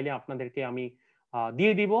আমি চাইলে আপনাদেরকে আমি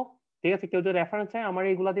দিয়ে দিব। ঠিক আছে, কেউ যদি রেফারেন্স চায় আমার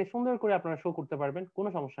এইগুলা দিয়ে সুন্দর করে আপনারা শো করতে পারবেন, কোনো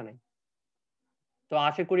সমস্যা নেই। তো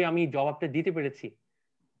আশা করি আমি জবাবটা দিতে পেরেছি।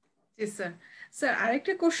 জি স্যার। স্যার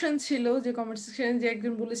আরেকটা কোশ্চেন ছিল যে কমেন্ট সেকশনে যে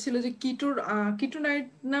একজন বলেছিল যে কিটোনাইট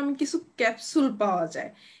নামে কিছু ক্যাপসুল পাওয়া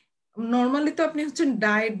যায়। নর্মালি তো আপনি হচ্ছেন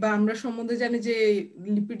ডায়েট বা আমরা সম্বন্ধে জানি যে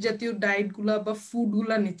লিপিড জাতীয় ডায়েট গুলা বা ফুড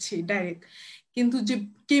গুলা নিচ্ছি ডাইরেক্ট, কিন্তু যে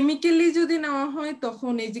কেমিক্যালি যদি নেওয়া হয়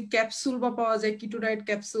তখন এই যে ক্যাপসুল বা পাওয়া যায় কিটো ডায়েট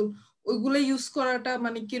ক্যাপসুল, ওইগুলো ইউজ করাটা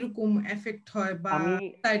মানে কিরকম এফেক্ট হয় বা আমি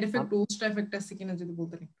সাইড এফেক্ট ওস্ট এফেক্ট আছে কিনা যদি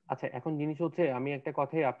বলতেন একটু। আচ্ছা, এখন জিনিস হচ্ছে আমি একটা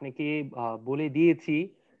কথাই আপনাকে বলে দিয়েছি,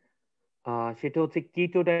 সেটা হচ্ছে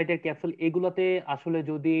কিটো ডায়েটের ক্যাপসুল এগুলাতে আসলে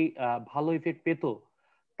যদি ভালো ইফেক্ট পেত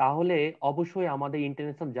তাহলে অবশ্যই আমাদের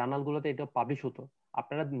ইন্টারন্যাশনাল জার্নালগুলোতে এটা পাবলিশ হতো।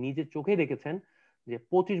 আপনারা নিজের চোখে দেখেছেন যে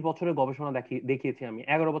 25 বছরের গবেষণা দেখিয়েছি, আমি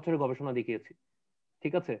 11 বছরের গবেষণা দেখিয়েছি।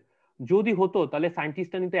 ঠিক আছে, যদি হতো তাহলে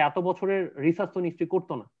সায়েন্টিস্টরা নিতে এত বছরের রিসার্চ তো নিশ্চয়ই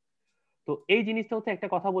করতো না। তো এই জিনিসটা হচ্ছে, একটা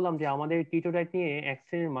কথা বললাম যে আমাদের কিটো ডায়েট নিয়ে এক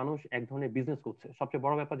শ্রেণীর মানুষ এক ধরনের বিজনেস করছে। সবচেয়ে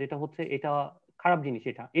বড় ব্যাপার যেটা হচ্ছে, এটা খারাপ জিনিস,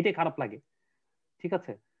 এটাই খারাপ লাগে। ঠিক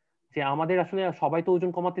আছে, যে আমাদের আসলে সবাই তো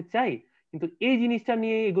ওজন কমাতে চাই, কিন্তু এই জিনিসটা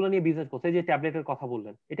নিয়ে, এগুলো নিয়ে বিজনেস করছে। এই যে ট্যাবলেটের কথা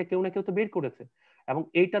বললেন, এটা কেউ না কেউ তো বের করেছে, এবং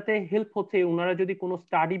এইটাতে হেল্প হচ্ছে। ওনারা যদি কোনো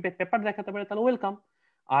স্টাডি পেপার দেখাতে পারে তাহলে ওয়েলকাম,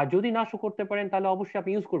 আর যদি না শো করতে পারেন তাহলে অবশ্যই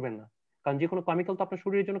আপনি ইউজ করবেন না, কারণ যে কোনো কেমিক্যাল তো আপনার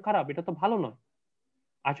শরীরের জন্য খারাপ, এটা তো ভালো নয়।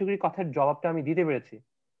 আশা করি কথার জবাবটা আমি দিতে পেরেছি।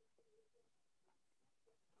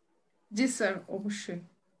 জি স্যার, অবশ্যই।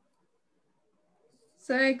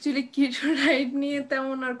 স্যার অ্যাকচুয়ালি কিটো ডায়েট নিয়ে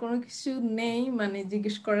তেমন আর কোনো কিছু নেই মানে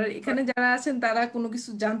জিজ্ঞেস করার। এখানে যারা আছেন তারা কোনো কিছু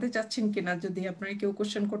জানতে চাচ্ছেন কিনা, যদি আপনারা কেউ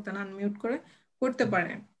কোশ্চেন করতেন আনমিউট করে করতে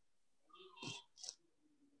পারেন।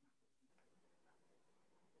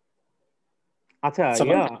 আচ্ছা,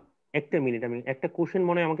 সালাম। একটা মিনিট, আমি একটা কোশ্চেন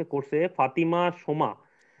মনে হয় আমাকে করছে ফাতিমা সোমা।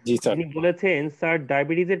 জি স্যার। তিনি বলেছেন স্যার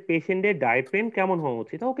ডায়াবেটিসের পেশেন্টের ডায়েট প্ল্যান কেমন হওয়া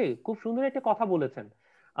উচিত। ওকে, খুব সুন্দর একটা কথা বলেছেন।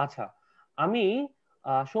 আচ্ছা, আমি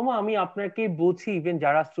সোমা আমি আপনাকে বলছি, ইভেন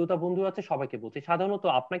যারা শ্রোতা বন্ধু আছে সবাইকে বলছি, সাধারণত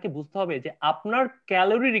আপনাকে বুঝতে হবে যে আপনার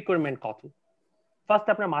ক্যালোরি রিকোয়ারমেন্ট কত। ফার্স্ট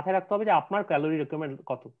আপনার মাথায় রাখতে হবে যে আপনার ক্যালোরি রিকোয়ারমেন্ট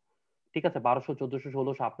কত। ঠিক আছে, 1200, 1400,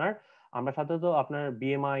 1600 আপনার। আমরা সাধারণত আপনার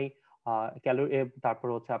বিএমআই, ক্যালোরি, তারপর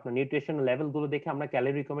হচ্ছে আপনার নিউট্রিশন লেভেল গুলো দেখে আমরা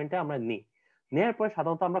ক্যালোরি রিকোয়ারমেন্টটা আমরা নিই। নেওয়ার পরে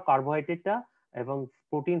সাধারণত আমরা কার্বোহাইড্রেটটা এবং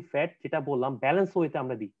প্রোটিন ফ্যাট যেটা বললাম ব্যালেন্স ওয়েতে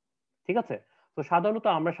আমরা দিই। ঠিক আছে, তো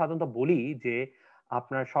আমরা সাধারণত বলি যে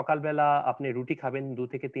আপনার সকালবেলা আপনি রুটি খাবেন, 2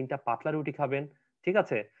 থেকে 3টা পাতলা রুটি খাবেন। ঠিক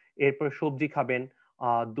আছে, এরপর সবজি খাবেন।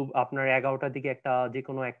 আপনার 11টার দিকে একটা যে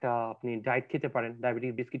কোনো একটা আপনি ডায়েট খেতে পারেন,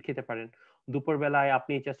 ডায়াবেটিক বিস্কিট খেতে পারেন। দুপুর বেলায়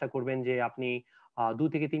আপনি চেষ্টা করবেন যে আপনি 2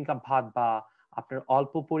 থেকে 3 কাপ ভাত, বা আপনার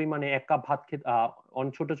অল্প পরিমাণে 1 কাপ ভাত খেতে,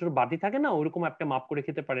 অনেক ছোট ছোট বাটি থাকে না, ওরকম একটা মাপ করে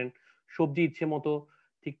খেতে পারেন। সবজি ইচ্ছে মতো।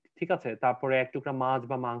 ঠিক ঠিক আছে, তারপরে 1 টুকরা মাছ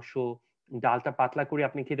বা মাংস, ডালটা পাতলা করে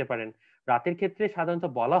আপনি খেতে পারেন। রাতের ক্ষেত্রে সাধারণত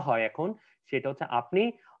বলা হয় এখন, সেটা হচ্ছে আপনি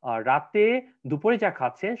রাতে, দুপুরে যা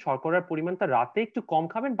খাচ্ছেন শর্করার পরিমাণটা রাতে একটু কম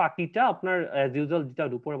খাবেন, বাকিটা আপনার অ্যাজ ইউজুয়াল যেটা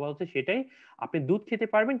দুপুরে বলা হচ্ছে সেটাই। আপনি দুধ খেতে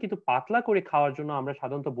পারবেন, কিন্তু পাতলা করে খাওয়ার জন্য আমরা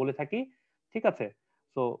সাধারণত বলে থাকি। ঠিক আছে,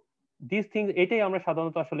 সো দিস থিংস এটাই আমরা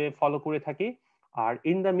সাধারণত আসলে ফলো করে থাকি। আর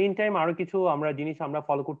ইন দ্য মিন টাইম আরো কিছু আমরা জিনিস আমরা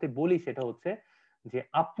ফলো করতে বলি, সেটা হচ্ছে যে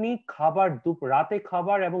আপনি রাতে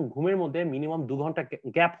খাবার এবং ঘুমের মধ্যে মিনিমাম 2 ঘন্টা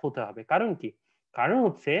গ্যাপ হতে হবে। কারণ কি? কারণ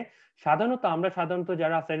হচ্ছে সাধারণত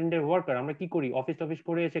যারা সেডেন্টারি ওয়ার্কার, আমরা কি করি, অফিস টফিস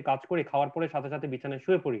করে এসে কাজ করে খাওয়ার পরে সাথে সাথে বিছানায়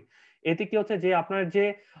শুয়ে পড়ি। এতে কি হচ্ছে যে আপনার যে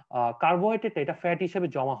কার্বোহাইড্রেট এটা ফ্যাট হিসেবে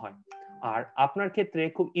জমা হয়। আর আপনার ক্ষেত্রে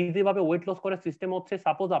খুব ইজি ভাবে ওয়েট লস করার সিস্টেম হচ্ছে,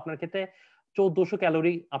 সাপোজ আপনার ক্ষেত্রে 1400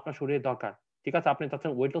 ক্যালোরি আপনার শরীরে দরকার। ঠিক আছে, আপনি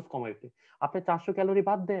চাচ্ছেন ওয়েট লস কমাইতে, আপনি 400 ক্যালোরি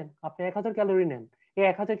বাদ দেন, আপনি 1000 ক্যালোরি নেন। এই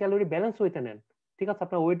 1000 ক্যালোরি ব্যালেন্স হইতে নেন। ঠিক আছে,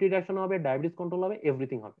 আপনার ওয়েট রিডাকশন হবে, ডায়াবেটিস কন্ট্রোল হবে,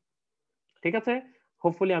 এভরিথিং হবে। ঠিক আছে,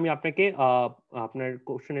 হোপফুলি আমি আপনাকে আপনার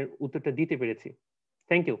কোশ্চেনের উত্তরটা দিতে পেরেছি।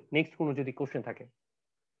 Thank you. নেক্সট কোনো যদি কোশ্চেন থাকে।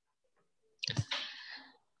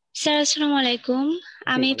 স্যার আসসালামু আলাইকুম,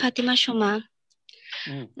 আমি ফাতিমা সোমা।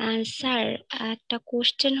 স্যার একটা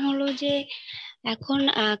কোশ্চেন হলো যে এখন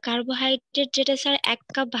কার্বোহাইড্রেট যেটা স্যার 1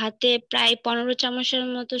 কাপ ভাতে প্রায় 15 চামচের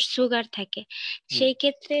মতো সুগার থাকে, সেই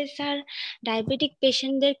ক্ষেত্রে স্যার ডায়াবেটিক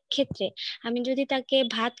পেশেন্টদের ক্ষেত্রে আমি যদি তাকে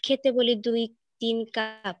ভাত খেতে বলি 2-3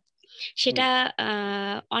 কাপ, সেটা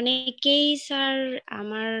অনেকেই স্যার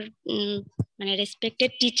আমার মানে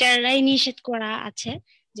রেসপেক্টেড টিচাররাই নিষেধ করা আছে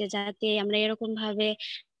যে যাতে আমরা এরকম ভাবে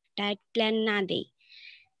ডায়েট প্ল্যান না দেই।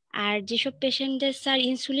 আর যেসব পেশেন্টদের স্যার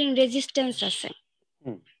ইনসুলিন রেজিস্ট্যান্স আছে,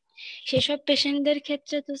 সেসব পেশেন্টদের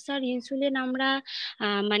ক্ষেত্রে তো স্যার ইনসুলিন আমরা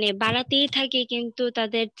মানে বাড়াতেই থাকি কিন্তু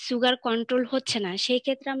তাদের সুগার কন্ট্রোল হচ্ছে না, সেই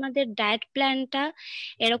ক্ষেত্রে আমাদের ডায়েট প্ল্যানটা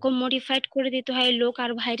এরকম মডিফাইড করে দিতে হয়, লো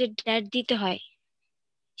কার্বোহাইড্রেট ডায়েট দিতে হয়।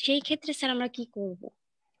 সেই ক্ষেত্রে স্যার আমরা কি করব?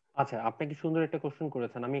 আচ্ছা, আপনি কি সুন্দর একটা কোশ্চেন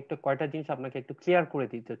করেছেন। আমি একটু কয়টা জিনিস আপনাকে একটু ক্লিয়ার করে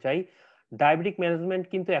দিতে চাই। ডায়াবেটিক ম্যানেজমেন্ট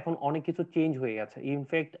কিন্তু এখন অনেক কিছু চেঞ্জ হয়ে গেছে।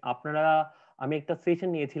 ইনফ্যাক্ট আপনারা, আমি একটা সেশন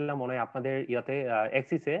নিয়েছিলাম মনে হয় আপনাদের ইয়াতে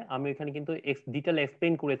অ্যাক্সিসে, আমি এখানে কিন্তু ডিটেল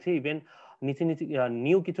এক্সপ্লেইন করেছি, ইভেন নিচে নিচে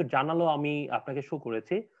নিউ কিছু জার্নালও আমি আপনাকে শো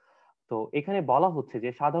করেছি। তো এখানে বলা হচ্ছে যে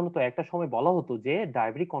সাধারণত একটা সময় বলা হতো যে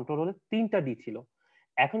ডায়াবেটিক কন্ট্রোল হলে 3টা ডি ছিল।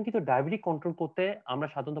 এখন কিন্তু ডায়াবেটিক কন্ট্রোল করতে আমরা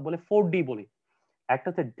সাধারণত বলে 4D বলি। একটা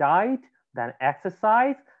হচ্ছে ডায়েট, দেন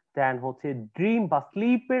এক্সারসাইজ, দেন হচ্ছে ড্রিম বা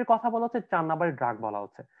স্লিপের কথা বলা হচ্ছে, 4 নাম্বারে ড্রাগ বলা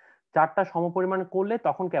হচ্ছে। 4টা সমপরিমাণ করলে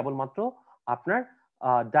তখন কেবলমাত্র আপনার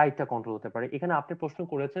ডায়েটটা কন্ট্রোল হতে পারে। এখানে আপনি প্রশ্ন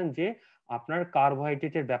করেছেন যে আপনার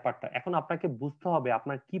কার্বোহাইড্রেটের ব্যাপারটা, এখন আপনাকে বুঝতে হবে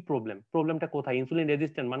আপনার কি প্রবলেমটা কোথায়। ইনসুলিন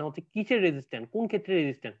রেজিস্ট্যান্ট মানে হচ্ছে কিসের রেজিস্ট্যান্ট, কোন ক্ষেত্রে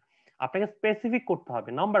রেজিস্ট্যান্ট, আপনাকে স্পেসিফিক করতে হবে।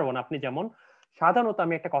 নাম্বার 1, আপনি যেমন সাধারণত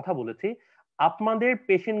আমি একটা কথা বলেছি, আপনাদের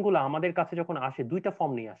পেশেন্ট গুলো আমাদের কাছে যখন আসে 2টা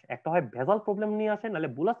ফর্ম নিয়ে আসে, একটা হয় ভেজাল প্রবলেম নিয়ে আসে, নাহলে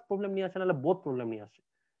বুলাস প্রবলেম নিয়ে আসে, নাহলে বোথ প্রবলেম নিয়ে আসে।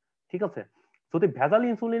 ঠিক আছে, যদি ভেজাল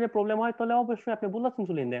ইনসুলিনের প্রবলেম হয় তাহলে অবশ্যই আপনি বুলাস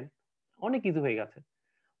ইনসুলিন দেন, অনেক ইজি হয়ে গেছে।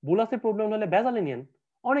 বুলাসের প্রবলেম হলে ভেজালে নেন,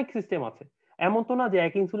 অনেক সিস্টেম আছে। এমন তো না যে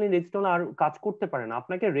এক ইনসুলিন রেজিস্ট্যান্ট আর কাজ করতে পারে না।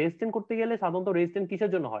 আপনাকে রেজিস্ট্যান্ট করতে গেলে সাধারণত রেজিস্ট্যান্ট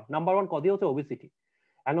কিসের জন্য হয়? নাম্বার 1 কদি হচ্ছে ওবেসিটি।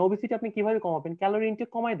 এন্ড ওবেসিটি আপনি কিভাবে কমাবেন? ক্যালোরি ইনটেক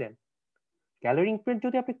কমাই দেন। ক্যালোরি ইনটেক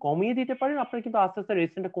যদি আপনি কমিয়ে দিতে পারেন, আপনার কিন্তু আস্তে আস্তে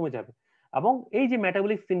রেজিস্ট্যান্টটা কমে যাবে। এবং এই যে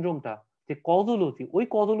মেটাবলিক সিনড্রোমটা, যে কজোলজি, ওই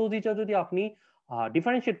কজোলজিটা যদি আপনি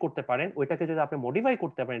ডিফারেন্সিয়েট করতে পারেন, ওইটাকে যদি আপনি মডিফাই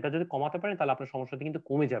করতে পারেন, এটা যদি কমাতে পারেন, তাহলে আপনার সমস্যাটা কিন্তু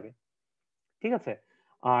কমে যাবে। ঠিক আছে।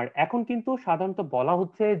 আর এখন কিন্তু সাধারণত বলা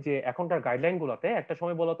হচ্ছে যে এখনকার গাইডলাইন গুলোতে, একটা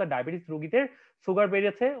সময় বলা হতো ডায়াবেটিস রোগীদের সুগার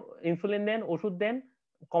বেড়েছে, ইনসুলিন দেন, ওষুধ দেন,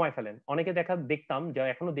 কমায় ফেলেন। অনেকে দেখতাম, যে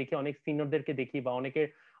এখনো দেখি, অনেক সিনিয়রদেরকে দেখি, বা অনেকে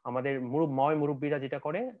আমাদের মুরব্বীরা যেটা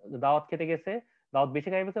করে, দাওয়াত খেতে গেছে, দাওয়াত বেশি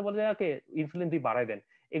খাই গেছে, বলে ওকে ইনসুলিন দুই বাড়ায় দেন।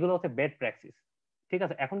 এগুলো হচ্ছে ব্যাড প্র্যাকটিস। ঠিক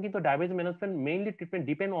আছে। এখন কিন্তু diabetes management mainly treatment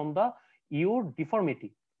depend on the your deformity,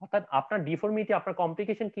 অর্থাৎ আপনার ডিফর্মিটি, আপনার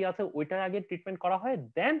কমপ্লিকেশন কি আছে ওইটার আগে ট্রিটমেন্ট করা হয়,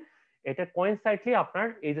 দেন এটা কোইনসাইডলি আপনার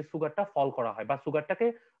এই যে সুগারটা ফল করা হয় বা সুগারটাকে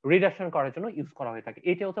রিডাকশন করার জন্য ইউজ করা হয়ে থাকে।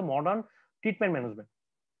 এটা হচ্ছে মডার্ন ট্রিটমেন্ট ম্যানেজমেন্ট।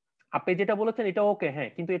 আপনি যেটা বলেছেন এটা ওকে, হ্যাঁ,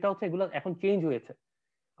 কিন্তু এটা হচ্ছে এগুলো এখন চেঞ্জ হয়েছে।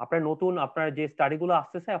 আপনার নতুন আপনার যে স্টাডিগুলো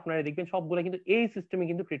আসতেছে, আপনারা দেখবেন সবগুলো কিন্তু এই সিস্টেমে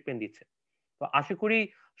কিন্তু ট্রিটমেন্ট দিচ্ছে। তো আশা করি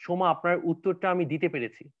সোমা আপনার উত্তরটা আমি দিতে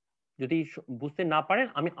পেরেছি। যদি বুঝতে না পারেন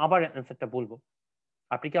আমি আবার অ্যান্সারটা বলবো।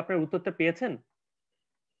 আপনি কি আপনার উত্তরটা পেয়েছেন?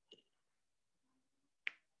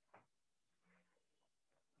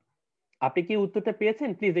 আপনি কি উত্তরটা পেয়েছেন?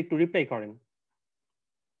 প্লিজ একটু রিপ্লাই করেন।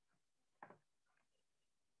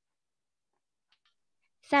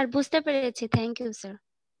 স্যার বুঝতে পেরেছি, thank you sir.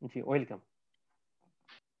 G, welcome.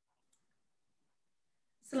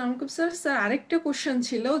 আসসালামু আলাইকুম স্যার। স্যার আরেকটা কোশ্চেন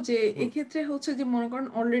ছিল যে এক্ষেত্রে হচ্ছে যে মনে করেন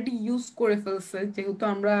অলরেডি ইউজ করে ফেলছে, যেহেতু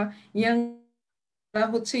আমরা ইয়াং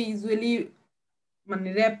হচ্ছে ইউজুয়ালি মানে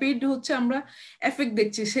র্যাপিড হচ্ছে আমরা এফেক্ট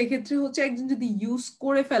দেখছি, সেক্ষেত্রে হচ্ছে একজন যদি ইউজ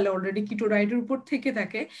করে ফেলে অলরেডি কিটো ডায়েটের উপর থেকে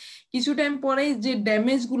থাকে, কিছু টাইম পরে যে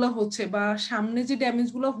ড্যামেজ গুলা হচ্ছে বা সামনে যে ড্যামেজ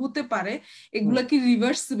গুলা হতে পারে, এগুলা কি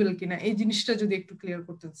রিভার্সিবল কিনা, এই জিনিসটা যদি একটু ক্লিয়ার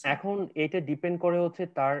করতে চান। এখন এটা ডিপেন্ড করে হচ্ছে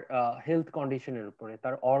তার হেলথ কন্ডিশনের উপরে,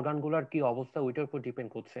 তার অর্গানগুলোর কি অবস্থা ওইটার উপর ডিপেন্ড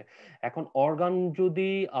করছে। এখন অর্গান যদি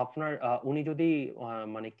আপনার উনি যদি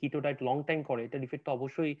মানে কিটো ডায়েট লং টাইম করে, এটা ডিফেক্ট তো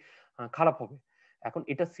অবশ্যই খারাপ হবে। এখন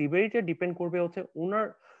এটা সিভিয়ারিটি ডিপেন্ড করবে হচ্ছে ওনার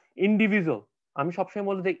ইন্ডিভিজুয়াল, আমি সবসময়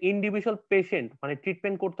বলি যে ইন্ডিভিজুয়াল পেশেন্ট, মানে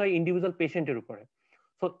ট্রিটমেন্ট করতে হয় ইন্ডিভিজুয়াল পেশেন্টের উপরে।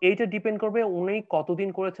 তো এইটা ডিপেন্ড করবে উনি কতদিন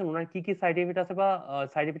করেছেন, ওনার কি কি সাইড এফেক্ট আছে, বা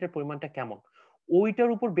সাইড এফেক্টের পরিমাণটা কেমন,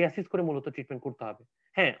 ওইটার উপর বেসিস করে মূলত ট্রিটমেন্ট করতে হবে।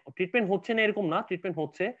 হ্যাঁ, ট্রিটমেন্ট হচ্ছে না এরকম না, ট্রিটমেন্ট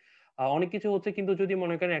হচ্ছে, অনেক কিছু হচ্ছে, কিন্তু যদি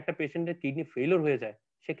মনে করেন একটা পেশেন্টের কিডনি ফেলিওর হয়ে যায়,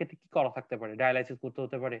 সেক্ষেত্রে কি করা থাকতে পারে? ডায়ালাইসিস করতে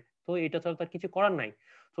হতে পারে। তো এটা ছাড়া তার কিছু করার নাই।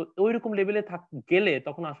 তো ওই রকম লেভেলে গেলে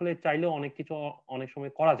তখন আসলে চাইলেও অনেক কিছু অনেক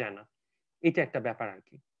সময় করা যায় না। এটা একটা ব্যাপার আর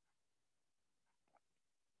কি।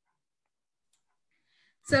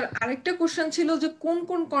 স্যার আরেকটা কোশ্চেন ছিল যে কোন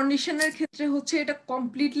কোন কন্ডিশনের ক্ষেত্রে হচ্ছে এটা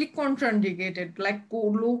কমপ্লিটলি কন্ট্রান্ডিকেটেড, লাইক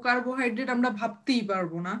লো কার্বোহাইড্রেট আমরা ভাবতেই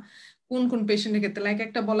পারবো না কোন কোন পেশেন্টের ক্ষেত্রে, লাইক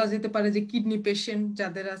একটা বলা যেতে পারে যে কিডনি পেশেন্ট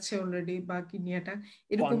যাদের আছে অলরেডি বা কিডনি অ্যাটাক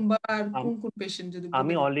এরকম, বা আর কোন কোন পেশেন্ট যদি আমি বলে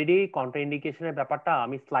দিতেন। অলরেডি কন্ট্রাইন্ডিকেশনের ব্যাপারটা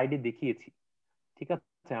আমি স্লাইডে দেখিয়েছি, ঠিক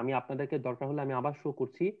আছে? আমি আপনাদেরকে দরকার হলে আমি আবার শো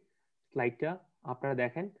করছি স্লাইডটা, আপনারা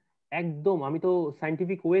দেখেন। একদম আমি তো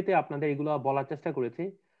সায়েন্টিফিক ওয়েতে আপনাদের এগুলো বলার চেষ্টা করেছি।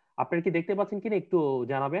 আপনারা কি দেখতে পাচ্ছেন কিনা একটু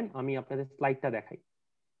জানাবেন, আমি আপনাদের স্লাইডটা দেখাই,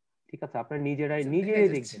 ঠিক আছে? আপনারা নিজেরাই আচ্ছা, দেখা নিজেরাই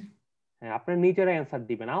যাচ্ছে। দেখবেন। হ্যাঁ, আপনারা নিজেরাই অ্যান্সার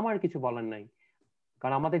দিবেন, আমার কিছু বলার নাই।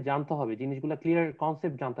 কারণ আমাদের জানতে হবে জিনিসগুলো, ক্লিয়ার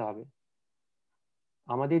কনসেপ্ট জানতে হবে।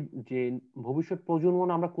 আমাদের যে ভবিষ্যৎ প্রজন্ম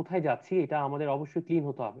আমরা কোথায় যাচ্ছি এটা আমাদের অবশ্যই ক্লিন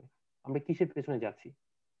হতে হবে, আমরা কিসের পেছনে যাচ্ছি।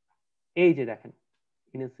 এই যে দেখেন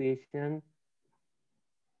ইনিশিয়েশন,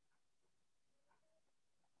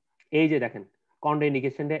 এই যে দেখেন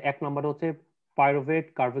কন্ট্রাইন্ডিকেশনে 1 নম্বর হচ্ছে পাইরুভেট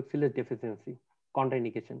কার্বক্সিলেজ ডেফিসিয়েন্সি,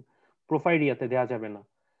 কন্ট্রাইন্ডিকেশন। প্রোফাইরিয়াতে দেওয়া যাবে না।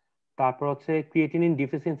 তারপর হচ্ছে ক্রিয়েটিনিন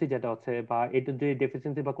ডিফিসিয়েন্সি, যেটা হচ্ছে বা এটা যদি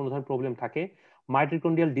ডেফিসিয়েন্সি বা কোনো ধরনের প্রবলেম থাকে,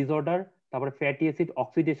 মাইটোকন্ড্রিয়াল ডিসঅর্ডার, তারপরে ফ্যাটি অ্যাসিড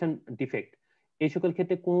অক্সিডেশন ডিফেক্ট, এই সকল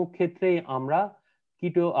ক্ষেত্রে কোনো ক্ষেত্রেই আমরা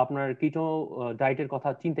কিটো ডায়েটের কথা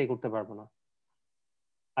চিন্তাই করতে পারবো না।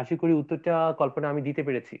 আশা করি উত্তরটা কল্পনা আমি দিতে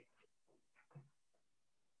পেরেছি।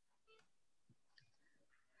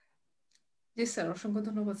 জি স্যার, অসংখ্য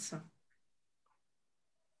ধন্যবাদ স্যার।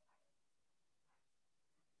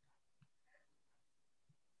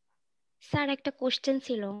 স্যার একটা কোশ্চেন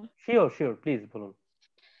ছিল। শিওর শিওর, প্লিজ বলুন।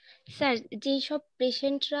 স্যার যেসব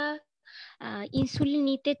পেশেন্টরা ইনসুলিন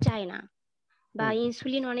নিতে চায় না বা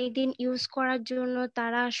ইনসুলিন অনেকদিন ইউজ করার জন্য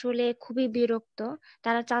তারা আসলে খুবই বিরক্ত,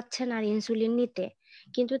 তারা চাচ্ছে না আর ইনসুলিন নিতে,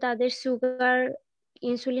 কিন্তু তাদের সুগার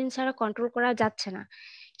ইনসুলিন ছাড়া কন্ট্রোল করা যাচ্ছে না,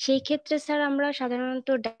 সেই ক্ষেত্রে স্যার আমরা সাধারণত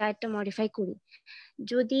ডায়েটটা মডিফাই করি।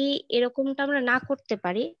 যদি এরকমটা আমরা না করতে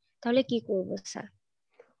পারি তাহলে কি করব স্যার?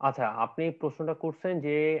 আচ্ছা, আপনি প্রশ্নটা করছেন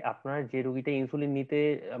যে আপনার যে রোগীটা ইনসুলিন নিতে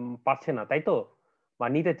পারছে না, তাই তো, বা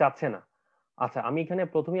নিতে চাচ্ছে না। আচ্ছা, আমি এখানে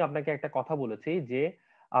প্রথমেই আপনাকে একটা কথা বলেছি যে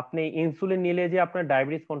আপনি ইনসুলিন নিলে যে আপনার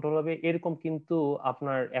ডায়াবেটিস কন্ট্রোল হবে এরকম কিন্তু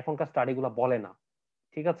আপনার এখনকার স্টাডিগুলো বলে না,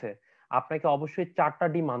 ঠিক আছে? আপনাকে অবশ্যই 4টা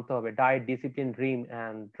ডি মানতে হবে: diet, discipline, dream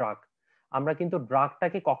and drug. আমরা কিন্তু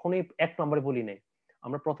ড্রাগটাকে কখনোই 1 নম্বরে বলি নাই,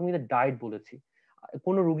 আমরা প্রথমে ডায়েট বলেছি।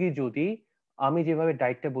 কোন রোগী যদি আমি যেভাবে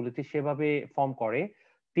ডায়েটটা বলেছি সেভাবে ফর্ম করে,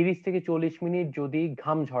 30 থেকে 40 মিনিট যদি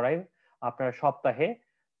ঘাম ঝরায় আপনার সপ্তাহে,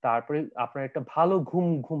 তারপরে আপনার একটা ভালো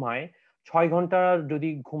ঘুমায়, 6 ঘন্টা যদি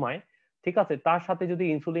ঘুমায়, ঠিক আছে, তার সাথে যদি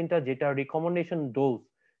ইনসুলিনটা যেটা রিকমেন্ডেশন ডোজ,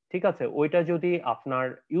 ঠিক আছে, ওইটা যদি আপনার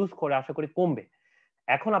ইউজ করে আশা করি কমবে।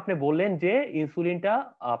 এখন আপনি বললেন যে ইনসুলিনটা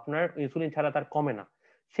আপনার ইনসুলিন ছাড়া তার কমে না,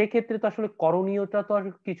 সেক্ষেত্রে তো আসলে করণীয়টা তো আর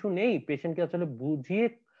কিছু নেই, পেশেন্টকে আসলে বুঝিয়ে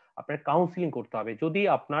আপনার কাউন্সিলিং করতে হবে। যদি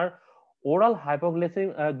আপনার ওরাল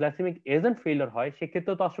হাইপোগ্লাইসেমিক এজেন্ট ফেইলিওর হয়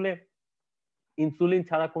সেক্ষেত্রে তো আসলে ইনসুলিন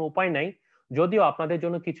ছাড়া কোনো উপায় নাই। যদিও আপনাদের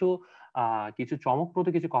জন্য কিছু চমকপ্রদ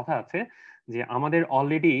কিছু কথা আছে, যে আমাদের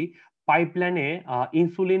অলরেডি পাইপলাইনে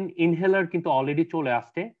ইনসুলিন ইনহেলার কিন্তু অলরেডি চলে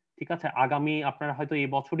আসছে, ঠিক আছে? আগামী আপনারা হয়তো এই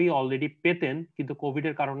বছরই অলরেডি পেতেন, কিন্তু কোভিড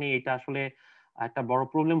এর কারণে এটা আসলে একটা বড়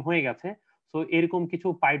প্রবলেম হয়ে গেছে। তো এরকম কিছু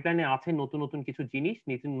পাইপলাইনে আছে নতুন নতুন কিছু জিনিস,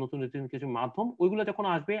 নতুন নতুন কিছু মাধ্যম, ওইগুলো যখন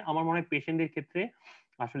আসবে আমার মনে হয় পেশেন্টদের ক্ষেত্রে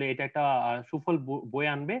আসলে এটা একটা সুফল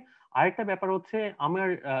বয়ে আনবে। আরেকটা ব্যাপার হচ্ছে, আমার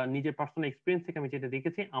নিজের পার্সোনাল এক্সপিরিয়েন্স থেকে আমি যেটা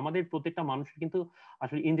দেখেছি, আমাদের প্রত্যেকটা মানুষের কিন্তু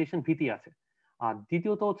আসলে ইনজেকশন ভীতি আছে। আর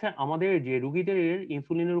দ্বিতীয়ত হচ্ছে আমাদের যে রোগীদের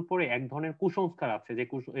ইনসুলিনের উপরে এক ধরনের কুসংস্কার আছে, যে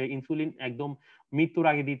ইনসুলিন একদম মৃত্যুর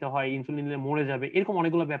আগে দিতে হয়, ইনসুলিন নিলে মরে যাবে, এরকম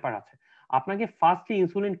অনেকগুলো ব্যাপার আছে। আপনাকে ফার্স্টে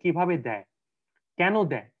ইনসুলিন কিভাবে দেয়, কেন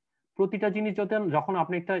দেয়, প্রতিটা জিনিস যখন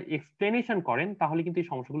আপনি একটা এক্সপ্লেনেশন করেন তাহলে কিন্তু এই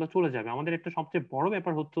সমস্যাগুলো চলে যাবে। আমাদের একটা সবচেয়ে বড়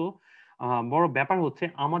ব্যাপার হচ্ছে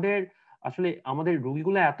আমাদের আসলে আমাদের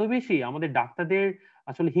রোগীগুলো এত বেশি, আমাদের ডাক্তারদের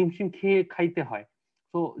আসলে হিমশিম খেয়ে খাইতে হয়।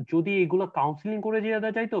 তো যদি এগুলো কাউন্সিলিং করে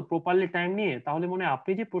দেওয়া যায় তো প্রপারলি টাইম নিয়ে, তাহলে মনে হয়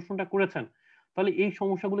আপনি যে প্রশ্নটা করেছেন, তাহলে এই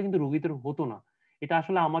সমস্যাগুলো কিন্তু রোগীদের হতো না। এটা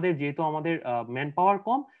আসলে আমাদের যেহেতু আমাদের ম্যান পাওয়ার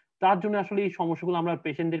কম, তার জন্য আসলে এই সমস্যাগুলো আমরা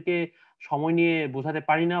পেশেন্টদেরকে সময় নিয়ে বোঝাতে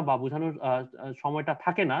পারি না, বা বোঝানোর সময়টা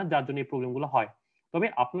থাকে না, যার জন্য এই প্রবলেমগুলো হয়। তবে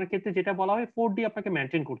আপনার ক্ষেত্রে যেটা বলা হয় 4D আপনাকে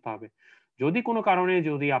মেনটেন করতে হবে। যদি কোনো কারণে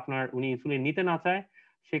যদি উনি ইনসুলিন নিতে না চায়,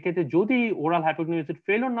 সেক্ষেত্রে যদি ওরাল হাইপোগ্লাইসেমিক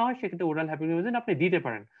ফেলিওর না হয় সেক্ষেত্রে ওরাল হাইপোগ্লাইসেমিক আপনি দিতে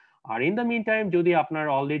পারেন। আর ইন দ্য মিন টাইম যদি আপনার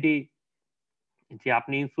অলরেডি যে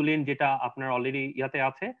আপনি ইনসুলিন যেটা আপনার অলরেডি ইয়াতে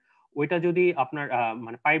আছে, ওইটা যদি আপনার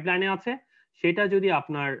মানে পাইপলাইনে আছে, সেটা যদি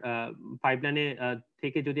আপনার পাইপলাইনে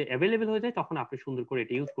থেকে যদি অ্যাভেলেবেল হয়ে যায় তখন আপনি সুন্দর করে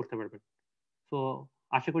এটা ইউজ করতে পারবেন। তো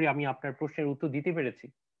আশা করি আমি আপনার প্রশ্নের উত্তর দিতে পেরেছি।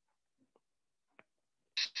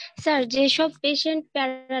 স্যার যেসব পেশেন্ট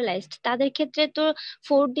প্যারালাইজড তাদের ক্ষেত্রে তো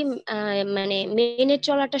 4D মানে মেনে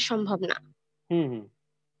চলাটা সম্ভব না। হুম হুম,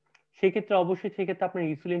 সেক্ষেত্রে অবশ্যই সেক্ষেত্রে আপনার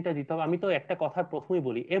ইনসুলিনটা দিতে হবে। আমি তো একটা কথা প্রথমেই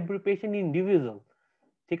বলি, এভরি পেশেন্ট ইন্ডিভিজুয়াল।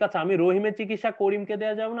 ঠিক আছে, আমি রহিমের চিকিৎসা করিমকে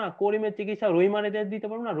দেওয়া যাবে না, করিমের চিকিৎসা রহিমারে দিতে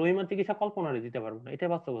পারবো না, রহিমার চিকিৎসা কল্পনারে দিতে পারবো না,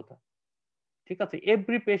 এটাই বাস্তবতা। ঠিক আছে,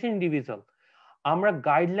 এভরি পেশেন্ট ইন্ডিভিজুয়াল। আমরা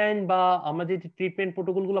গাইডলাইন বা আমাদের যে ট্রিটমেন্ট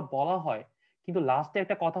প্রোটোকল গুলো বলা হয়, কিন্তু লাস্টে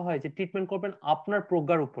একটা কথা হয় যে ট্রিটমেন্ট করবেন আপনার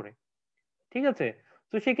প্রজ্ঞার উপরে। ঠিক আছে,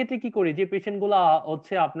 তো সেক্ষেত্রে কি করি, যে পেশেন্ট গুলা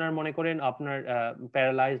হচ্ছে আপনার মনে করেন আপনার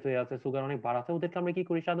প্যারালাইজড হয়ে আছে, সুগার অনেক বাড়াচ্ছে, ওদেরকে আমরা কি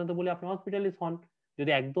করি সাধারণত বলি আপনি হসপিটালিস্ট হন।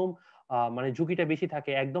 যদি একদম মানে ঝুঁকিটা বেশি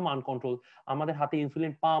থাকে, একদম আনকন্ট্রোল, আমাদের হাতে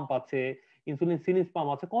ইনসুলিন পাম্প আছে, ইনসুলিন সিরিঞ্জ পাম্প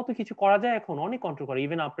আছে, কত কিছু করা যায় এখন, অনেক কন্ট্রোল করে।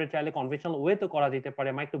 ইভেন আপনার চাইলে কনভেনশনাল ওয়ে তো করা যেতে পারে,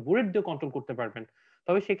 মাইক্রো বুলেট দিয়ে কন্ট্রোল করতে পারবেন।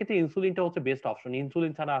 তবে সেক্ষেত্রে ইনসুলিনটা হচ্ছে বেস্ট অপশন,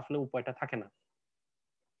 ইনসুলিন ছাড়া আসলে উপায়টা থাকে না।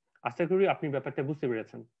 আশা করি আপনি ব্যাপারটা বুঝতে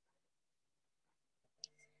পেরেছেন।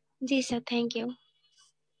 জি স্যার, থ্যাংক ইউ।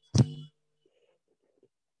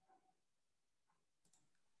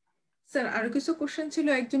 স্যার আরো কিছু কোশ্চেন ছিল,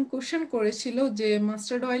 একজন কোশ্চেন করেছিল যে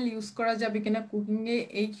মাস্টার্ড অয়েল ইউজ করা যাবে কিনা কুকিং এ,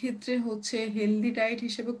 এই ক্ষেত্রে হচ্ছে হেলদি ডায়েট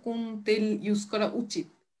হিসেবে কোন তেল ইউজ করা উচিত,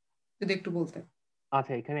 যদি একটু বলতেন।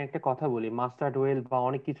 আচ্ছা, এখানে একটা কথা বলি, মাস্টার্ড ওয়েল বা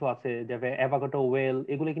অনেক কিছু আছে যাবে, অ্যাভোকাডো ওয়েল,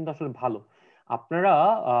 এগুলো কিন্তু আসলে ভালো। আপনারা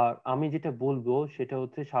আমি যেটা বলবো সেটা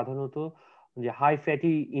হচ্ছে সাধারণত যে হাই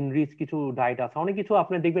ফ্যাটি ইনরিচ কিছু ডায়েট আছে, অনেক কিছু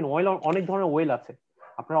আপনি দেখবেন ওয়েল, অনেক ধরনের ওয়েল আছে,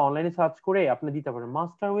 আপনারা অনলাইনে সার্চ করে আপনি দিতে পারেন।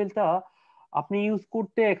 মাস্টার ওয়েলটা আপনি ইউজ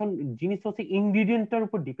করতে এখন জিনিসটা হচ্ছে ইনগ্রিডিয়েন্টটার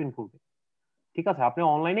উপর ডিপেন্ড করবে। ঠিক আছে, আপনি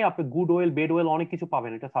অনলাইনে আপনি গুড ওয়েল, বেড ওয়েল অনেক কিছু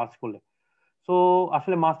পাবেন এটা সার্চ করলে। তো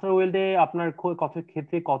আসলে মাস্টার ওয়েলডে আপনার কত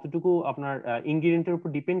ক্ষেত্রে কতটুকু আপনার ইনগ্রিডিয়েন্টের উপর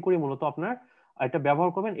ডিপেন্ড করে মূলত আপনার এটা ব্যবহার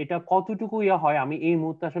করবেন, এটা কতটুকু ইয়া হয় আমি এই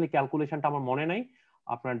মুহূর্তে আসলে ক্যালকুলেশনটা আমার মনে নাই।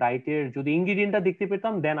 আপনার ডায়েটের যদি ইনগ্রিডিয়েন্টটা দেখতে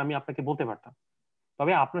পেতাম দেন আমি আপনাকে বলতে পারতাম।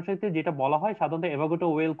 তবে আপনার সাথে যেটা বলা হয় সাধারণত অ্যাভোকাডো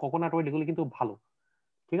ওয়েল, কোকোনাট ওয়েল, এগুলো কিন্তু ভালো।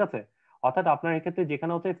 ঠিক আছে, অর্থাৎ আপনার এক্ষেত্রে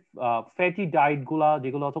যেখানে হচ্ছে ফ্যাটি ডায়েট গুলা,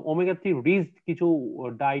 যেগুলো হচ্ছে ওমেগা 3 রিচ কিছু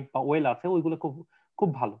ডায়েট বা ওয়েল আছে, ওইগুলো খুব খুব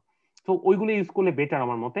ভালো। তো ওইগুলো ইউজ করলে বেটার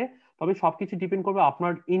আমার মতে। তবে সবকিছু ডিপেন্ড করবে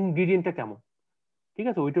আপনার ইনগ্রিডিয়েন্টটা কেমন। ঠিক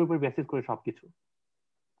আছে, ওইটার উপর বেসিস করে সবকিছু।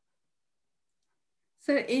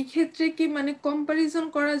 স্যার এই ক্ষেত্রে কি মানে কম্পারিজন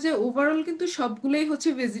করা যায়, ওভারঅল কিন্তু সবগুলোই হচ্ছে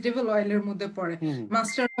ভেজিটেবল অয়েলের মধ্যে পড়ে, হুম।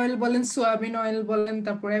 মাস্টার্ড অয়েল বলেন, সোয়াবিন অয়েল বলেন,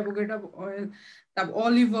 তারপরে অ্যাভোকাডো অয়েল, তারপর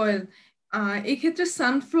অলিভ অয়েল। এই ক্ষেত্রে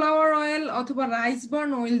সানফ্লাওয়ার অয়েল অথবা রাইস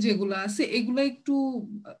বার্ন অয়েল যেগুলো আছে এগুলো একটু,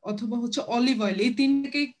 অথবা হচ্ছে অলিভ অয়েল, এই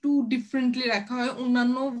তিনটাকে একটু ডিফারেন্টলি রাখা হয়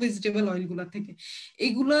অন্যান্য ভেজিটেবল অয়েলগুলো থেকে।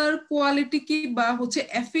 এগুলার কোয়ালিটি কি বা হচ্ছে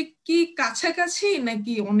এফেক্ট কি কাছাকাছি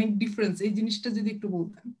নাকি অনেক ডিফারেন্স, এই জিনিসটা যদি একটু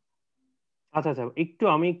বলতেন। আচ্ছা আচ্ছা, একটু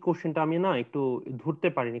আমি কোশ্চেনটা আমি না একটু ধরতে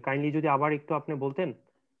পারিনি, কাইন্ডলি যদি আবার একটু আপনি বলতেন,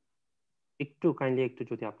 একটু কাইন্ডলি একটু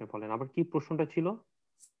যদি আপনি বলেন আবার কি প্রশ্নটা ছিল।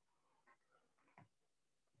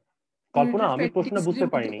 কল্পনা, আমি ফ্যাটি প্রশ্নটা বুঝতে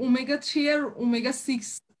অ্যাসিডের মধ্যে পারিনি। ওমেগা 3 আর ওমেগা 6।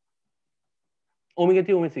 ওমেগা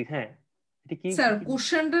 3 ওমেগা 6, হ্যাঁ, এটা কি স্যার কি-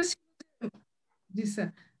 কোশ্চেনটা, জি স্যার,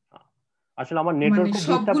 আসলে আমার মানে নেটওয়ার্ক খুব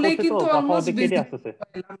ডিস্টার্ব সবগুলোই করছে তো, কিন্তু কথা অলমোস্ট আমাদের কেটে আসতেছে।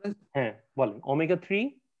 ভেজিটেবল। হ্যাঁ বলেন, ওমেগা 3।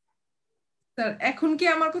 স্যার এখন কি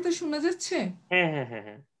আমার কথা শোনা যাচ্ছে? হ্যাঁ হ্যাঁ হ্যাঁ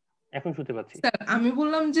হ্যাঁ, এখন শুনতে পাচ্ছি। স্যার আমি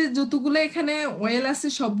বললাম যে যতগুলো এখানে অয়েল আছে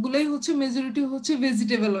সবগুলোই হচ্ছে মেজরিটি হচ্ছে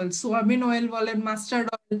ভেজিটেবল অয়েল, সোয়াবিন অয়েল বলেন, mustard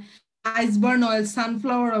oil, আইসবার্ন oil,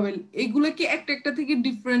 sunflower oil, এগুলো কি একটা একটা থেকে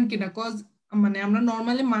ডিফারেন্ট কিনা? কজ মানে আমরা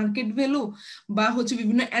নর্মালি মার্কেট ভ্যালু বা হচ্ছে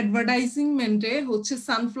বিভিন্ন অ্যাডভার্টাইজিংমেন্টে হচ্ছে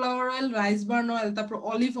সানফ্লাওয়ার অয়েল, রাইসবার্ন অয়েল, তারপর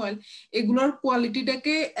অলিভ অয়েল, এগুলোর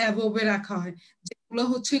কোয়ালিটিটাকে অ্যাবোভে রাখা হয়, যেগুলো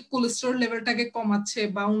হচ্ছে কোলেস্টেরল লেভেলটাকে কমাচ্ছে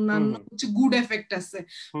বা হুম অন্যান্য হুম হচ্ছে গুড এফেক্ট আছে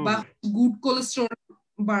হুম বা হুম। গুড কোলেস্টেরল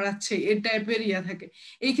বাড়াচ্ছে, এই টাইপের ইয়া থাকে।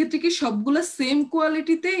 এই ক্ষেত্রে কি সবগুলা সেম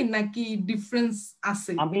কোয়ালিটিতে নাকি ডিফারেন্স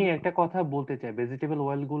আছে? আমি একটা কথা বলতে চাই, ভেজিটেবল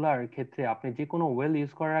ওয়েল গুলার ক্ষেত্রে আপনি যে কোনো ওয়েল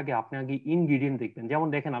ইউজ করার আগে আপনি আগে ইনগ্রিডিয়েন্ট দেখবেন। যেমন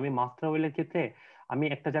দেখেন আমি মাস্টার ওয়েলের ক্ষেত্রে আমি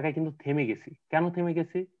একটা জায়গায় কিন্তু থেমে গেছি। কেন থেমে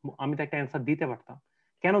গেছি আমি তো একটা অ্যান্সার দিতে পারতাম,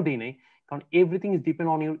 কেন দিই নাই, কারণ everything is depend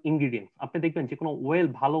on your ingredients. আপনি দেখবেন যে কোনো ওয়েল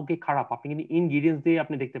ভালো কি খারাপ আপনি কিন্তু ইনগ্রিডিয়েন্টস দিয়ে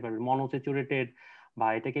আপনি দেখতে পারবেন, মনোস্যাচুরেটেড বা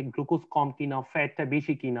এটাকে গ্লুকোজ কম কিনা, ফ্যাটটা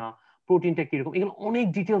বেশি কিনা, প্রোটিনটা কিরকম, এগুলো অনেক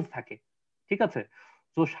ডিটেলস থাকে। ঠিক আছে,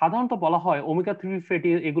 তো সাধারণত বলা হয় ওমেগা 3 ফ্যাটি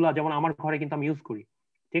এগুলা, যেমন আমার ঘরে কিন্তু আমি ইউজ করি।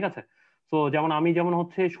 ঠিক আছে, তো যেমন আমি যেমন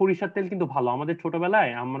হচ্ছে সরিষার তেল কিন্তু ভালো, আমাদের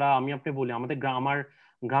ছোটবেলায় আমি আপনি বলি আমাদের আমার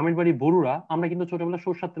গ্রামের বাড়ি বরুড়া, আমরা কিন্তু ছোটবেলায়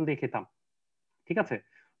সরষার তেল দিয়ে খেতাম। ঠিক আছে,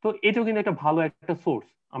 তো এটাও কিন্তু একটা ভালো একটা সোর্স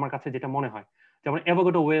আমার কাছে যেটা মনে হয়। যেমন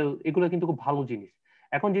অ্যাভোকাডো ওয়েল, এগুলো কিন্তু খুব ভালো জিনিস।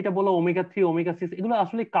 এখন যেটা বলো ওমেগা 3 ওমেগা 6, এগুলো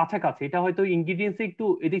আসলে কাছাকাছি, এটা হয়তো ইনগ্রিডিয়েন্টস একটু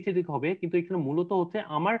এদিক সেদিক হবে, কিন্তু এখানে মূলত হচ্ছে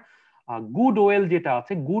আমার গুড ওয়েল যেটা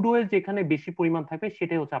আছে, গুড ওয়েল যেখানে বেশি পরিমাণ থাকবে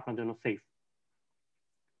সেটাই হচ্ছে আপনার জন্য সেফ।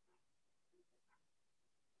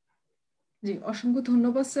 জি অসংখ্য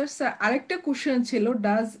ধন্যবাদ স্যার। স্যার আরেকটা কোশ্চেন ছিল,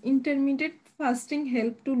 does intermediate fasting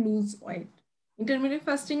help to lose wait? Intermediate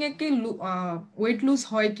fasting এ কি ওয়েট লুজ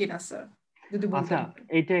হয় কিনা স্যার? যদি আচ্ছা, বলতেন।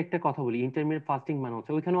 এইটা একটা কথা বলি, ইন্টারমিডিয়েট ফাস্টিং মানে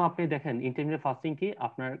হচ্ছে ওইখানেও আপনি দেখেন ইন্টারমিডিয়েট ফাস্টিং কি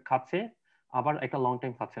আপনার খাচ্ছে আবার একটা লং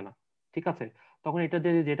টাইম খাচ্ছে না, ঠিক আছে? তখন এটা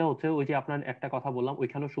যেটা হচ্ছে ওই যে আপনার একটা কথা বললাম,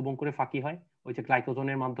 ওইখানেও শুভঙ্করের ফাঁকি হয়, ওই যে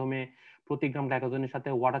গ্লাইকোজনের মাধ্যমে প্রতি গ্রাম গ্লাইকোজনের সাথে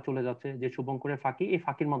ওয়াটার চলে যাচ্ছে, যে শুভঙ্করের ফাঁকি, এই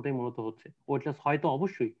ফাঁকির মাধ্যমে মূলত হচ্ছে ওয়েট লস হয়তো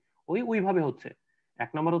অবশ্যই ওইভাবে হচ্ছে। এক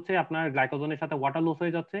নম্বর হচ্ছে আপনার গ্লাইকোজনের সাথে ওয়াটার লস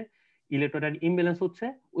হয়ে যাচ্ছে, ইলেকট্রোলাইট ইমব্যালেন্স হচ্ছে,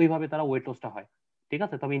 ওইভাবে তারা ওয়েট লসটা হয়, ঠিক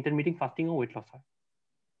আছে? তবে ইন্টারমিডিয়েট ফাস্টিং ও ওয়েট লস হয়।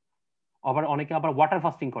 আবার অনেকে আবার ওয়াটার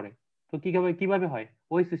ফাস্টিং করে, তো কিভাবে হয়?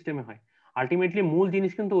 ওই সিস্টেমে হয়। আলটিমেটলি মূল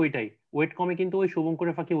জিনিস কিন্তু ওইটাই, ওয়েট কমে কিন্তু ওই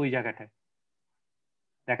শুভঙ্করের ফাঁকি ওই জায়গাটায়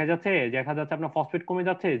দেখা যাচ্ছে আপনার ফসফেট কমে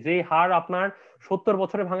যাচ্ছে, যে হার আপনার 70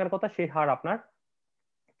 বছরে ভাঙার কথা সেই হার আপনার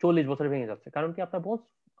 40 বছরে ভেঙে যাচ্ছে। কারণ কি আপনার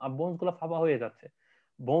বোনস গুলো ফাঁপা হয়ে যাচ্ছে,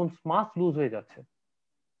 বোনস মাস লুজ হয়ে যাচ্ছে।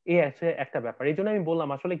 এই আছে একটা ব্যাপার। এই জন্য আমি বললাম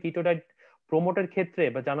আসলে কিটো ডায়েট প্রমোটের ক্ষেত্রে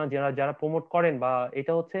বা যারা প্রমোট করেন, বা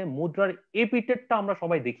এটা হচ্ছে মুদ্রার এপিটেটটা আমরা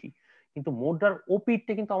সবাই দেখি, কিন্তু মুদ্রার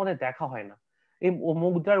ওপিটটা কিন্তু আমাদের দেখা হয় না। এই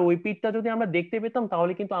মুদ্রার ওই পিঠটা যদি আমরা দেখতে পেতাম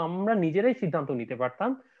তাহলে কিন্তু আমরা নিজেরাই সিদ্ধান্ত নিতে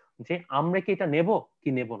পারতাম যে আমরা কি এটা নেব কি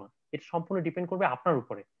নেব না। এটা সম্পূর্ণ ডিপেন্ড করবে আপনার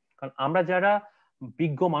উপরে। কারণ আমরা যারা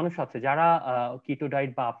বিজ্ঞ মানুষ আছে, যারা কিটো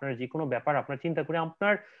ডায়েট বা আপনার যে কোনো ব্যাপার আপনার চিন্তা করে,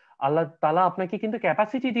 আপনার আল্লাহ তাআলা আপনাকে কিন্তু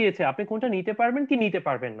ক্যাপাসিটি দিয়েছে, আপনি কোনটা নিতে পারবেন কি নিতে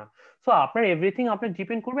পারবেন না। সো আপনার এভরিথিং আপনার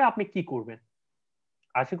ডিপেন্ড করবে আপনি কি করবেন।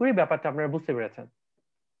 আশা করি ব্যাপারটা আপনারা বুঝতে পেরেছেন।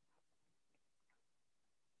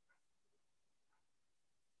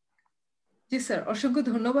 জি স্যার, অসংখ্য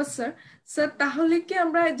ধন্যবাদ স্যার। স্যার তাহলে কি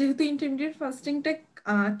আমরা যেহেতু ইন্টারমিডিয়েট ফাস্টিংটা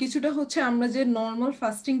কিছুটা হচ্ছে আমরা যে নর্মাল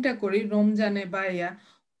ফাস্টিংটা করি রমজানে বা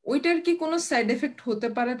ওইটার কি কোনো সাইড এফেক্ট হতে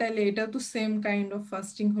পারে? তাইলে এটাও তো সেম কাইন্ড অফ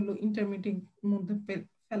ফাস্টিং হলো, ইন্টারমিডিয়েট মধ্যে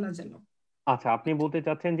ফেলা গেল। আচ্ছা, আপনি বলতে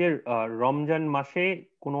চাচ্ছেন যে রমজান মাসে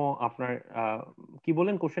কোনো আপনার কি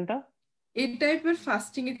বলেন কোশ্চেনটা? এই টাইপের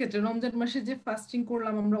ফাস্টিং এর ক্ষেত্রে রমজান মাসে যে ফাস্টিং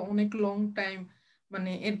করলাম আমরা অনেক লং টাইম,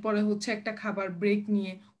 মানে এরপরে হচ্ছে একটা খাবার ব্রেক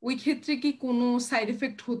নিয়ে, ওই ক্ষেত্রে কি কোনো সাইড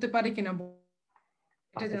এফেক্ট হতে পারে কিনা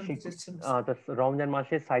এটা আচ্ছা, জানতে চাচ্ছিলাম। রমজান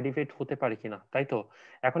মাসে সাইড ইফেক্ট হতে পারে কিনা, তাই তো?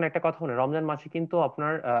 এখন একটা কথা হলো, রমজান মাসে কিন্তু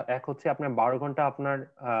আপনার এক হচ্ছে আপনার 12 ঘন্টা আপনার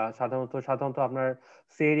সাধারণত আপনার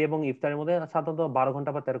সেহরি এবং ইফতারের মধ্যে সাধারণত 12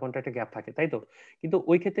 ঘন্টা বা 13 ঘন্টা একটা গ্যাপ থাকে, তাই তো? কিন্তু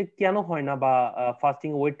ওই ক্ষেত্রে কেন হয় না, বা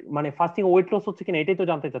ফাস্টিং ওয়েট লস হচ্ছে কিনা, এটাই তো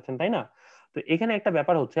জানতে চাচ্ছেন, তাই না? তো এখানে একটা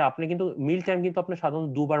ব্যাপার হচ্ছে, আপনি কিন্তু মিল টাইম কিন্তু আপনার সাধারণত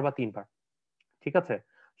 2 বার বা 3 বার, ঠিক আছে?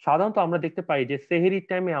 সাধারণত আমরা দেখতে পাই যে সেহেরির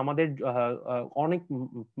টাইমে আমাদের অনেক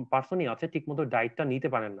পার্সনই আছে ঠিকমতো ডায়েটটা নিতে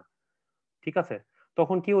পারেন না, ঠিক আছে?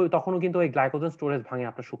 তখনও কিন্তু ওই গ্লাইকোজেন স্টোরেজ ভাঙে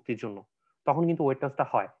আপনার শক্তির জন্য, তখন কিন্তু ওয়েট লসটা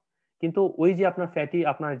হয়। কিন্তু ওই যে আপনার ফ্যাটি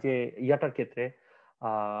আপনার যে ইয়াটার ক্ষেত্রে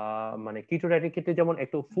মানে কিটো ডায়েটের ক্ষেত্রে যেমন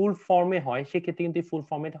একটু ফুল ফর্মে হয়, সেক্ষেত্রে কিন্তু ফুল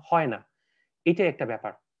ফর্মে হয় না। এটাই একটা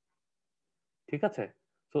ব্যাপার, ঠিক আছে?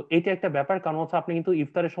 তো এইটা একটা ব্যাপার, কারণ হচ্ছে আপনি কিন্তু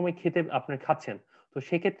ইফতারের সময় খেতে আপনি খাচ্ছেন, তো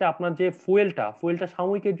সেক্ষেত্রে আপনার যে ফুয়েলটা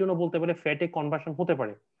সাময়িকের জন্য বলতে পারে ফ্যাটে কনভার্সন হতে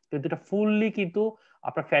পারে, কিন্তু এটা ফুললি কিন্তু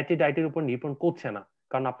আপনার ফ্যাটি ডায়েটের উপর নির্ভর করছে না।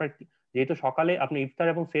 কারণ আপনার যেহেতু সকালে আপনি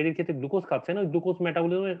ইফতার এবং সেহরির ক্ষেত্রে গ্লুকোজ খাচ্ছেন, ওই গ্লুকোজ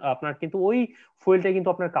মেটাবলিজমে আপনার কিন্তু ওই ফুয়েলটা কিন্তু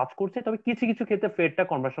আপনার কাজ করছে, তবে কিছু কিছু ক্ষেত্রে ফ্যাটটা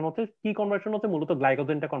কনভার্সন হচ্ছে। কি কনভার্সন হচ্ছে? মূলত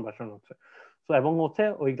গ্লাইকোজেনটা কনভার্সন হচ্ছে। তো এবং হচ্ছে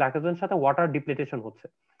ওই গ্লাইকোজেনের সাথে ওয়াটার ডিপ্লিটেশন হচ্ছে।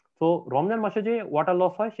 তো রমজান মাসে যে ওয়াটার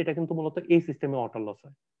লস হয় সেটা কিন্তু মূলত এই সিস্টেমে ওয়াটার লস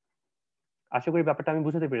হয়। আশা করি ব্যাপারটা আমি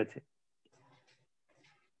বুঝাতে পেরেছি।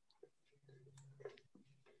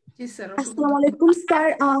 জি স্যার, অসংখ্য আসসালামু ধন্যবাদ। আলাইকুম স্যার।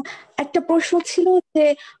 একটা প্রশ্ন ছিল যে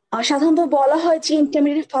সাধারণত বলা হয় যে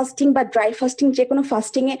ইন্টারমিডিয়েট ফাস্টিং বা ড্রাই ফাস্টিং যে কোনো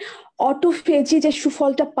ফাস্টিং এ অটোফেজি যে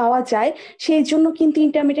সুফলটা পাওয়া যায়, সেই জন্য কিন্তু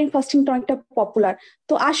ইন্টারমিডিয়েট ফাস্টিংটা অনেকটা পপুলার।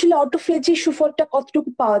 তো আসলে অটোফেজির সুফলটা কতটুকু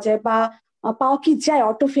পাওয়া যায়, বা পাওয়া কি যায়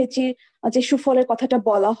অটোফেজির যে সুফলের কথাটা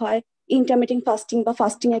বলা হয় ইন্টারমিডিয়েট ফাস্টিং বা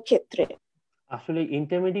ফাস্টিং এর ক্ষেত্রে? আসলে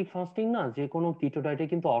ইন্টারমিডিয়েট ফাস্টিং না, যে কোনো কিটো ডায়েটে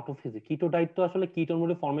কিন্তু অটোফেজি, কিটো ডায়েট তো আসলে কিটোর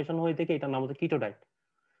মূলে ফর্মেশন হয়ে থেকে এটার নাম হচ্ছে কিটো ডায়েট,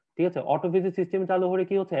 ঠিক আছে? অটোফেজি সিস্টেম চালু হলে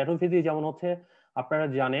কি হচ্ছে, অটোফেজি যেমন হচ্ছে আপনারা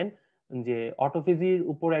জানেন যে অটোফেজির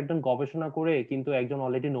উপর একজন গবেষণা করে কিন্তু একজন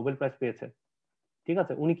অলরেডি নোবেল প্রাইজ পেয়েছে, ঠিক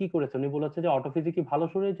আছে? উনি কি করেছে, উনি বলেছে যে অটোফেজি কি ভালো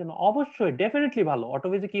শরীরের জন্য? অবশ্যই, ডেফিনেটলি ভালো।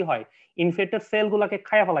 অটোফেজি কি হয়, ইনফেক্টেড সেল গুলাকে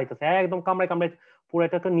খায়া ফেলাইতেছে, একদম কামড়ে কামড়ে পুরো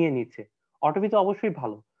এটাকে নিয়ে নিচ্ছে। অটোফেজি অবশ্যই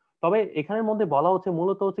ভালো, তবে এখানের মধ্যে বলা হচ্ছে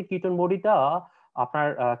মূলত হচ্ছে কিটোন বডিটা আপনার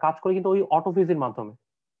কাজ করে কিন্তু ওই অটোফেজির মাধ্যমে,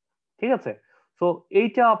 ঠিক আছে? তো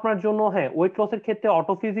এইটা আপনার জন্য, হ্যাঁ, ওয়েট লসের ক্ষেত্রে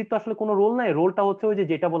অটোফেজির তো আসলে কোনো রোল নাই। রোলটা হচ্ছে ওই যে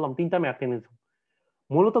যেটা বললাম 3টা মেকানিজম,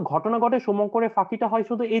 মূলত ঘটনা ঘটে শুভঙ্করের ফাঁকিটা হয়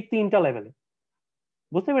শুধু এই 3টা লেভেলে,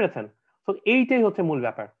 বুঝতে পেরেছেন? তো এইটাই হচ্ছে মূল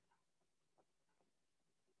ব্যাপার।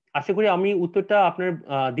 আশা করি আমি উত্তরটা আপনার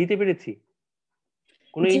দিতে পেরেছি।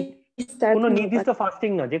 কোনো জি স্যার, কোনো ধন্যবাদ। নির্দিষ্ট ফাস্টিং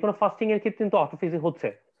না, যে কোনো ফাস্টিং এর ক্ষেত্রে কিন্তু অটোফেজি হচ্ছে।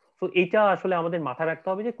 তো এইটা আসলে আমাদের মাথায় রাখতে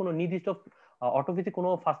হবে যে কোনো নির্দিষ্ট অটোফেজি কোনো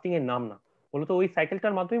ফাস্টিং এর নাম না, মূলত ওই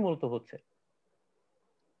সাইকেলটার মাধ্যমে মূলত হচ্ছে।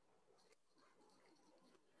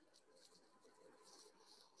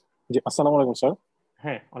 জি, আসসালামু আলাইকুম স্যার।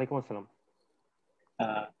 হ্যাঁ, ওয়ালাইকুম আসসালাম।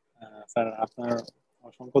 স্যার আপনার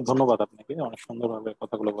অসংখ্য ধন্যবাদ, আপনাকে অনেক সুন্দরভাবে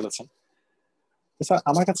কথাগুলো বলেছেন। স্যার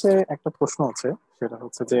আমার কাছে একটা প্রশ্ন আছে, সেটা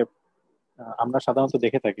হচ্ছে যে আমরা সাধারণত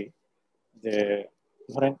দেখে থাকি যে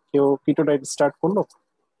ধরেন কেউ কিটো ডায়েট স্টার্ট করলো,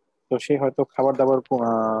 তো সে হয়তো খাবার দাবার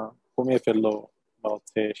কমিয়ে ফেললো বা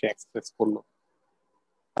হচ্ছে সে এক্সারসাইজ করলো,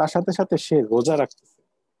 তার সাথে সাথে সে রোজা রাখতেছে।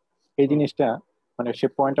 এই জিনিসটা মানে সে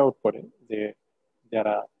পয়েন্ট আউট করে যে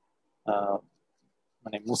যারা আহ,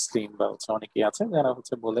 মানে মুসলিম বা হচ্ছে অনেকেই আছে যারা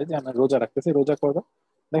হচ্ছে বলে যে আমরা রোজা রাখতেছি, রোজা করবে।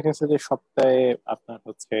 দেখা যাচ্ছে যে সপ্তাহে আপনার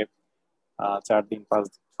হচ্ছে 4 দিন, 5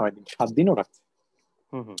 দিন, 6 দিন, 7 দিনও রাখছে,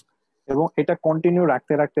 এবং এটা কন্টিনিউ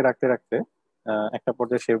রাখতে রাখতে রাখতে রাখতে একটা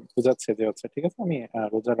পর্যায়ে সে বুঝাচ্ছে যে হচ্ছে ঠিক আছে, আমি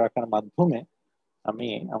রোজা রাখার মাধ্যমে আমি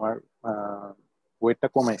আমার ওয়েটটা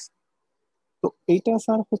কমাইছি। তো এইটা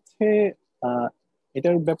স্যার হচ্ছে আহ,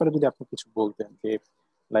 এটার ব্যাপারে যদি আপনি কিছু বলতেন যে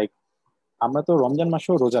লাইক আমরা তো রমজান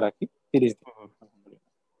মাসেও রোজা রাখি 30 দিন,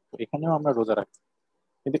 আলহামদুলিল্লাহ। তো এখানেও আমরা রোজা রাখছি,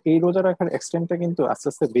 কিন্তু এই রোজা রাখার এক্সটেন্টটা কিন্তু আস্তে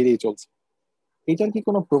আস্তে বেড়েই চলছে। এটার কি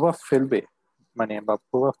কোনো প্রভাব ফেলবে, মানে বা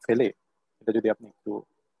প্রভাব ফেলে, এটা যদি আপনি একটু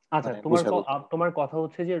আচ্ছা, মানে তোমার বুঝিয়ে বলতেন। তোমার কথা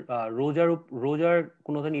হচ্ছে যে রোজার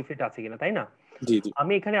কোনো ধরনের ইফেক্ট আছে কিনা, তাই না? জি জি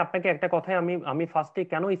আমি এখানে আপনাকে একটা কথাই আমি আমি ফার্স্টে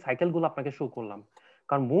কেন এই সাইকেল গুলো আপনাকে শো করলাম,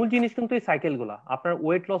 কারণ মূল জিনিস কিন্তু এই সাইকেল গুলা আপনার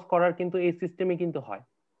ওয়েট লস করার কিন্তু এই সিস্টেমে কিন্তু হয়।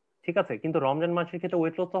 ঠিক আছে, কিন্তু রমজান মাসের ক্ষেত্রে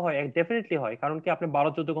ওয়েট লস তো হয়, ডেফিনেটলি হয়, কারণ কি আপনি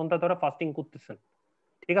 12-14 ঘন্টা ধরে ফাস্টিং করতেছেন।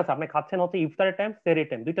 ঠিক আছে, আপনি খাচ্ছেন হচ্ছে ইফতারের টাইম, সেহরির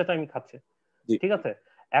টাইম, দুইটা টাইম খাচ্ছে। জি ঠিক আছে,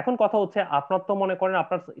 এখন কথা হচ্ছে আপনার তো মনে করেন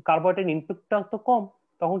আপনার কার্বোহাইড্রেট ইনপুটটা তো কম,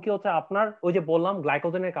 তখন কি হচ্ছে আপনার ওই যে বললাম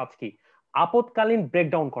গ্লাইকোজেনের কাজ কি, আপদকালীন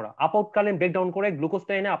ব্রেকডাউন করা, আপদকালীন ব্রেকডাউন করে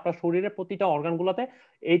গ্লুকোজটা এনে আপনার শরীরের প্রতিটা অর্গান গুলোতে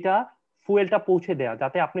এইটা ফুয়েলটা পৌঁছে দেয়া,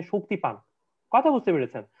 যাতে আপনি শক্তি পান। কথা বুঝতে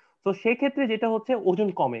পেরেছেন? তো সেই ক্ষেত্রে যেটা হচ্ছে ওজন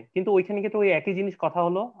কমে, কিন্তু ওইখানে কিন্তু ওই একই জিনিস কথা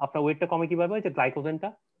হলো, আপনার ওয়েটটা কমে কিভাবে, ওই যে গ্লাইকোজেনটা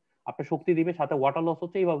আপনার শক্তি দিবে, সাথে ওয়াটার লস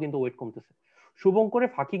হচ্ছে, এইভাবে কিন্তু ওয়েট কমতেছে। শুভঙ্করের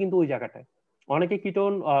ফাঁকি কিন্তু ওই জায়গাটায়। অনেকে কিটো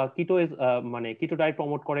মানে কিটো ডায়েট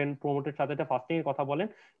প্রমোট করেন, প্রমোটের সাথে ফাস্টিং এর কথা বলেন,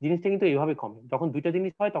 জিনিসটা কিন্তু এইভাবে কমে। যখন দুইটা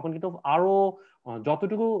জিনিস হয় তখন কিন্তু আরো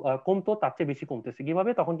যতটুকু কমতো তার চেয়ে বেশি কমতেছে।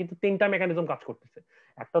 কিভাবে? তখন কিন্তু 3টা মেকানিজম কাজ করতেছে।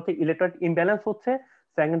 একটা হচ্ছে ইলেকট্রোলাইট ইমব্যালেন্স হচ্ছে,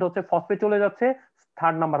 সেকেন্ড হচ্ছে ফসফেট চলে যাচ্ছে,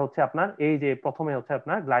 থার্ড নাম্বার হচ্ছে আপনার এই যে প্রথমে হচ্ছে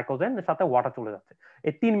আপনার গ্লাইকোজেন এর সাথে ওয়াটার চলে যাচ্ছে।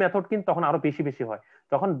 এই 3 মেথড কিন্তু তখন আরো বেশি বেশি হয়।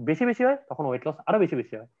 যখন বেশি বেশি হয় তখন ওয়েট লস আরো বেশি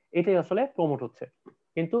বেশি হয়। এটাই আসলে প্রমোট হচ্ছে।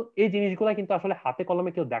 কিন্তু এই জিনিসগুলা কিন্তু আসলে হাতে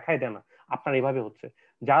কলমে কেউ দেখায় দেয় না আপনার এভাবে হচ্ছে।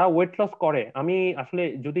 যারা ওয়েট লস করে, আমি আসলে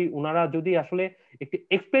যদি ওনারা যদি আসলে একটু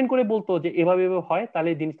এক্সপ্লেন করে বলতো যে এভাবে এভাবে হয়, তাহলে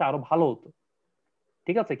এই জিনিসটা আরো ভালো হতো।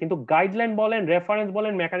 ঠিক আছে, কিন্তু গাইডলাইন বলেন, রেফারেন্স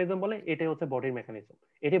বলেন, মেকানিজম বলেন, এটাই হচ্ছে বডির মেকানিজম,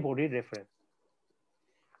 এটাই বডির রেফারেন্স।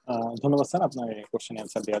 ধন্যবাদ স্যার আপনার কোশ্চেন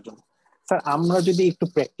অ্যান্সার দেওয়ার জন্য। স্যার আমরা যদি একটু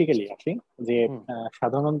প্র্যাকটিক্যালি আসি, যে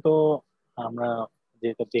সাধারণত আমরা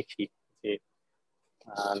যেটা দেখি যে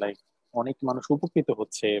লাইক অনেক মানুষ উপকৃত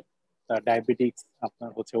হচ্ছে, ডায়াবেটিক্স আপনার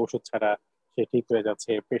হচ্ছে ওষুধ ছাড়া সে ঠিক হয়ে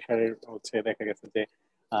যাচ্ছে, প্রেশারের হচ্ছে দেখা গেছে যে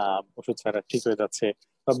ওষুধ ছাড়া ঠিক হয়ে যাচ্ছে,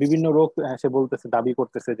 বা বিভিন্ন রোগ সে বলতেছে, দাবি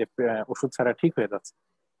করতেছে যে ওষুধ ছাড়া ঠিক হয়ে যাচ্ছে।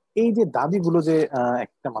 এই যে দাবিগুলো যে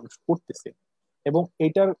একটা মানুষ করতেছে, এবং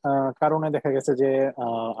এটার কারণে দেখা গেছে যে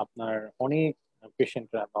আপনার অনেক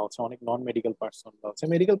পেশেন্টরা বা হচ্ছে অনেক নন মেডিকেল পার্সন বা হচ্ছে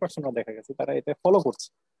মেডিকেল পার্সনরা দেখা গেছে তারা এটা ফলো করছে।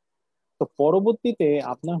 তো পরবর্তীতে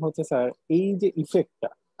আপনার হচ্ছে স্যার এই যে ইফেক্টটা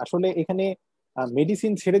আসলে এখানে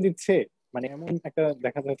মেডিসিন ছেড়ে দিচ্ছে, মানে এমন একটা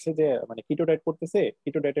দেখা যাচ্ছে যে মানে কিটো ডায়েট করতেছে,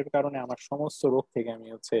 কিটো ডায়েটের কারণে আমার সমস্ত রোগ থেকে আমি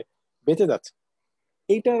হচ্ছে বেঁচে যাচ্ছে।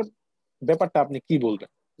 এইটার ব্যাপারটা আপনি কি বলবেন?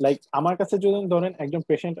 লাইক আমার কাছে যদি ধরেন একজন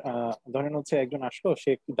পেশেন্ট, ধরেন হচ্ছে একজন আসলো, সে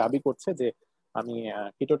একটু দাবি করছে যে আমি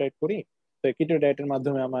কিটো ডায়েট করি, তো কিটো ডায়েটের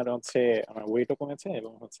মাধ্যমে আমার হচ্ছে আমার ওয়েটও কমেছে,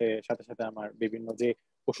 এবং হচ্ছে সাথে সাথে আমার বিভিন্ন যে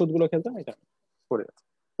ওষুধগুলো খেলতাম এটা করে যাচ্ছে।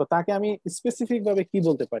 তো তাকে আমি স্পেসিফিক ভাবে কি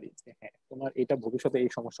বলতে পারি যে হ্যাঁ তোমার এটা ভবিষ্যতে এই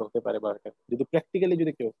সমস্যা হতে পারে, বা যদি প্র্যাকটিক্যালি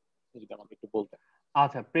যদি কেউ যদি আমাকে একটু বলতেন।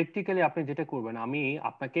 আচ্ছা, প্র্যাকটিক্যালি আপনি যেটা করবেন, আমি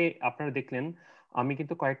আপনাকে, আপনারা দেখলেন আমি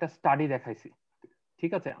কিন্তু কয়েকটা স্টাডি দেখাইছি।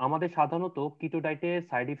 ঠিক আছে, আমাদের সাধারণত কিটো ডায়েটের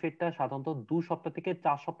সাইড ইফেক্টটা সাধারণত 2 সপ্তাহ থেকে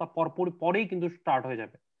 4 সপ্তাহ পরেই কিন্তু স্টার্ট হয়ে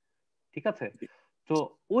যাবে। ঠিক আছে, তো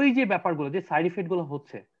ওই যে ব্যাপারগুলো, যে সাইড ইফেক্ট গুলো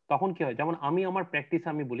হচ্ছে, তখন কি হয়, যেমন আমি আমার প্র্যাকটিস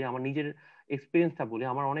আমি বলি, আমার নিজের এক্সপিরিয়েন্সটা বলি,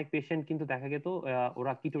 আমার অনেক পেশেন্ট কিন্তু দেখা গেত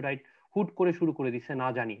ওরা কিটো ডায়েট হুট করে শুরু করে দিচ্ছে না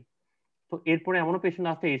জানি। তো এরপরে এমনও পেশেন্ট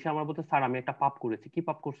আসছে এসে আমার বলতে, স্যার আমি একটা পাপ করেছি। কি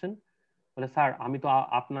পাপ করছেন? বলে, স্যার আমি তো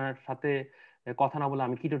আপনার সাথে কথা না বলে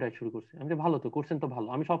আমি কিটো ডায়েট শুরু করছি। আমি ভালো তো করছেন, তো ভালো,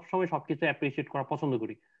 আমি সবসময় সবকিছু অ্যাপ্রিসিয়েট করা পছন্দ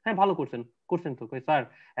করি। হ্যাঁ ভালো করছেন, করছেন তো। স্যার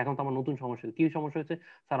এখন তো আমার নতুন সমস্যা। কি সমস্যা হয়েছে?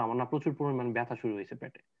 স্যার আমার না প্রচুর পরিমাণে ব্যথা শুরু হয়েছে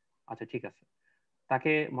পেটে। আচ্ছা ঠিক আছে,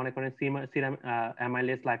 তাকে মনে করেন সিরাম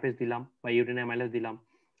অ্যামাইলেজ লাইপেজ দিলাম বা ইউরিন অ্যামাইলেজ দিলাম,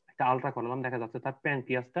 একটা আলট্রা করলাম, দেখা যাচ্ছে তার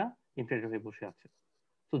প্যানক্রিয়াসটা ইনফেক্টেড হয়ে বসে আছে।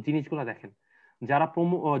 তো জিনিসগুলো দেখেন,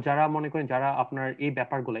 যারা মনে করেন যারা আপনার এই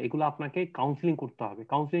ব্যাপারগুলো এগুলো আপনাকে কাউন্সিলিং করতে হবে।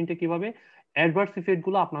 কাউন্সিলিংটা কিভাবে, অ্যাডভার্স ইফেক্ট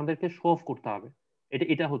গুলো আপনাদেরকে শো অফ করতে হবে।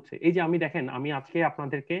 এটা হচ্ছে এই যে আমি দেখেন আমি আজকে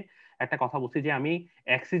আপনাদেরকে একটা কথা বলছি যে আমি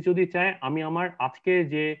অ্যাক্সিস যদি চাই আমি আমার আজকে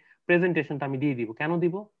যে প্রেজেন্টেশনটা আমি দিয়ে দিব। কেন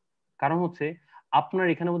দিব? কারণ হচ্ছে আপনার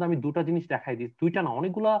এখানে মধ্যে আমি দুটা জিনিস দেখাই দিই, দুইটা না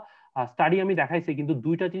অনেকগুলা স্টাডি আমি দেখাইছি, কিন্তু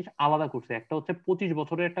দুইটা জিনিস আলাদা করছে। একটা হচ্ছে 25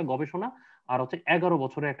 বছরের একটা গবেষণা, আর হচ্ছে 11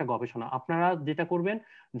 বছরের একটা গবেষণা। আপনারা যেটা করবেন,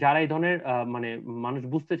 যারা এই ধরনের মানে মানুষ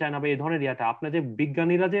বুঝতে চায় না বা এই ধরনের ইয়াটা, আপনার যে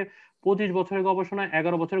বিজ্ঞানীরা যে 25 বছরের গবেষণা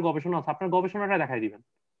 11 বছরের গবেষণা আছে, আপনার গবেষণাটা দেখাই দিবেন।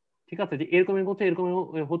 ঠিক আছে, যে এরকম হচ্ছে এরকম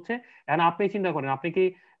হচ্ছে। এখন আপনি চিন্তা করেন আপনি কি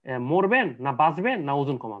মরবেন না বাঁচবেন না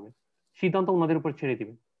ওজন কমাবেন, সিদ্ধান্ত ওনাদের উপর ছেড়ে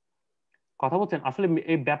দিবেন। কথা বলছেন? আসলে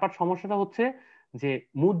এই ব্যাপার সমস্যাটা হচ্ছে যে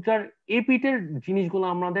মুদ্রার এপিটের জিনিসগুলো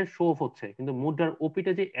আমাদের শো অফ হচ্ছে, কিন্তু মুদ্রার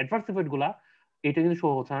ওপিটে যে অ্যাডভার্স ইফেক্ট গুলা এটা কিন্তু শো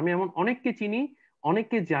হচ্ছে। আমি এমন অনেককে চিনি,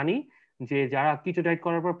 অনেককে জানি যে যারা কিটো ডায়েট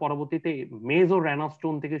করার পর পরবর্তীতে মেজো রেনাল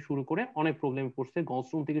স্টোন থেকে শুরু করে অনেক প্রবলেমে পড়ছে,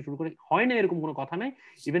 গলস্টোন থেকে শুরু করে, হয় না এরকম কোনো কথা নাই,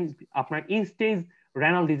 ইভেন আপনার ইনস্টেজ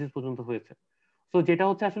রেনাল ডিজিজ পর্যন্ত হয়েছে। তো যেটা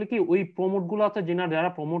হচ্ছে আসলে কি ওই প্রমোট গুলো আছে, যারা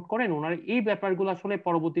প্রমোট করেন ওনারা এই ব্যাপারগুলো আসলে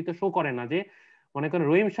পরবর্তীতে শো করে না। যে মনে করেন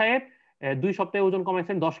রহিম সাহেব 2 সপ্তাহে ওজন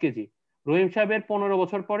কমাইছেন 10 কেজি, রহিম সাহেবের 15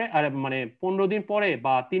 বছর পরে আর মানে 15 দিন পরে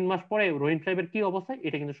বা 3 মাস পরে রহিম সাহেবের কি অবস্থা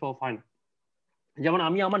এটা কিন্তু শো অফ হয় না। যেমন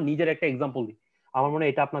আমি আমার নিজের একটা এক্সাম্পল দিই, আমার মনে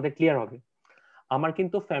হয় এটা আপনাদের ক্লিয়ার হবে। আমার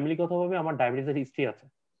কিন্তু ফ্যামিলিগতভাবে আমার ডায়াবেটিসের হিস্ট্রি আছে।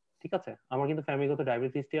 ঠিক আছে, আমার কিন্তু ফ্যামিলিগত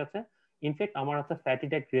ডায়াবেটিস হিস্ট্রি আছে। ইনফ্যাক্ট আমার আছে ফ্যাটি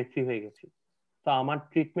ডায়েট গ্রেড 3 হয়ে গেছে। তো আমার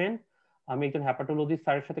ট্রিটমেন্ট, আমি একজন হ্যাপাটোলজিস্ট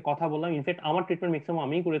স্যারের সাথে কথা বললাম, ইনফ্যাক্ট আমার ট্রিটমেন্ট ম্যাক্সিমাম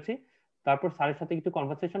আমিই করেছি। তারপর স্যারের সাথে একটু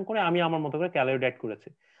কনভারসেশন করে আমি আমার মতো করে ক্যালোরি ডায়েট করেছি।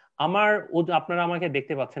 আমার আপনারা আমাকে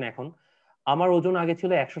দেখতে পাচ্ছেন এখন, আমার ওজন আগে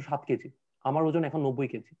ছিল 107 কেজি, আমার ওজন এখন 90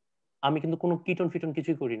 কেজি। আমি কিন্তু কোনো কিটন ফিটন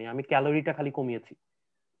কিছুই করিনি, আমি ক্যালোরিটা খালি কমিয়েছি।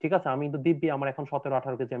 ঠিক আছে, আমি কিন্তু দিব্যি আমার এখন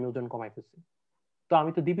 17-18 কেজি আমি ওজন কমাই ফেলছি। তো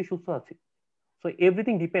আমি তো দিব্যি সুস্থ আছি। So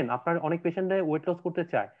everything depend. আপনার অনেক পেশেন্টরা ওয়েট লস করতে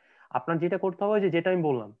চায়, আপনার যেটা করতে হবে যে যেটা আমি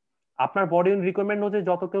বললাম, আপনার বডি রিকোয়ারমেন্ট হচ্ছে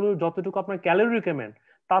যতটুকু আপনার ক্যালোরি রিকোয়ারমেন্ট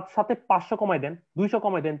তার সাথে 500 কমাই দেন, 200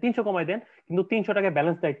 কমাই দেন, 300 কমাই দেন, কিন্তু 300 টাকা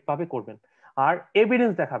ব্যালেন্স ডায়েট ভাবে করবেন। আর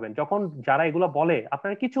এভিডেন্স দেখাবেন। যখন যারা এগুলো বলে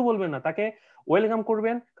আপনারা কিছু বলবেন না, তাকে ওয়েলকাম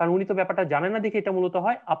করবেন, কারণ উনি তো ব্যাপারটা জানেন না দেখে এটা মূলত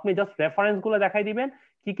হয়। আপনি জাস্ট রেফারেন্স গুলো দেখাই দিবেন,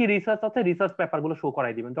 কি কি রিসার্চ আছে রিসার্চ পেপার গুলো শো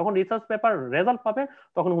করাই দিবেন। যখন রিসার্চ পেপার রেজাল্ট পাবেন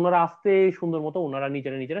তখন ওনারা আস্তে সুন্দর মতো ওনারা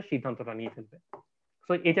নিজেরা সিদ্ধান্তটা নিয়ে ফেলবে।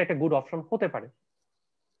 সো এটা একটা গুড অপশন হতে পারে।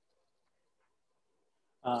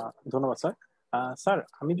 ধন্যবাদ স্যার। স্যার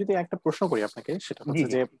আমি যদি একটা প্রশ্ন করি আপনাকে, সেটা হচ্ছে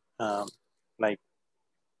যে লাইক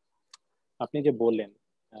আপনি যে বললেন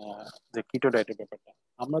যে কিটো ডায়েটের ব্যাপারটা,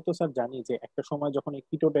 আমরা তো স্যার জানি যে একটা সময় যখন এই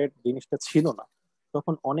কিটো ডায়েট জিনিসটা ছিল না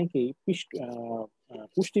তখন অনেকেই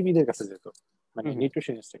পুষ্টিবিদের কাছে যেত, মানে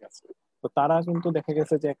নিউট্রিশনিস্টের কাছে। তো তারা কিন্তু দেখা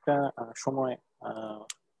গেছে যে একটা সময়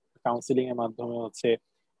কাউন্সিলিং এর মাধ্যমে হচ্ছে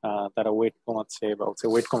তারা ওয়েট কমাচ্ছে বা হচ্ছে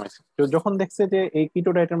ওয়েট কমাচ্ছে। তো যখন দেখছে যে এই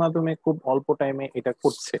কিটো ডায়েটের মাধ্যমে খুব অল্প টাইমে এটা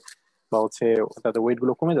করছে বা হচ্ছে তাদের ওয়েট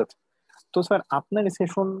গুলো কমে যাচ্ছে, তো স্যার আপনার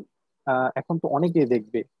সেশন এখন তো অনেকেই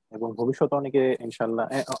দেখবে এবং ভবিষ্যতে অনেকে ইনশাল্লাহ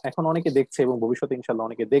এখন অনেকে দেখছে এবং ভবিষ্যতে ইনশাল্লাহ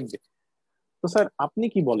অনেকে দেখবে। তো স্যার আপনি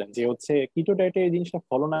কি বলেন যে হচ্ছে কিটো ডায়েটে এই জিনিসটা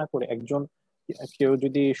ফলো না করে একজন কেউ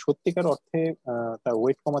যদি সত্যিকার অর্থে তার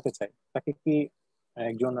ওয়েট কমাতে চায়, তাকে কি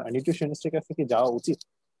একজন নিউট্রিশনিস্টের কাছে কি যাওয়া উচিত?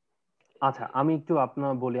 আচ্ছা, আমি একটু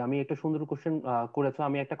আপনার বলি, আমি একটা সুন্দর কোশ্চেন করেছো।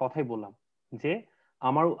 আমি একটা কথাই বললাম যে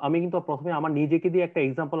আমি কিন্তু প্রথমে আমার নিজেকে দিয়ে একটা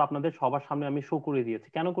এক্সাম্পল আপনাদের সবার সামনে আমি শো করে দিয়েছি।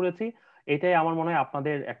 কেন করেছি? এটাই আমার মনে হয়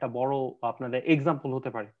আপনাদের একটা বড় আপনাদের এক্সাম্পল হতে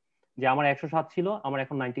পারে। যে আমার 107 ছিল, আমার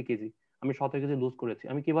এখন 90 কেজি, আমি 17 কেজি লুজ করেছি।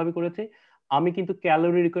 আমি কিভাবে করেছি? আমি কিন্তু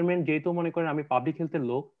ক্যালোরি রিকোয়ারমেন্ট, যেহেতু মনে করেন আমি পাবলিক হেলথের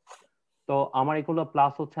লোক, তো আমার এগুলো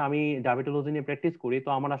প্লাস হচ্ছে আমি ডায়াবেটোলজি নিয়ে প্র্যাকটিস করি, তো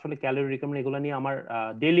আমার আসলে ক্যালোরি রিকোয়ারমেন্ট এগুলো নিয়ে আমার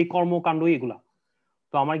ডেইলি কর্মকাণ্ড এগুলা,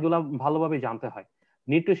 তো আমার এগুলা ভালোভাবে জানতে হয়।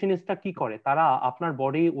 নিউট্রিশনিস্টটা কি করে, তারা আপনার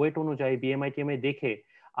বডি ওয়েট অনুযায়ী বিএমআই টিএমআই দেখে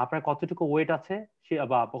আপনার কতটুকু ওয়েট আছে সে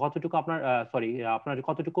বা কতটুকু আপনার আপনার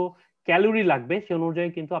কতটুকু ক্যালোরি লাগবে সে অনুযায়ী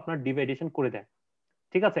কিন্তু আপনার ডিভাইডেশন করে দেয়।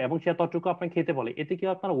 ঠিক আছে, এবং সে ততটুকু আপনাকে খেতে বলে, এতে কি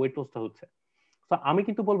আপনার ওয়েট লসটা হচ্ছে। তো আমি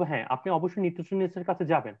কিন্তু বলবো হ্যাঁ আপনি অবশ্যই নিউট্রিশনিস্টের কাছে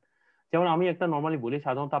যাবেন। যেমন আমি একটা নর্মালি বলি,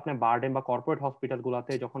 সাধারণত আপনি বারডেম বা কর্পোরেট হসপিটাল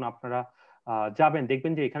গুলাতে যখন আপনারা যাবেন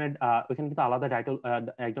দেখবেন যে এখানে কিন্তু আলাদা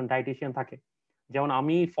একজন ডায়েটিশিয়ান থাকে। যেমন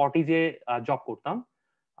আমি 40 যে জব করতাম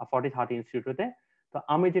 40-30 ইনস্টিটিউটে, তো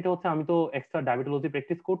আমি যেটা হচ্ছে আমি তো এক্সট্রা ডায়াবেটোলজি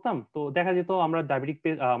প্র্যাকটিস করতাম, তো দেখা যেত আমরা ডায়াবেটিক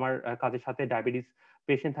আমার কাজের সাথে ডায়াবেটিস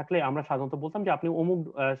পেশেন্ট থাকলে আমরা সাধারণত বলতাম যে আপনি অমুক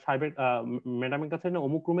সাহেবের ম্যাডামের কাছে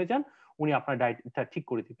অমুক রুমে যান, উনি আপনার ডায়েটটা ঠিক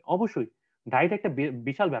করে দিবে। অবশ্যই ডায়েট একটা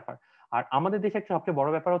বিশাল ব্যাপার। আর আমাদের দেশে একটা সবচেয়ে বড়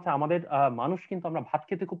ব্যাপার হচ্ছে আমাদের মানুষ কিন্তু আমরা ভাত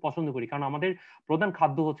খেতে খুব পছন্দ করি, কারণ আমাদের প্রধান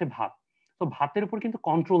খাদ্য হচ্ছে ভাত। তো ভাতের উপর কিন্তু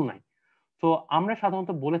কন্ট্রোল নাই। তো আমরা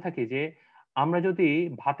সাধারণত বলে থাকি যে আমরা যদি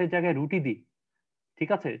ভাতের জায়গায় রুটি দিই,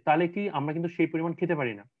 ঠিক আছে, তাহলে কি আমরা কিন্তু সেই পরিমাণ খেতে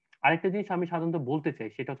পারি না। আরেকটা জিনিস আমি সাধারণত বলতে চাই,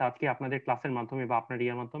 সেটা হচ্ছে আজকে আপনাদের ক্লাসের মাধ্যমে বা আপনার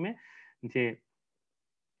ইয়ার মাধ্যমে, যে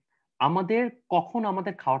কখন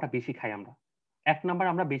আমাদের খাওয়াটা বেশি খাই আমরা। এক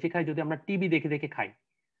নাম্বার, আমরা বেশি খাই যদি আমরা টিভি দেখে দেখে খাই,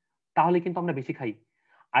 তাহলে কিন্তু আমরা বেশি খাই।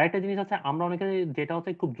 আরেকটা জিনিস আছে, আমরা অনেকে যেটা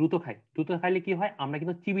হচ্ছে খুব দ্রুত খাই। দ্রুত খাইলে কি হয়, আমরা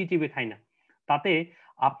কিন্তু চিবিয়ে চিবিয়ে খাই না। তাতে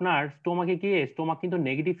আপনার স্টোমাকে গিয়ে স্টোমাক কিন্তু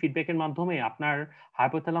নেগেটিভ ফিডব্যাকের মাধ্যমে আপনার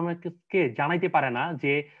হাইপোথ্যালামাসকে জানাইতে পারে না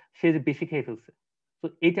যে সে বেশি খেয়ে ফেলছে। তো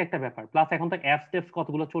এইটা একটা ব্যাপার। প্লাস এখন তো অ্যাপস টেপস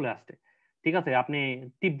কতগুলো চলে আসছে, ঠিক আছে, আপনি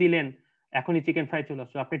টিপ দিলেন এখনই চিকেন ফ্রাই চলে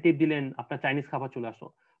আসলো, আপনি টিপ দিলেন আপনার চাইনিজ খাবার চলে আসলো।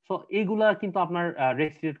 সো এইগুলা কিন্তু আপনার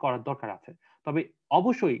রেস্ট্রিক্ট করার দরকার আছে। তবে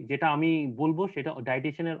অবশ্যই যেটা আমি বলবো সেটা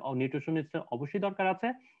ডায়েটিশিয়ানের নিউট্রিশনিস্টের অবশ্যই দরকার আছে,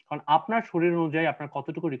 কারণ আপনার শরীর অনুযায়ী আপনার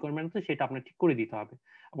কতটুকু রিকোয়ারমেন্ট আছে সেটা আপনার ঠিক করে দিতে হবে,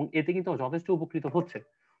 এবং এতে কিন্তু যথেষ্ট উপকৃত হচ্ছে।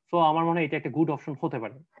 সো আমার মনে হয় এটা একটা গুড অপশন হতে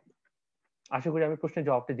পারে। আশা করি আমি প্রশ্নের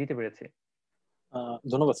জবাবটা দিতে পেরেছি।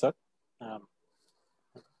 ধন্যবাদ স্যার।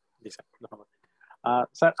 ধন্যবাদ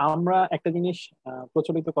স্যার। আমরা একটা জিনিস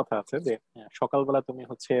প্রচলিত কথা আছে যে সকালবেলা তুমি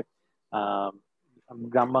হচ্ছে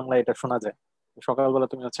গ্রাম বাংলায় এটা শোনা যায়, সকালবেলা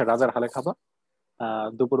তুমি হচ্ছে রাজার হালে খাবা,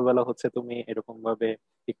 দুপুরবেলা হচ্ছে তুমি এরকম ভাবে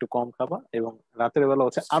একটু কম খাবা, এবং রাতের বেলা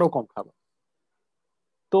হচ্ছে আরো কম খাবা।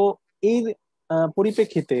 তো এই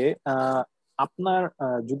পরিপ্রেক্ষিতে আপনার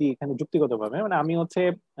যদি এখানে যুক্তিগত ভাবে, মানে আমি হচ্ছে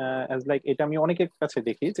লাইক এটা আমি অনেকের কাছে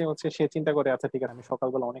দেখি যে হচ্ছে সে চিন্তা করে আচ্ছা ঠিক আছে আমি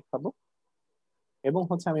সকালবেলা অনেক খাবো এবং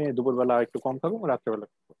হচ্ছে আমি দুপুরবেলা একটু কম খাবো এবং রাত্রেবেলা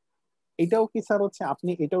খাবো। এটাও কি স্যার হচ্ছে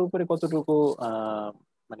আপনি এটার উপরে কতটুকু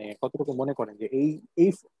মানে কতটুকু মনে করেন যে এই এই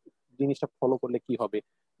জিনিসটা ফলো করলে কি হবে,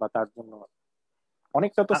 বা তার জন্য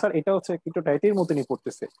অনেকটা তো স্যার এটা হচ্ছে একটু ডায়েটের মতনই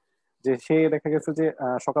পড়তেছে, যে সে দেখা গেছে যে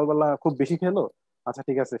সকালবেলা খুব বেশি খেলো, আচ্ছা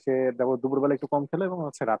ঠিক আছে সে দুপুরবেলা একটু কম খেলো এবং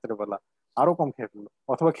হচ্ছে রাতের বেলা আরো কম খেয়ে ফেললো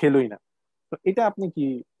অথবা খেলোই না। তো এটা আপনি কি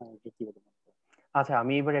ব্যক্তিগত মনে করেন? আচ্ছা,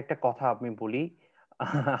 আমি এবার একটা কথা আমি বলি।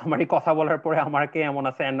 আমার এই কথা বলার পরে আমাকে এমন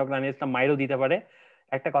আছে এন্ডোক্রাইনিস্টটা মাইরও দিতে পারে।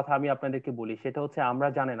 একটা কথা আমি আপনাদেরকে বলি, সেটা হচ্ছে আমরা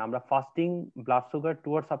জানেন আমরা fasting blood sugar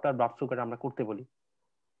towards after blood sugar আমরা করতে বলি,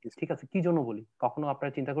 ঠিক আছে? কি জন্য বলি কখনো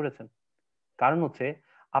আপনারা চিন্তা করেছেন? কারণ হচ্ছে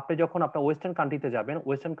আপনি যখন আপনার ওয়েস্টার্ন কান্ট্রিতে যাবেন,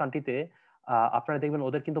 ওয়েস্টার্ন কান্ট্রিতে আপনারা দেখবেন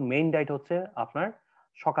ওদের কিন্তু মেইন ডায়েট হচ্ছে আপনার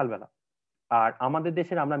সকালবেলা, আর আমাদের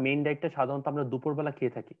দেশের আমরা মেইন ডায়েটটা সাধারণত আমরা দুপুরবেলা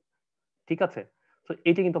খেয়ে থাকি, ঠিক আছে? তো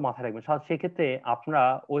এটা কিন্তু মাথায় রাখবেন। সেক্ষেত্রে আপনারা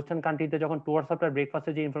ওয়েস্টার্ন কান্ট্রিতে যখন টুয়ার্ডস আফটার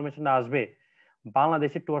ব্রেকফাস্টের যে ইনফরমেশনটা আসবে,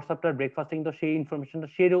 বাংলাদেশে টুয়ার্ডস আফটার ব্রেকফাস্টে কিন্তু সেই ইনফরমেশনটা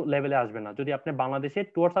সেই লেভেলে আসবে না। যদি আপনি বাংলাদেশে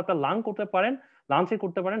টুয়ার্ডস আফটার লাঞ্চে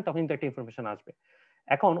করতে পারেন তখন কিন্তু একটা ইনফরমেশন আসবে।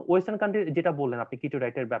 এখন ওয়েস্টার্ন কান্ট্রি যেটা বললেন আপনি কিটো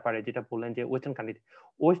ডায়েটের ব্যাপারে, যেটা বললেন যে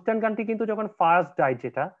ওয়েস্টার্ন কান্ট্রি কিন্তু যখন ফার্স্ট ডায়েট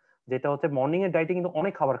যেটা হচ্ছে মর্নিং এর ডায়েটে কিন্তু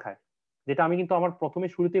অনেক খাবার খায়, যেটা আমি কিন্তু আমার প্রথমে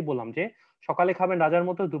শুরুতেই বললাম যে সকালে খাবেন রাজার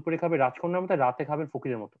মতো, দুপুরে খাবেন রাজকন্যার মতো, রাতে খাবেন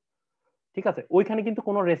ফকিরের মতো, ঠিক আছে? ওইখানে কিন্তু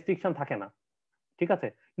কোনো রেস্ট্রিকশন থাকে না, ঠিক আছে?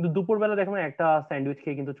 কিন্তু দুপুরবেলা দেখবেন একটা স্যান্ডউইচ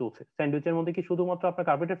খেয়ে কিন্তু চলছে। স্যান্ডউইচের মধ্যে কি শুধুমাত্র আপনার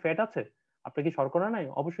কার্বোহাইড্রেট ফ্যাট আছে? আপনার কি শর্করা নাই?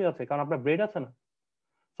 অবশ্যই আছে, কারণ আপনার ব্রেড আছে না।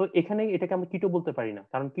 তো এখানে এটাকে আমরা কিটো বলতে পারি না,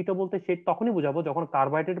 কারণ কিটো বলতে সে তখনই বোঝাবো যখন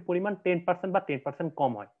কার্বোহাইড্রেটের পরিমাণ 10% বা 10%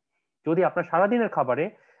 কম হয়। যদি আপনার সারাদিনের খাবারে,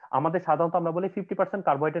 আমাদের সাধারণত আমরা বলি 50%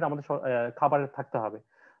 কার্বোহাইড্রেট আমাদের খাবারে থাকতে হবে।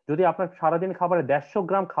 যদি আপনার সারাদিন খাবারে 150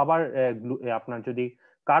 গ্রাম খাবার আপনার যদি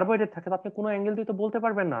কার্বোহাইড্রেট থাকে, আপনি কোনো অ্যাঙ্গেল দিয়ে তো বলতে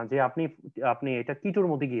পারবেন না যে আপনি আপনি এটা কিটোর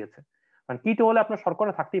মধ্যে গিয়েছে। কারণ কিটো হলে আপনার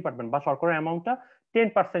শর্করা থাকতেই পারবেন, বা শর্করার অ্যামাউন্টটা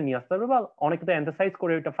 10% নিয়ে আসতে হবে, বা অনেকে তো এন্টারসাইজ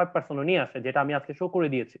করে ওইটা 5% নিয়ে আসে, যেটা আমি আজকে শো করে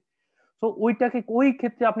দিয়েছি। তো ওই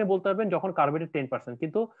ক্ষেত্রে আপনি বলতে পারবেন যখন কার্বোহাইড্রেট 10%।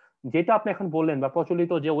 কিন্তু যেটা আপনি এখন বললেন বা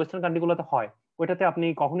প্রচলিত যে ওয়েস্টার্ন কান্ট্রিগুলোতে হয়, ওইটাতে আপনি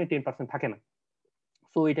কখনোই 10% থাকে না।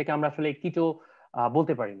 সো এটাকে আমরা আসলে কিটো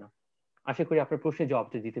বলতে পারি না। আশা করি আপনার প্রশ্নের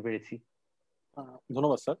জবাবটা দিতে পেরেছি।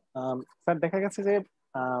 ধন্যবাদ স্যার। স্যার দেখা গেছে যে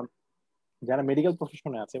যারা মেডিকেল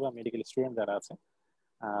প্রফেশনে আছে বা মেডিকেল স্টুডেন্ট যারা আছে,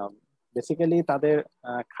 বেসিক্যালি তাদের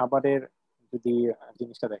খাবারের যদি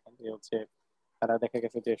জিনিসটা দেখেন যে হচ্ছে তারা দেখা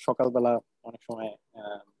গেছে যে সকালবেলা অনেক সময়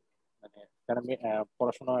মানে যারা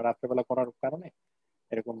পড়াশোনা রাত্রেবেলা করার কারণে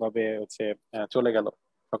এরকম ভাবে হচ্ছে চলে গেল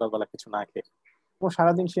সকালবেলা কিছু না খেয়ে, এবং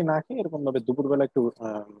সারাদিন সে না খেয়ে এরকম ভাবে দুপুরবেলা একটু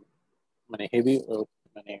মানে হেভি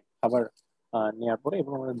মানে খাবার নেওয়ার পরে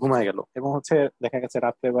এবং ঘুমায় গেল, এবং হচ্ছে দেখা গেছে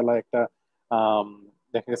রাত্রেবেলা একটা আহ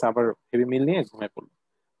দেখা গেছে আবার হেভি মিল নিয়ে ঘুমিয়ে পড়লো।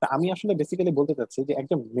 তা আমি আসলে বেসিক্যালি বলতে চাচ্ছি যে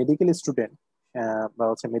একজন মেডিকেল স্টুডেন্ট বা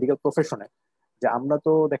হচ্ছে মেডিকেল প্রফেশনে, যে আমরা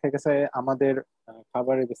তো দেখা গেছে আমাদের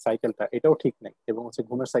খাবারের যে সাইকেলটা এটাও ঠিক নেই এবং হচ্ছে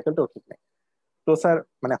ঘুমের সাইকেলটাও ঠিক নেই। তো স্যার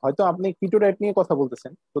মানে হয়তো আপনি কিটো ডায়েট নিয়ে কথা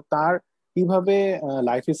বলতেছেন, তো তার কিভাবে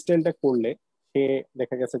লাইফ স্টাইলটা করলে সে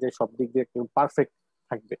দেখা গেছে যে সব দিক দিয়ে পারফেক্ট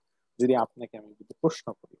থাকবে, যদি আপনাকে আমি যদি প্রশ্ন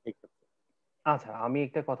করি এই ক্ষেত্রে? আচ্ছা, আমি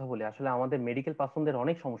একটা কথা বলি, আসলে আমাদের মেডিকেল পার্সনদের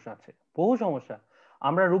অনেক সমস্যা আছে, বহু সমস্যা।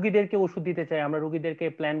 আমরা রুগীদেরকে ওষুধ দিতে চাই, আমরা রুগীদেরকে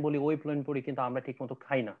প্ল্যান বলি, ওই প্ল্যান করি, কিন্তু আমরা ঠিক মতো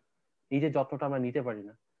খাই না, এই যে যত্নটা আমরা নিতে পারি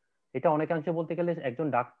না। এটা অনেকাংশে বলতে গেলে একজন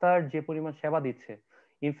ডাক্তার যে পরিমাণ সেবা দিচ্ছে,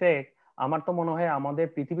 ইনফ্যাক্ট আমার তো মনে হয় আমাদের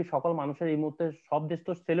পৃথিবীর সকল মানুষের এই মুহূর্তে সব দেশ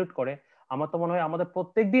তো সেলুট করে, আমার তো মনে হয় আমাদের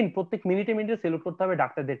প্রত্যেক দিন প্রত্যেক মিনিটে মিনিটে সেলুট করতে হবে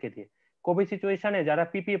ডাক্তারদেরকে দিয়ে। কোভিড সিচুয়েশনে যারা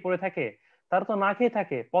পিপিএ পড়ে থাকে তারা তো না খেয়ে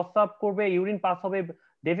থাকে, প্রস্রাব করবে, ইউরিন পাস হবে,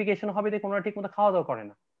 ডেফিকেশন হবে, দেখে ওনারা ঠিক মতো খাওয়া দাওয়া করে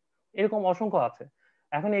না, এরকম অসংখ্য আছে।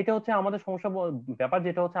 এখন এটা হচ্ছে আমাদের সমস্যা ব্যাপার,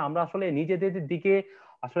 যেটা হচ্ছে আমরা আসলে নিজেদের দিকে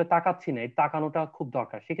আসলে তাকাচ্ছি না, এই তাকানোটা খুব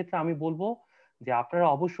দরকার। সেক্ষেত্রে আমি বলবো যে আপনারা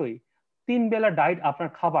অবশ্যই 3 বেলা ডায়েট, আপনার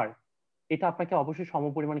খাবার এটা আপনাকে অবশ্যই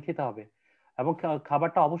সমপরিমাণে খেতে হবে এবং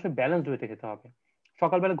খাবারটা অবশ্যই ব্যালেন্সড ওয়েতে খেতে হবে।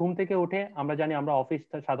 সকালবেলা ঘুম থেকে উঠে আমরা জানি আমরা অফিস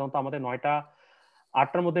সাধারণত আমাদের 9টা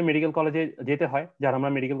 8টার মধ্যে মেডিকেল কলেজে যেতে হয়, যারা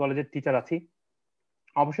আমরা মেডিকেল কলেজের টিচার আছি।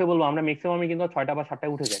 অবশ্যই বলবো আমরা ম্যাক্সিমামই কিন্তু 6টা বা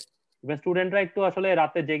 7টায় উঠে যাই। ইভেন স্টুডেন্টরা একটু আসলে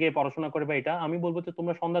রাতে জেগে পড়াশোনা করবে, এটা আমি বলবো যে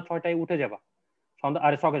তোমরা সন্ধ্যা 6টায় উঠে যাবা, সন্ধ্যা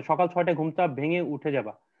আরে সকাল 6টায় ঘুমটা ভেঙে উঠে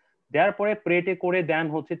যাবা, দেওয়ার পরে প্রেটে করে দেন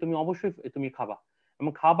হচ্ছে তুমি অবশ্যই তুমি খাবা।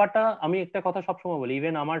 এবং খাবারটা আমি একটা কথা সবসময় বলি,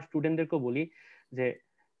 ইভেন আমার স্টুডেন্টদেরকেও বলি যে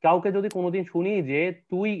কাউকে যদি কোনোদিন শুনি যে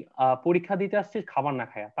তুই পরীক্ষা দিতে আসছিস খাবার না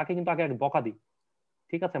খায়া, তাকে কিন্তু আগে বকা দিই,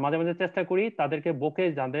 ঠিক আছে? মাঝে মাঝে চেষ্টা করি তাদেরকে বকে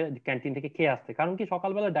যাদের ক্যান্টিন থেকে খেয়ে আসতে, কারণ কি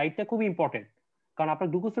সকালবেলা ডায়েটটা খুবই ইম্পর্টেন্ট, কারণ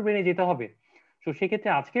আপনার গ্লুকোজের ব্রেনে যেতে হবে। তো সেক্ষেত্রে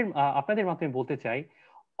আজকের আপনাদের মাধ্যমে বলতে চাই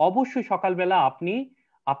অবশ্যই সকালবেলা আপনি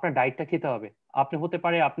আপনার ডায়েটটা খেতে হবে। আপনি হতে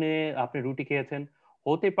পারে আপনি আপনি রুটি খেয়েছেন,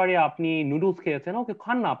 হতে পারে আপনি নুডলস খেয়েছেন, ওকে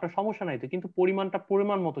খান না, আপনার সমস্যা নাই তো, কিন্তু পরিমাণটা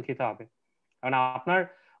পরিমাণ মতো খেতে হবে। কারণ আপনার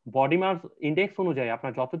বডি মাস ইন্ডেক্স অনুযায়ী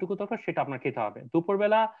আপনার যতটুকু দরকার সেটা আপনার খেতে হবে।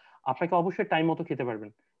 দুপুরবেলা আপনাকে অবশ্যই টাইম মতো খেতে পারবেন,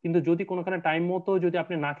 কিন্তু যদি কোনোখানে টাইম মতো যদি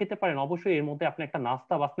আপনি না খেতে পারেন, অবশ্যই এর মধ্যে আপনি একটা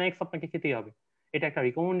নাস্তা বা স্ন্যাক্স আপনাকে খেতেই হবে। এটা একটা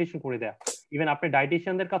রিকমেন্ডেশন করে দেয়া। ইভেন আপনি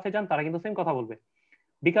ডায়েটিশিয়ানদের কাছে যান, তারা কিন্তু সেম কথা বলবে।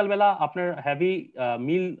 বিকালবেলা আপনার হ্যাভি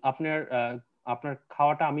মিল আপনার আপনার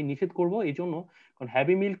খাওয়াটা আমি নিষেধ করব এই জন্য, কারণ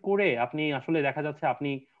হ্যাভি মিল করে আপনি আসলে দেখা যাচ্ছে আপনি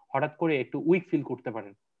হঠাৎ করে একটু উইক ফিল করতে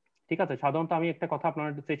পারেন। ঠিক আছে, সাধারণত আমি একটা কথা আপনার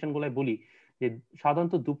সেশন গুলায় বলি যে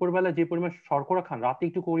সাধারণত দুপুরবেলা যে পরিমাণ শর্করা খান, রাতে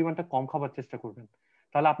একটু পরিমাণটা কম খাবার চেষ্টা করবেন,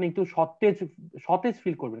 তাহলে আপনি একটু সতেজ সতেজ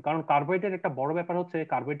ফিল করবেন। কারণ কার্বোহাইড্রেট একটা বড় ব্যাপার হচ্ছে,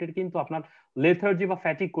 কার্বোহাইড্রেট কিন্তু আপনার লেথার্জি বা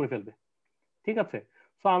ফ্যাটিক করে ফেলবে। ঠিক আছে,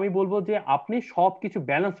 তো আমি বলবো যে আপনি সবকিছু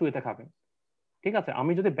ব্যালেন্স ওয়েতে খাবেন। ঠিক আছে,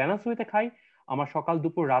 আমি যদি ব্যালেন্স ওয়েতে খাই, আমার সকাল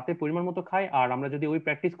দুপুর রাতে পরিমাণ মতো খাই, আর আমরা যদি ওই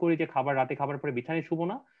প্র্যাকটিস করি যে খাবার রাতে খাবার পরে বিছানায় শুবো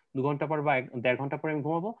না, 2 ঘন্টা পর বা 1.5 ঘন্টা পরে আমি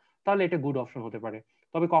ঘুমাবো, তাহলে এটা গুড অপশন হতে পারে।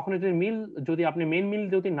 তবে কখনো যদি মিল, যদি আপনি মেন মিল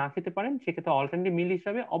যদি না খেতে পারেন, সেক্ষেত্রে অল্টারনেটিভ মিল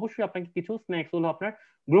হিসাবে অবশ্যই আপনাকে কিছু স্ন্যাক্স হলো আপনার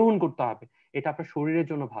গ্রহণ করতে হবে। এটা আপনার শরীরের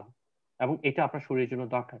জন্য ভালো এবং এটা আপনার শরীরের জন্য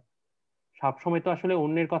দরকার। সবসময় তো আসলে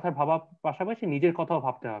অন্যের কথা ভাবার পাশাপাশি নিজের কথাও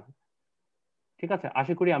ভাবতে হবে। ঠিক আছে,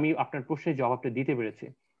 আশা করি আমি আপনার প্রশ্নের জবাবটা দিতে পেরেছি।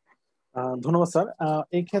 ধন্যবাদ স্যার।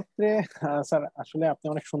 এই ক্ষেত্রে স্যার আসলে আপনি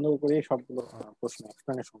অনেক সুন্দর করে সবগুলো প্রশ্ন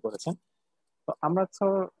এক্সপ্লেনেশন করেছেন। তো আমরা তো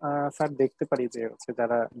স্যার দেখতে পারি যে হচ্ছে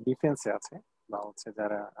যারা ডিফেন্সে আছে বা হচ্ছে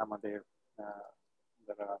যারা আমাদের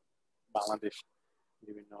যারা বাংলাদেশ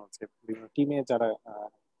বিভিন্ন টিমে যারা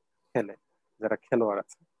খেলে, যারা খেলোয়াড়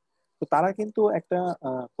আছে, তো তারা কিন্তু একটা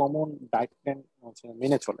কমন ডায়েট প্ল্যান হচ্ছে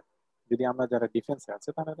মেনে চলে। যদি আমরা যারা ডিফেন্সে আছে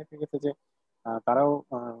তারা দেখা গেছে যে তারাও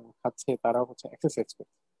খাচ্ছে, তারাও হচ্ছে এক্সারসাইজ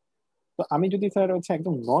করছে। তো আমি যদি স্যার হচ্ছে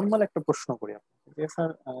একদম নর্মাল একটা প্রশ্ন করি আপনাকে, যে স্যার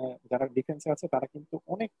যারা ডিফেন্সে আছে তারা কিন্তু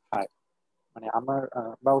অনেক খায়, মানে আমার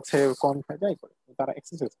বা হচ্ছে কম খায়, যাই করে তারা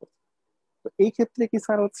এক্সারসাইজ করছে। তো এই ক্ষেত্রে কি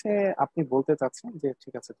স্যার হচ্ছে আপনি বলতে চাচ্ছেন যে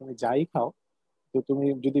ঠিক আছে তুমি যাই খাও, তো তুমি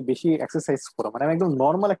যদি বেশি এক্সারসাইজ করো, মানে আমি একদম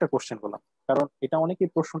নর্মাল একটা কোশ্চেন করলাম, কারণ এটা অনেকেই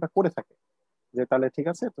প্রশ্নটা করে থাকে যে তাহলে ঠিক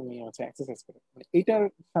আছে তুমি হচ্ছে এক্সারসাইজ করো, মানে এইটার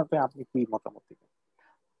সাথে আপনি কি মতামত দিবেন?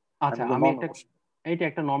 আচ্ছা, একদম আমি নর্মাল একটা কোশ্চেন। এইটা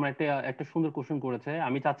একটা নর্মাল একটা একটা সুন্দর কোশ্চেন করেছে,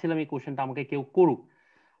 আমি চাচ্ছিলাম এই কোশ্চেনটা আমাকে কেউ করুক।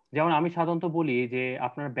 যেমন আমি সাধারণত বলি যে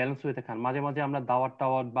আপনারা ব্যালেন্স ওয়েতে খান। মাঝে মাঝে আমরা দাওয়াত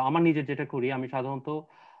টাওয়াত বা আমার নিজের যেটা করি, আমি সাধারণত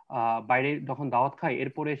বাইরে যখন দাওয়াত খাই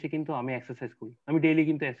এরপরে এসে কিন্তু আমি এক্সারসাইজ করি, আমি ডেইলি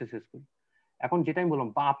কিন্তু এক্সারসাইজ করি। এখন যেটা আমি বললাম,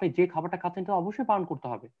 বা আপনি যে খাবারটা খাচ্ছেন সেটা অবশ্যই পালন করতে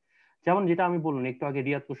হবে। যেমন যেটা আমি বললাম একটু আগে,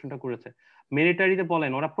 রিয়াদ কোশ্চেনটা করেছে, মিলিটারিতে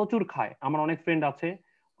বলেন ওরা প্রচুর খায়। আমার অনেক ফ্রেন্ড আছে,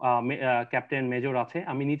 ক্যাপ্টেন মেজর আছে,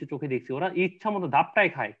 আমি নিচে চোখে দেখছি ওরা ইচ্ছা মতো ধাপটাই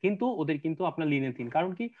খায়, কিন্তু ওদের কিন্তু আপনার লিনে থিন,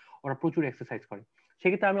 কারণ কি ওরা প্রচুর এক্সারসাইজ করে।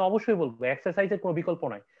 সেক্ষেত্রে আমি অবশ্যই বলবো এক্সারসাইজের কোনো বিকল্প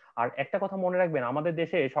নাই। আর একটা কথা মনে রাখবেন, আমাদের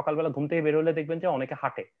দেশে সকালবেলা ঘুম থেকে বের হলে দেখবেন যে অনেকে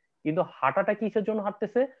হাঁটে, কিন্তু হাঁটাটা কিসের জন্য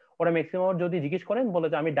হাঁটতেছে, ওরা ম্যাক্সিমাম যদি জিজ্ঞেস করেন বলে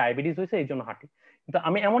যে আমি ডায়াবেটিস হয়েছে এই জন্য হাঁটি। কিন্তু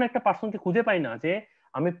আমি এমন একটা পার্সনকে খুঁজে পাই না যে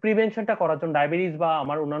আমি প্রিভেনশনটা করার জন্য, ডায়াবেটিস বা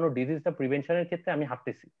আমার অন্যান্য ডিজিজটা প্রিভেনশনের ক্ষেত্রে আমি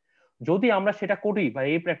হাঁটতেছি। যদি আমরা সেটা করি বা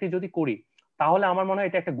এই প্র্যাকটিস যদি করি, তাহলে আমার মনে হয়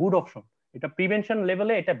এটা একটা গুড অপশন। এটা প্রিভেনশন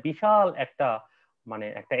লেভেলে এটা বিশাল একটা মানে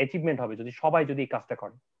একটা অ্যাচিভমেন্ট হবে যদি সবাই যদি এই কাজটা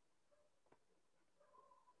করে,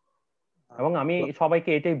 এবং আমি সবাইকে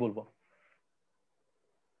এটাই বলবো।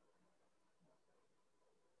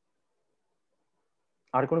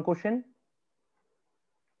 আর কোনো কোশ্চেন?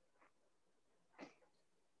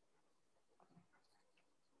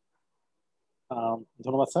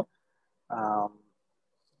 ধন্যবাদ স্যার।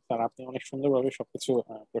 স্যার আপনি অনেক সুন্দরভাবে সবকিছু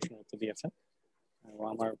প্রশ্নের উত্তর দিয়েছেন।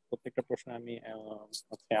 আমার প্রত্যেকটা প্রশ্ন আমি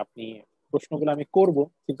হচ্ছে আপনি প্রশ্নগুলো আমি করব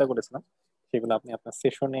চিন্তা করেছিলাম, সেগুলো আপনি আপনার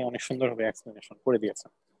সেশনে অনেক সুন্দরভাবে এক্সপ্লেনেশন করে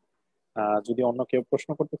দিয়েছেন। যদি অন্য কেউ প্রশ্ন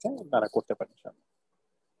করতে চায় তারা করতে পারেন স্যার।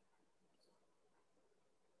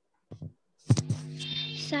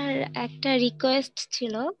 স্যার একটা রিকোয়েস্ট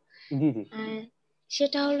ছিল। জি জি।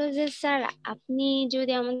 সেটা হলো যে স্যার আপনি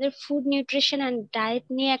যদি আমাদের ফুড নিউট্রিশন এন্ড ডায়েট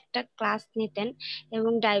নিয়ে একটা ক্লাস নিতেন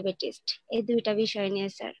এবং ডায়াবেটিস্ট, এই দুইটা বিষয় নিয়ে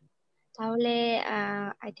স্যার, তাহলে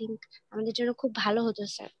আই থিংক আমাদের জন্য খুব ভালো হতো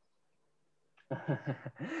স্যার।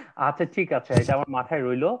 আচ্ছা ঠিক আছে, এটা আমার মাথায়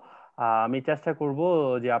রইলো। আমি চেষ্টা করব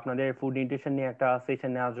যে আপনাদের ফুড নিউট্রিশন নিয়ে একটা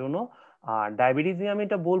সেশন নেওয়ার জন্য। আর ডায়াবেটিস নিয়ে আমি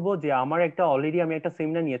এটা বলবো যে আমার একটা অলরেডি আমি একটা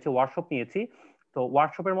সেমিনার নিয়েছি, ওয়ার্কশপ নিয়েছি। তো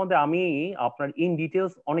ওয়ার্কশপের মধ্যে আমি আপনার ইন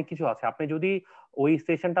ডিটেলস অনেক কিছু আছে। আপনি যদি ওই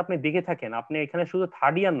সেশনটা আপনি দেখে থাকেন, আপনি এখানে শুধু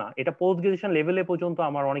থার্ড ইয়ার না, এটা পোস্ট গ্রাজুয়েশন লেভেলে পর্যন্ত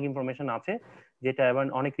আমার অনেক ইনফরমেশন আছে, যেটা এবং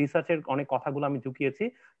অনেক রিসার্চের অনেক কথাগুলো আমি ঢুকিয়েছি।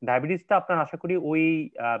 ডায়াবেটিসটা আপনার আশা করি ওই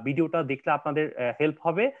ভিডিওটা দেখলে আপনাদের হেল্প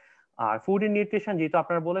হবে। আর ফুড এন্ড নিউট্রিশন যেহেতু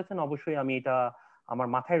আপনারা বলেছেন, অবশ্যই আমি এটা আমার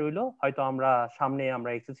মাথায় রইলো। হয়তো আমরা সামনে আমরা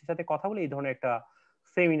এক্সএসসির সাথে কথা বলে এই ধরনের একটা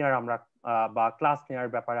সেমিনার আমরা বা ক্লাস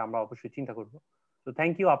নেওয়ার ব্যাপারে আমরা অবশ্যই চিন্তা করব। তো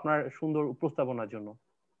থ্যাংক ইউ আপনার সুন্দর উপস্থাপনার জন্য।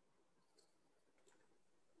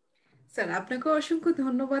 স্যার আপনাকে অসংখ্য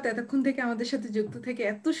ধন্যবাদ এতক্ষণ থেকে আমাদের সাথে যুক্ত থেকে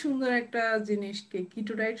এত সুন্দর একটা জিনিসকে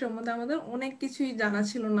কিটো ডায়েট সম্বন্ধে আমাদের অনেক কিছুই জানা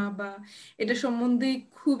ছিল না, বা এটা সম্বন্ধে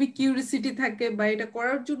খুবই কিউরিসিটি থাকে, বা এটা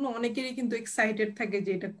করার জন্য অনেকেরই কিন্তু এক্সাইটেড থাকে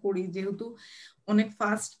যে এটা করি, যেহেতু অনেক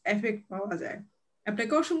ফাস্ট এফেক্ট পাওয়া যায়।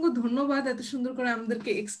 আপনাকে অসংখ্য ধন্যবাদ, এত সুন্দর করে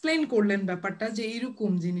আমাদেরকে এক্সপ্লেইন করলেন ব্যাপারটা, যে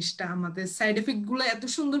এইরকম জিনিসটা আমাদের সাইড এফেক্ট গুলো এত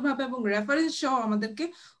সুন্দরভাবে এবং রেফারেন্স সহ আমাদেরকে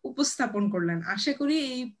উপস্থাপন করলেন। আশা করি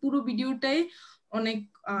এই পুরো ভিডিওটাই অনেক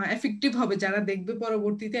এফেক্টিভ হবে যারা দেখবে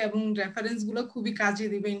পরবর্তীতে, এবং রেফারেন্স গুলো খুবই কাজে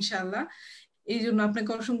দিবে ইনশাল্লাহ। এই জন্য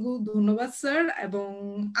আপনাকে অসংখ্য ধন্যবাদ স্যার, এবং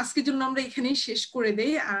আজকের জন্য আমরা এখানেই শেষ করে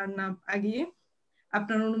দেই আর না আগিয়ে।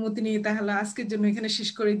 আপনার অনুমতি নিয়ে তাহলে আজকের জন্য এখানে শেষ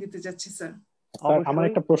করে দিতে যাচ্ছি স্যার। স্যার আমার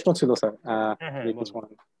একটা প্রশ্ন ছিল স্যার, হ্যাঁ হ্যাঁ যে কিছু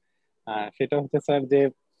বলুন। সেটা হচ্ছে স্যার যে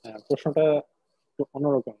প্রশ্নটা একটু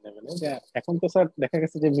অন্যরকম লেভেলে, যে এখন তো স্যার দেখা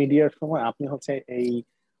গেছে যে মিডিয়ার সময় আপনি হচ্ছে এই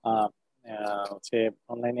আহ, হচ্ছে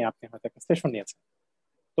অনলাইনে আপনি হয়তো একটা সেশন নিয়েছেন,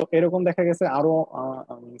 তো এরকম দেখা গেছে আরো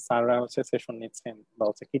স্যাররা হচ্ছে সেশন নিচ্ছেন বা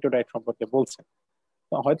হচ্ছে কিটো ডায়েট সম্পর্কে বলছেন।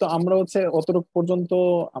 তো হয়তো আমরা হচ্ছে অতটুকু পর্যন্ত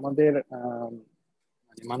আমাদের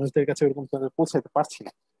মানে মানুষদের কাছে ওরকম ভাবে পৌঁছাতে পারছি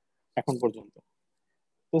না এখন পর্যন্ত।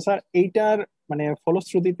 তো স্যার এইটার মানে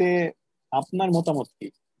ফলশ্রুতিতে আপনার মতামত কি,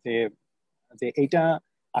 যে যে এইটা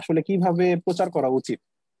আসলে কিভাবে প্রচার করা উচিত,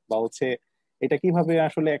 বা হচ্ছে এটা কিভাবে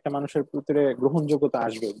আসলে একটা মানুষের ভিতরে গ্রহণযোগ্যতা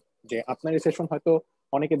আসবে? যে আপনার এই সেশন হয়তো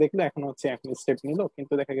অনেকে দেখলো, এখন হচ্ছে এখন স্টেপ নিল,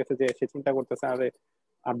 কিন্তু দেখা গেছে যে সে চিন্তা করতেছে আরে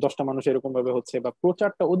আর 10টা মানুষ এরকম ভাবে হচ্ছে, বা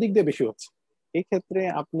প্রচারটা ওদিক দিয়ে বেশি হচ্ছে। এই ক্ষেত্রে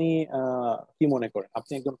আপনি কি মনে করেন?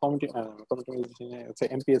 আপনি একজন কমিটি হচ্ছে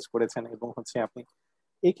এমপিএস করেছেন, এবং হচ্ছে আপনি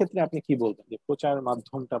এই ক্ষেত্রে আপনি কি বলবেন যে প্রচার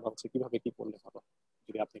মাধ্যমটা বা হচ্ছে কিভাবে কি করলে ভালো,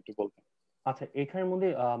 যদি আপনি একটু বলতেন। আচ্ছা, এখানের মধ্যে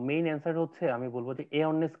মেইন অ্যান্সার হচ্ছে আমি বলবো যে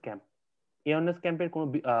অ্যাওয়ারনেস ক্যাম্প। অ্যাওয়ারনেস ক্যাম্পের কোনো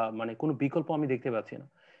মানে কোনো বিকল্প আমি দেখতে পাচ্ছি না।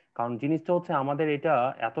 কারণ জিনিসটা হচ্ছে আমাদের এটা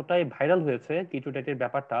এতটাই ভাইরাল হয়েছে, কিটো ডায়েটের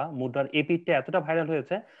ব্যাপারটা, মুদ্রার এই পিঠটা এতটা ভাইরাল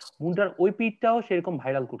হয়েছে, মুদ্রার ওই পিঠটাও সেরকম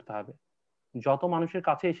ভাইরাল করতে হবে। যত মানুষের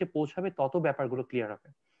কাছে এসে পৌঁছাবে তত ব্যাপারগুলো ক্লিয়ার হবে।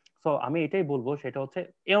 সো আমি এটাই বলবো, সেটা হচ্ছে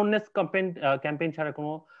অ্যাওয়ারনেস ক্যাম্পেইন ছাড়া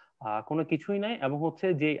কোনো কোনো কিছুই নাই। এবং হচ্ছে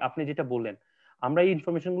যে আপনি যেটা বললেন, আমরা এই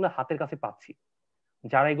ইনফরমেশন গুলো হাতের কাছে পাচ্ছি।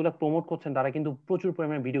 যারা এগুলো প্রমোট করছেন তারা কিন্তু প্রচুর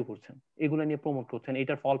পরিমাণে ভিডিও করছেন, এগুলো নিয়ে প্রমোট করছেন,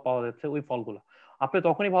 এটার ফল পাওয়া যাচ্ছে, ওই ফলগুলো আপনি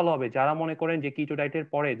তখনই ভালো হবে যারা মনে করেন যে কিটো ডায়েটের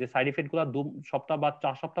পরে যে সাইড এফেক্ট গুলা 2 সপ্তাহ বা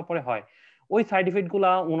 4 সপ্তাহ পরে হয়, ওই সাইড এফেক্ট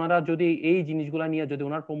গুলা ওনারা যদি এই জিনিসগুলা নিয়ে যদি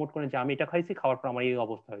ওনারা প্রমোট করেন যে আমি এটা খাইছি, খাওয়ার পর আমার এই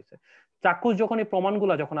অবস্থা হয়েছে। চাক্ষুষ যখন এই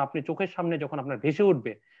প্রমাণগুলা যখন আপনি চোখের সামনে যখন আপনার ভেসে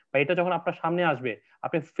উঠবে, বা এটা যখন আপনার সামনে আসবে,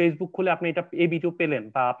 আপনি ফেসবুক খুলে আপনি এটা এই ভিডিও পেলেন,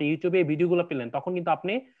 বা আপনি ইউটিউবে এই ভিডিওগুলো পেলেন, তখন কিন্তু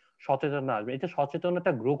আপনি সচেতনতা আসবে। এটা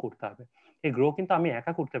সচেতনতা গ্রো করতে হবে। এই গ্রো কিন্তু আমি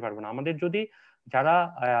একা করতে পারবো না। আমাদের যদি যারা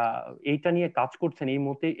এইটা নিয়ে কাজ করছেন, এই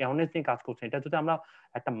মুহূর্তে অ্যাওয়ারনেস নিয়ে কাজ করছেন, এটা যদি আমরা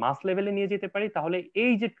একটা মাস লেভেলে নিয়ে যেতে পারি, তাহলে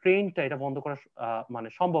এই যে ট্রেন্ডটা এটা বন্ধ করা মানে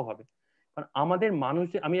সম্ভব হবে। কারণ আমাদের মানুষ,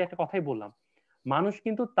 আমি একটা কথাই বললাম, মানুষ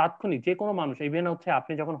কিন্তু তাৎক্ষণিক, যে কোনো মানুষ, ইভেন হচ্ছে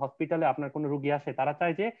আপনি যখন হসপিটালে আপনার কোনো রোগী আসে, তারা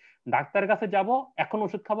চায় যে ডাক্তারের কাছে যাব, এখন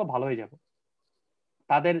ওষুধ খাবো, ভালো হয়ে যাব।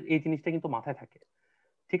 তাদের এই জিনিসটা কিন্তু মাথায় থাকে,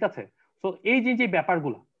 ঠিক আছে? তো এই যে যে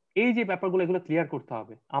ব্যাপারগুলো, এগুলো ক্লিয়ার করতে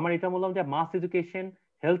হবে। আমার এটা বললাম যে মাস এডুকেশন,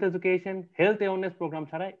 হেলথ অ্যাওয়ারনেস প্রোগ্রাম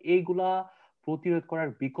ছাড়া এইগুলা প্রতিরোধ করার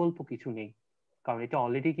বিকল্প কিছু নেই। কারণ এটা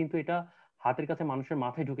অলরেডি কিন্তু এটা হাতের কাছে মানুষের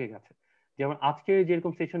মাথায় ঢুকে গেছে। যেমন আজকে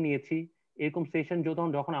যেরকম সেশন নিয়েছি, এরকম সেশন যখন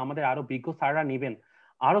যখন আমাদের আরো বিজ্ঞ স্যাররা নিবেন,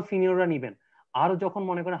 আরো সিনিয়ররা নিবেন, আরো যখন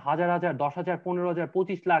মনে করেন হাজার হাজার 10,000 15,000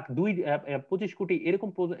 25 লাখ 25 কোটি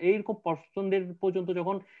এরকম পার্সনদের পর্যন্ত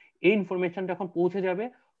যখন এই ইনফরমেশন যখন পৌঁছে যাবে,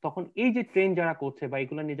 তখন এই যে ট্রেন যারা করছে বা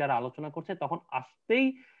এগুলো নিয়ে যারা আলোচনা করছে, তখন আসতেই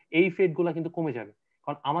এই ফেট গুলা কিন্তু কমে যাবে।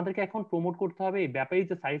 কারণ আমাদেরকে এখন প্রমোট করতে হবে এই ব্যাপারে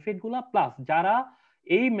যে সাইড এফেক্ট গুলা, প্লাস যারা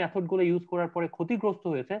এই মেথড গুলো ইউজ করার পরে ক্ষতিগ্রস্ত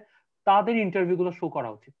হয়েছে তাদের ইন্টারভিউ গুলো শো করা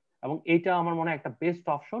উচিত। এবং এইটা আমার মনে হয় একটা বেস্ট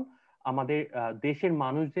অপশন আমাদের দেশের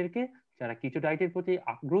মানুষদেরকে যারা কিটো ডায়েটের প্রতি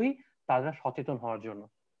আগ্রহী তারা সচেতন হওয়ার জন্য।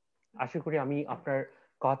 আশা করি আমি আপনার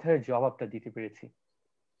কথার জবাবটা দিতে পেরেছি।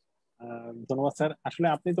 ধন্যবাদ স্যার। আসলে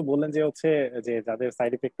আপনি তো বললেন যে হচ্ছে যে যাদের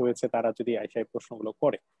সাইড এফেক্ট হয়েছে তারা যদি আইসাই প্রশ্নগুলো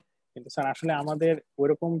করে, কিন্তু স্যার আসলে আমাদের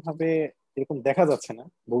ওইরকম ভাবে এরকম দেখা যাচ্ছে না।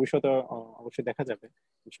 ভবিষ্যতে অবশ্যই দেখা যাবে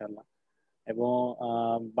ইনশাআল্লাহ। এবং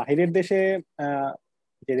বাহিরের দেশে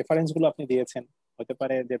যে রেফারেন্স গুলো আপনি দিয়েছেন, হতে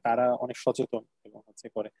পারে যে তারা অনেক সচেতন এবং হচ্ছে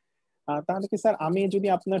করে। তাহলে কি স্যার আমি যদি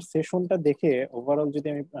আপনার সেশনটা দেখে ওভারঅল যদি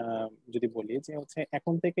আমি যদি বলি যে হচ্ছে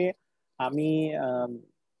এখন থেকে আমি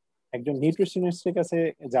একজন নিউট্রিশনিস্টের কাছে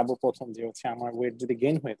যাব প্রথম, যে হচ্ছে আমার ওয়েট যদি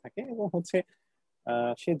গেইন হয়ে থাকে এবং হচ্ছে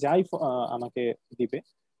সে যাই আমাকে দিবে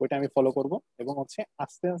ওইটা আমি ফলো করব, এবং হচ্ছে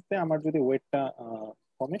আস্তে আস্তে আমার যদি ওয়েটটা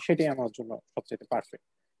কমে সেটাই আমার জন্য সবচেয়ে পারফেক্ট।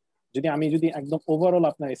 যদি একদম ওভারঅল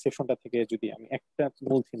আপনার এই সেশনটা থেকে যদি আমি একটা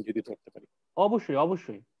মূল থিম যদি ধরতে পারি। অবশ্যই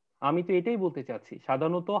অবশ্যই, আমি তো এটাই বলতে চাচ্ছি।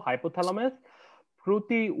 সাধারণত হাইপোথ্যালামাস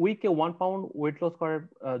প্রতি উইকে 1 পাউন্ড ওয়েট লস করার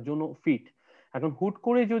জন্য ফিট। এখন হুট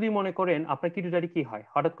করে যদি মনে করেন আপনার কিটোটারি কি হয়,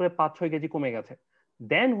 হঠাৎ করে 5-6 কেজি কমে গেছে,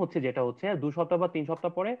 দেন হচ্ছে যেটা হচ্ছে 2 সপ্তাহ বা 3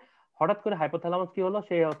 সপ্তাহ পরে হঠাৎ করে হাইপোথ্যালামাস কি হলো,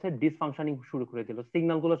 সে হচ্ছে ডিসফাংশনিং শুরু করে দিল,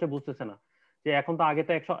 সিগন্যাল গুলো সে বুঝতেছে না যে এখন তো আগে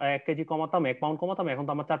তো 1 কেজি কমাতাম, 1 পাউন্ড কমাতাম, এখন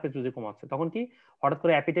তো আমার 4 কেজি কমাচ্ছে, তখন কি হঠাৎ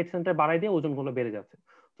করে অ্যাপিটাইট সেন্টার বাড়াই দিয়ে ওজন গুলো বেড়ে যাচ্ছে।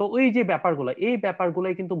 তো ওই যে ব্যাপারগুলো, এই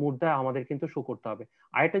ব্যাপারগুলোই কিন্তু মুদ্রায় আমাদের কিন্তু শো করতে হবে।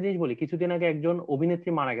 আরেকটা জিনিস বলি, কিছুদিন আগে একজন অভিনেত্রী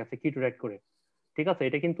মারা গেছে কিটো ডায়েট করে, ঠিক আছে?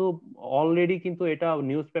 এটা কিন্তু অলরেডি কিন্তু এটা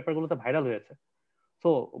নিউজ পেপার গুলোতে ভাইরাল হয়েছে। তো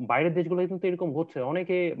বাইরের দেশগুলোতে কিন্তু এরকম হচ্ছে,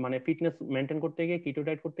 অনেকে মানে ফিটনেস মেনটেন করতে গিয়ে কিটো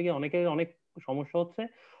ডায়েট করতে গিয়ে অনেকে অনেক সমস্যা হচ্ছে।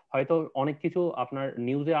 হয়তো অনেক কিছু আপনার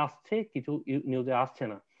নিউজে আসছে, কিছু নিউজে আসছে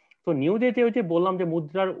না। তো নিউজে যে ওই যে বললাম যে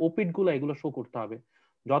মুদ্রার ওপিড গুলো এগুলো শো করতে হবে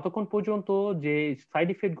যতক্ষণ পর্যন্ত যে সাইড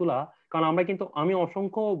ইফেক্ট গুলা। কারণ আমি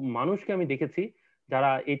অসংখ্য মানুষকে আমি দেখেছি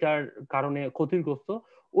যারা এটার কারণে ক্ষতিগ্রস্ত।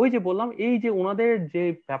 ওই যে বললাম এই যে ওনাদের যে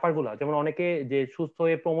ব্যাপারগুলা, যেমন অনেকে যে সুস্থ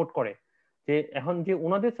হয়ে প্রমোট করে, যে এখন যে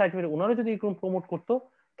ওনাদের সাইড ওনারা যদি এরকম প্রমোট করতো,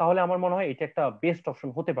 তাহলে আমার মনে হয় এটা একটা বেস্ট অপশন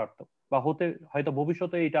হতে পারতো, বা হতে হয়তো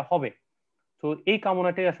ভবিষ্যতে এটা হবে। তো এই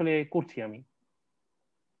কামনাটাই আসলে করছি আমি।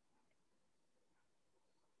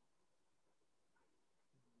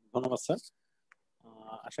 ধন্যবাদ স্যার।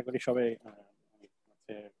 আশা করি সবাই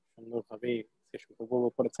সুন্দরভাবেই সেশন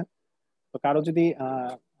উপভোগ করেছেন। তো কারো যদি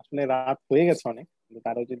আসলে রাত হয়ে গেছে অনেক,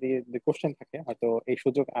 কারো যদি কোশ্চেন থাকে হয়তো এই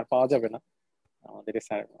সুযোগ আর পাওয়া যাবে না আমাদের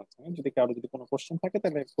স্যার মাধ্যমে। যদি কারো যদি কোনো কোশ্চেন থাকে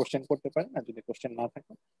তাহলে কোশ্চেন করতে পারেন, আর যদি কোশ্চেন না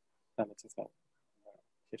থাকে তাহলে স্যার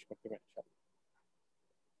শেষ করতে পারেন।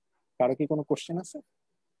 কারো কি কোনো কোশ্চেন আছে?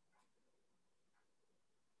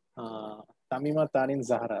 তামিমা তারিন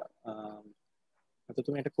জাহারা, হয়তো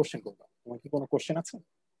তুমি একটা কোশ্চেন করবা, তোমার কি কোনো কোশ্চেন আছে?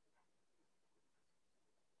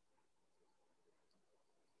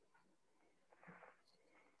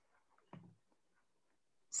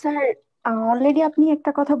 স্যার অলরেডি আপনি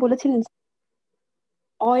একটা কথা বলেছিলেন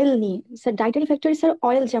অয়েল নিয়ে, sir dietary factory sir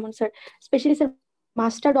oil, যেমন sir specially sir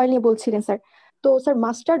mustard oil নিয়ে বলছিলেন স্যার। তো স্যার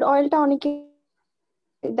মাস্টার্ড অয়েলটা অনেকে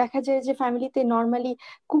দেখা যায় যে ফ্যামিলিতে নর্মালি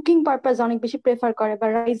কুকিং পারপাস অনেক বেশি প্রেফার করে, বা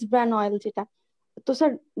রাইস ব্র্যান অয়েল যেটা। তো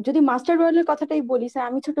স্যার যদি মাস্টার্ড অয়েলের কথাটাই বলি স্যার,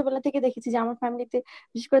 আমি ছোটবেলা থেকে দেখেছি যে আমার ফ্যামিলিতে,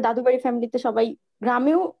 বিশেষ করে দাদু বাড়ির ফ্যামিলিতে সবাই,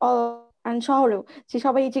 গ্রামেও and শহরেও, যে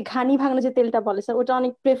সবাই এই যে ঘানি ভাঙানো যে তেলটা বলে স্যার, ওটা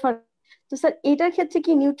অনেক প্রেফার। তো স্যার এটার ক্ষেত্রে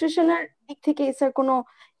কি নিউট্রিশনের দিক থেকে স্যার কোনো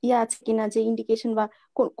ইয়ে আছে কিনা, যে ইন্ডিকেশন বা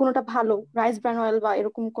কোনোটা ভালো, রাইস ব্র্যান অয়েল বা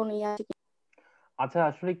এরকম কোন ইয়ে আছে? আচ্ছা,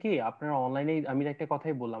 আসলে কি আপনার অনলাইনে আমি একটা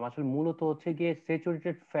কথাই বললাম, আসলে মূলত হচ্ছে গিয়ে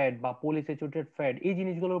স্যাচুরেটেড ফ্যাট বা পলিস্যাচুরেটেড ফ্যাট এই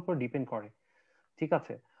জিনিসগুলোর উপর ডিপেন্ড করে, ঠিক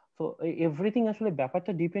আছে? তো এভরিথিং আসলে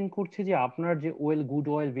ব্যাপারটা ডিপেন্ড করছে যে আপনার যে oil, good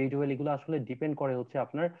oil, veg oil, এগুলো আসলে ডিপেন্ড করে হচ্ছে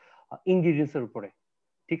আপনার ইনগ্রিডিয়েন্টস এর উপরে,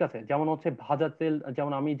 ঠিক আছে? যেমন হচ্ছে ভাজা তেল,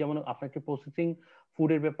 যেমন আপনাকে প্রসেসিং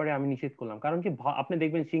ফুডের ব্যাপারে আমি নিষেধ করলাম, কারণ কি আপনি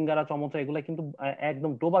দেখবেন সিঙ্গারা, চমচা এগুলো কিন্তু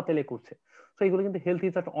একদম ডোবা তেলে করছে। তো এগুলো কিন্তু হেলথ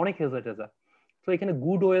হিসাবে অনেক হেজার্ড। তো এখানে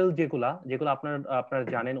গুড অয়েল যেগুলো আপনার আপনারা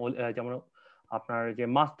জানেন, যেমন আপনার যে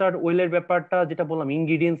মাস্টার্ড অয়েলের ব্যাপারটা যেটা বললাম,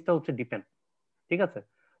 ইনগ্রিডিয়েন্টসটা হচ্ছে ডিপেন্ড, ঠিক আছে?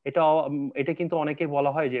 এটা এটা কিন্তু অনেকে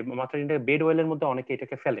বলা হয় যে মাস্টার্ড বেড অয়েলের মধ্যে অনেকে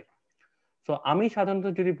এটাকে ফেলে। তো আমি সাধারণত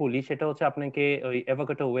যদি বলি সেটা হচ্ছে আপনাকে ওই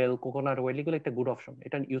অ্যাভোকাডো অয়েল, কোকোনাট অয়েল, এগুলো একটা গুড অপশন,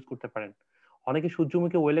 এটা ইউজ করতে পারেন। অনেকে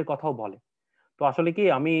সূর্যমুখী অয়েলের কথাও বলে। তো আসলে কি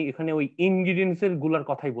আমি এখানে ওই ইনগ্রিডিয়েন্টস এর গুলার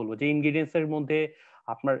কথাই বলবো, যে ইনগ্রিডিয়েন্টস এর মধ্যে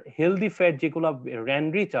আপনার হেলদি ফ্যাট যেগুলো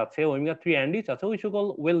র্যানরিচ আছে, ওমেগা 3 র্যানরিচ আছে, ওই সকল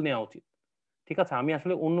ওয়েল নেওয়া উচিত, ঠিক আছে, আমি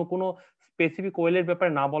আসলে অন্য কোনো স্পেসিফিক ওয়েলের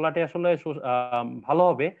ব্যাপারে না বলাটাই আসলে ভালো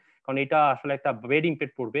হবে, কারণ এটা আসলে একটা ব্যাড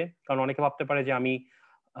ইম্প্যাক্ট পড়বে। কারণ অনেকে ভাবতে পারে যে আমি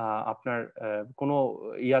আপনার কোনো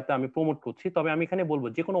ইয়াতে আমি প্রমোট করছি। তবে আমি এখানে বলবো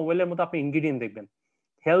যে কোনো ওয়েলের মধ্যে আপনি ইনগ্রিডিয়েন্ট দেখবেন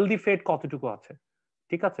হেলদি ফ্যাট কতটুকু আছে,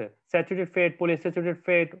 ঠিক আছে, saturated fat, polyunsaturated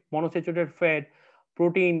fat, monounsaturated fat,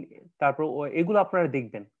 protein, তারপর এগুলো আপনারা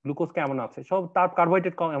দেখবেন, গ্লুকোজ কেমন আছে, সব তার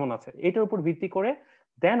কার্বোহাইড্রেট কেমন আছে, এটার উপর ভিত্তি করে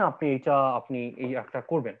দেন আপনি এই একটা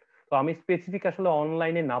করবেন। তো আমি স্পেসিফিক আসলে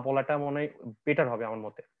অনলাইনে না বলাটা মনে হয় বেটার হবে আমার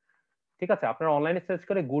মতে। ঠিক আছে, আপনারা অনলাইনে সার্চ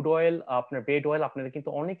করে গুড অয়েল, আপনার বেড অয়েল, আপনারা কিন্তু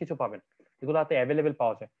অনেক কিছু পাবেন, এগুলো হাতে অ্যাভেলেবেল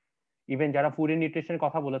পাওয়া যায়। ইভেন যারা ফুড এন্ড নিউট্রিশনের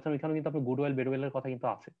কথা বলেছেন ওইখানে কিন্তু আপনি গুড অয়েল, বেড অয়েলের কথা কিন্তু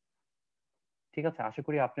আছে। ঠিক আছে, আশা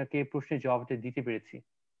করি আপনাকে প্রশ্নের জবাবটা দিতে পেরেছি।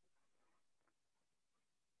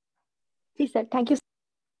 জি স্যার, থ্যাংক ইউ।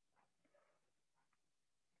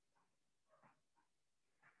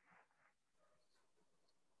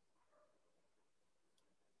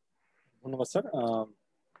 ধন্যবাদ স্যার।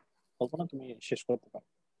 কল্পনা, তুমি শেষ করতে পারো।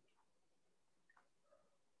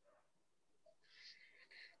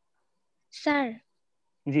 স্যার।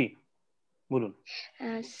 জি বলুন।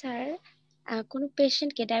 স্যার, কোনো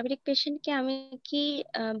পেশেন্টকে, ডায়াবেটিক পেশেন্টকে আমি কি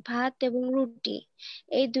ভাত এবং রুটি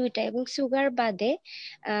এই দুইটা এবং সুগার বাদে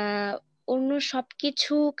অন্য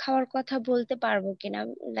সবকিছু খাওয়ার কথা বলতে পারবো কিনা?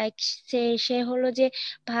 লাইক সে হলো যে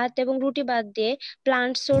ভাত এবং রুটি বাদ দিয়ে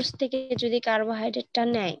প্লান্ট সোর্স থেকে যদি কার্বোহাইড্রেটটা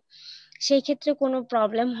নেয় সেই ক্ষেত্রে কোনো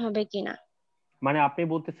প্রবলেম হবে কিনা? মানে আপনি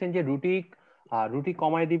বলতেছেন যে রুটি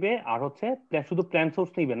কমায় দিবে আর হচ্ছে শুধু প্ল্যান্ট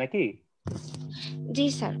সোর্স নিবে নাকি? জি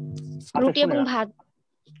স্যার, আচ্ছা রুটি এবং শুনেন, ভাত।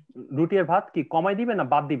 রুটি আর ভাত কি কমায় দিবে না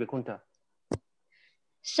বাদ দিবে, কোনটা?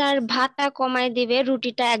 স্যার ভাতটা কমায় দিবে,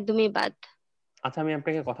 রুটিটা একদমই বাদ। আচ্ছা আমি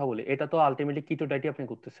আপনাকে কথা বলি, এটা তো আলটিমেটলি কিটো ডায়েটই আপনি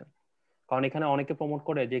করতেছেন। কারণ এখানে অনেকে প্রমোট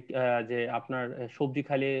করে যে যে আপনার সবজি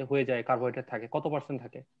খাইলে হয়ে যায়, কার্বোহাইড্রেট থাকে, কত পার্সেন্ট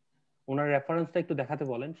থাকে ওনার রেফারেন্সটা একটু দেখাতে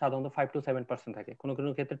বলেন। সাধারণত 5 to 7% থাকে, কোনো কোনো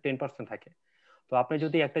ক্ষেত্রে 10% থাকে। তো আপনি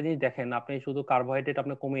যদি একটা জিনিস দেখেন, আপনি শুধু কার্বোহাইড্রেট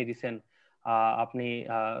আপনি কমিয়ে দিচ্ছেন, আপনি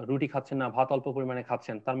রুটি খাচ্ছেন না, ভাত অল্প পরিমাণে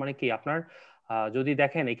খাচ্ছেন, তার মানে কি আপনার যদি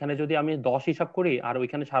দেখেন এখানে যদি আমি 10 হিসাব করি আর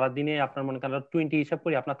ওইখানে সারাদিনে আপনার মনে করেন 20 হিসাব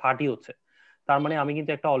করি, আপনার 30 হচ্ছে। তার মানে আমি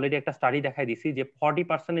কিন্তু অলরেডি একটা স্টাডি দেখাই দিছি যে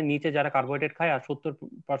 40%-এর নিচে যারা কার্বোহাইড্রেট খায় আর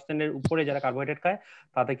 70%-এর উপরে যারা কার্বোহাইড্রেট খায়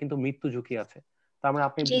তাদের কিন্তু মৃত্যু ঝুঁকি আছে। তার মানে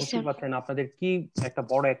আপনি জি বুঝতে স্যার। পারছেন আপনাদের কি একটা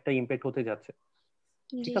বড় একটা ইম্প্যাক্ট হতে যাচ্ছে।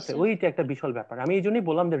 জি ঠিক আছে, স্যার। ওইটা একটা বিশাল ব্যাপার। আমি এই জন্যই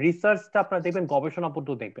বললাম যে রিসার্চটা আপনারা দেখবেন,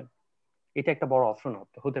 গবেষণাপত্র দেখবেন, এটা একটা বড় অপশন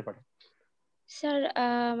হতে পারে। স্যার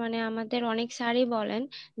মানে আমাদের অনেক স্যারই বলেন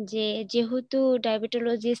যে যেহেতু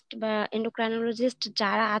ডায়াবেটোলজিস্ট বা এন্ডোক্রাইনোলজিস্ট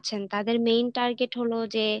যারা আছেন তাদের মেইন টার্গেট হলো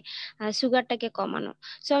যে সুগারটাকে কমানো।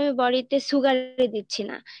 সো আমি বডিতে সুগারই দিচ্ছি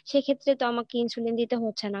না, সেক্ষেত্রে তো আমাকে ইনসুলিন দিতে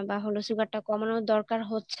হচ্ছে না বা হলো সুগারটা কমানোর দরকার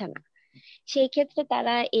হচ্ছে না। সেই ক্ষেত্রে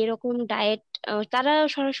তারা এরকম ডায়েট, তারা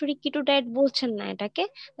সরাসরি কিটো ডায়েট বলছেন না এটাকে,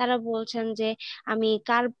 তারা বলছেন যে আমি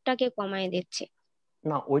কার্বটাকে কমায় দিচ্ছি।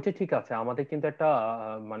 না ওইটা ঠিক আছে, আমাদের কিন্তু একটা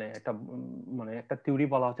মানে একটা থিওরি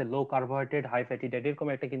বলা হচ্ছে লো কার্বোহাইড্রেট হাই ফ্যাটি ডায়েট, এরকম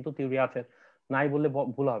একটা কিন্তু থিওরি আছে, নাই বললে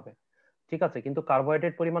ভুল হবে। ঠিক আছে, কিন্তু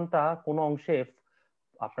কার্বোহাইড্রেট পরিমাণটা কোনো অংশে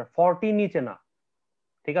আপনার 40 নিচে না।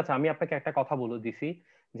 ঠিক আছে, আমি আপনাকে একটা কথা বলে দিছি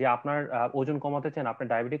যে আপনার ওজন কমাতে চান, আপনি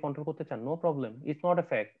ডায়াবেটিস কন্ট্রোল করতে চান, no problem, it's not a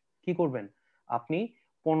fact. কি করবেন আপনি?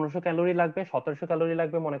 1500 ক্যালোরি লাগবে, 1700 ক্যালোরি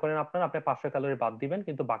লাগবে, মনে করেন আপনার, আপনি 500 ক্যালোরি বাদ দিবেন,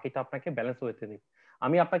 কিন্তু বাকিটা আপনাকে ব্যালেন্স ওয়েতে দিন।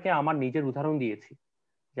 আমি আপনাকে আমার নিজের উদাহরণ দিয়েছি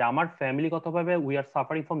যে আমার ফ্যামিলিগতভাবে we are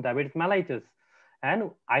suffering from diabetes mellitus and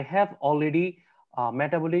I have already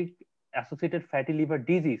metabolic associated fatty liver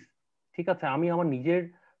disease. ঠিক আছে, আমি আমার নিজের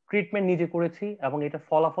ট্রিটমেন্ট নিজে করেছি এবং এটার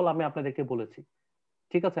ফলাফল আমি আপনাদেরকে বলেছি।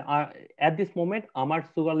 ঠিক আছে, এট দিস মোমেন্ট আমার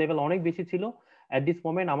সুগার লেভেল অনেক বেশি ছিল, এট দিস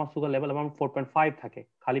মোমেন্ট আমার সুগার লেভেল আমার 4.5 থাকে,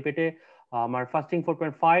 খালি পেটে আমার ফাস্টিং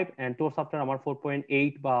 4.5 এন্ড টোর্স আফটার আমার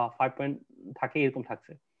 4.8 বা 5 থাকে, এরকম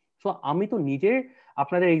থাকছে। সো আমি তো নিজের,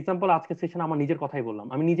 আপনাদের এক্সাম্পল আজকে সেশন আমার নিজের কথাই বললাম,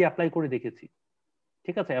 আমি নিজে অ্যাপ্লাই করে দেখেছি।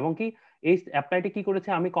 ঠিক আছে, এবং কি এই অ্যাপ্লাইটা কি করেছে,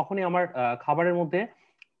 আমি কখনোই আমার খাবারের মধ্যে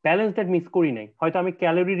ব্যালেন্স ডায়েট মিস করি নাই। হয়তো আমি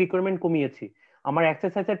ক্যালোরি রিকোয়ারমেন্ট কমিয়েছি, আমার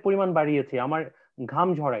এক্সারসাইজের পরিমাণ বাড়িয়েছি, আমার ঘাম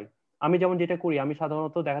ঝরাই। আমি যেমন যেটা করি, আমি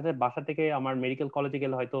সাধারণত দেখা যায় বাসা থেকে আমার মেডিকেল কলেজে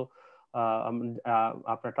গেলে হয়তো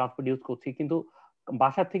আপনার ট্রান্সপোর্ট ইউজ করছি, কিন্তু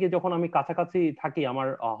বাসার থেকে যখন আমি কাছাকাছি থাকি আমার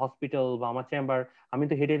হসপিটাল বা আমার চেম্বার, আমি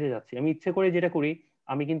তো হেঁটে হেঁটে যাচ্ছি। আমি ইচ্ছে করে যেটা করি,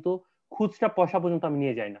 আমি কিন্তু খুচরা পয়সা পর্যন্ত আমি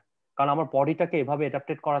নিয়ে যাই না, কারণ আমার বডিটাকে এভাবে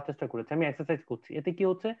অ্যাডাপ্টেড করার চেষ্টা করেছি। আমি এক্সারসাইজ করছি, এতে কি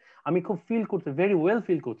হচ্ছে, আমি খুব ফিল করছি, ভেরি ওয়েল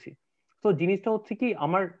ফিল করছি। তো জিনিসটা হচ্ছে কি,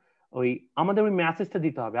 আমাদের ওই মেসেজটা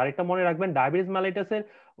দিতে হবে। আরেকটা মনে রাখবেন, ডায়াবেটিস মেলাইটাসের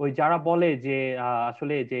ওই যারা বলে যে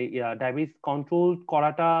আসলে যে ডায়াবেটিস কন্ট্রোল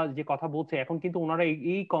করাটা যে কথা বলছে, এখন কিন্তু ওনারা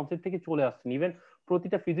এই কনসেপ্ট থেকে চলে আসছেন। ইভেন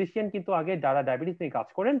প্রতিটা ফিজিশিয়ান কিন্তু আগে যারা ডায়াবেটিস নিয়ে কাজ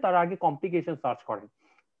করেন তারা আগে কমপ্লিকেশন সার্চ করেন।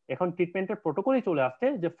 এখন ট্রিটমেন্টের প্রোটোকলই চলে আসছে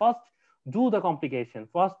যে first do the complication,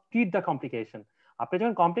 first treat the complication. আপনি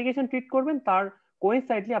যখন কমপ্লিকেশন ট্রিট করবেন তার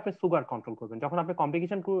কোইনসাইডলি আপনি সুগার কন্ট্রোল করবেন। যখন আপনি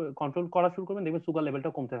কমপ্লিকেশন কন্ট্রোল করা শুরু করবেন দেখবেন সুগার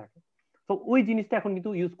লেভেলটা কমতে থাকে। তো ওই জিনিসটা এখন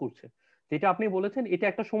কিন্তু ইউজ করছে। যেটা আপনি বলেছেন এটা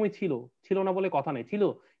একটা সময় ছিল না বলে কথা নেই, ছিল,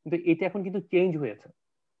 কিন্তু এটা এখন কিন্তু চেঞ্জ হয়েছে,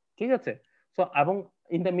 ঠিক আছে? সো এবং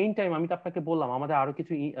ইন দ্য মেইন টাইম আমি তো আপনাকে বললাম আমাদের আরো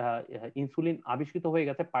কিছু ইনসুলিন আবিষ্কৃত হয়ে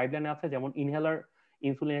গেছে, পাইপলাইনে আছে, যেমন ইনহেলার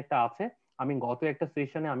ইনসুলিন একটা আছে, আমি গত একটা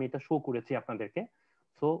সেশনে আমি এটা শো করেছি আপনাদেরকে।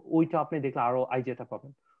 সো ওইটা আপনি দেখলে আরো আইডিয়াটা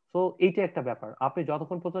পাবেন। সো এইটা একটা ব্যাপার, আপনি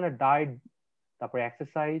যতক্ষণ পর্যন্ত ডায়েট, তারপরে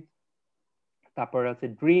এক্সারসাইজ, তারপরে আছে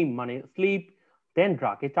ড্রিম মানে স্লিপ, দেন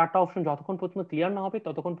ড্রাগ, এই চারটা অপশন যতক্ষণ পর্যন্ত ক্লিয়ার না হবে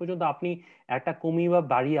ততক্ষণ পর্যন্ত আপনি একটা কমিয়ে বা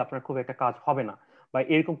বাড়িয়ে আপনার খুব একটা কাজ হবে না, বা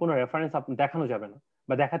এরকম কোনো রেফারেন্স আপনি দেখানো যাবে না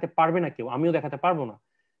বা দেখাতে পারবে না কেউ, আমিও দেখাতে পারবো না,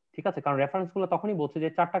 ঠিক আছে? কারণ রেফারেন্স গুলো তখনই বলছে যে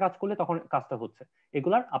চারটা কাজ করলে তখন কাজটা হচ্ছে।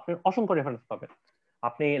 এগুলার আপনি অসংখ্য রেফারেন্স পাবেন,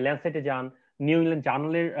 আপনি ল্যান্সেটে যান, নিউ ইংল্যান্ড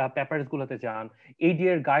জার্নালের পেপারস গুলোতে যান, এডি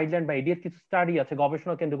এর গাইডলাইন বা এডি এর কিছু স্টাডি আছে,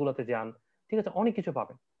 গবেষণা কেন্দ্রগুলোতে যান, ঠিক আছে? অনেক কিছু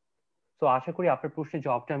পাবেন। তো আশা করি আপনার প্রশ্নের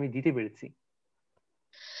জবাবটা আমি দিতে পেরেছি।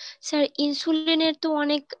 স্যার ইনসুলিনের তো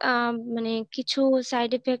অনেক মানে কিছু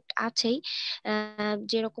সাইড এফেক্ট আছেই,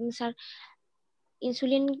 যেরকম স্যার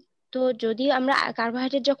ইনসুলিন তো যদি আমরা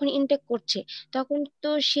কার্বোহাইড্রেট যখন ইনটেক করছে তখন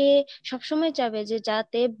তো সে সবসময় চাবে যে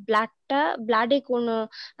যাতে ব্লাডে কোনো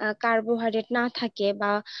কার্বোহাইড্রেট না থাকে,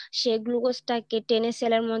 বা সে গ্লুকোজটাকে টেনে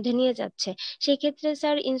সেলের মধ্যে নিয়ে যাচ্ছে। সেক্ষেত্রে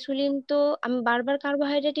স্যার ইনসুলিন তো আমি বারবার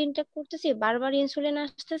কার্বোহাইড্রেট ইনটেক করতেছি, বারবার ইনসুলিন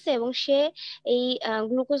আসতেছে, এবং সে এই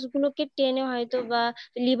গ্লুকোজ গুলোকে টেনে হয়তো বা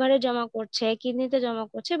লিভারে জমা করছে, কিডনিতে জমা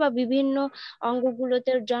করছে, বা বিভিন্ন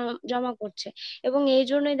অঙ্গগুলোতে জমা করছে। এবং এই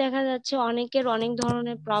জন্যই দেখা যাচ্ছে অনেকের অনেক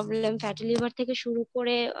ধরনের প্রবলেম, ফ্যাটি লিভার থেকে শুরু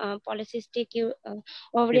করে পলিসিস্টিক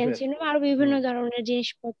ওভারিয়ান সিনড্রোম, আরো বিভিন্ন ধরনের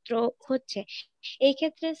জিনিসপত্র হচ্ছে। এই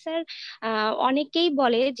ক্ষেত্রে স্যার অনেকেই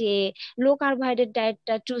বলে যে লো কার্বোহাইড্রেট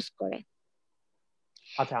ডায়েটটা চুজ করে।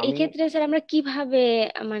 আচ্ছা, এই ক্ষেত্রে স্যার আমরা কিভাবে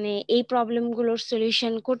মানে এই প্রবলেম গুলোর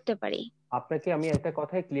সলিউশন করতে পারি? আপনাকে আমি একটা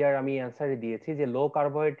কথাই ক্লিয়ার আমি অ্যান্সারে দিয়েছি যে লো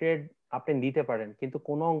কার্বোহাইড্রেট আপনি নিতে পারেন, কিন্তু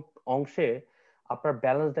কোনো অংশে আপনার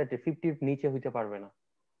ব্যালেন্স ডায়েটে 50 নিচে হইতে পারবে না।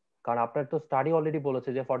 কারণ আপনার তো স্টাডি অলরেডি বলেছে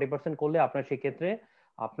যে 40% করলে আপনার সেক্ষেত্রে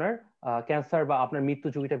আপনার ক্যান্সার বা আপনার মৃত্যু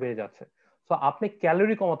ঝুঁকিটা বেড়ে যাচ্ছে। তো আপনি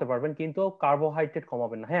ক্যালোরি কমাতে পারবেন কিন্তু কার্বোহাইড্রেট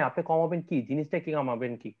কমাবেন না। হ্যাঁ, আপনি কমাবেন কি, জিনিসটা কি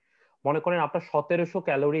কমাবেন কি? মনে করেন আপনার 1700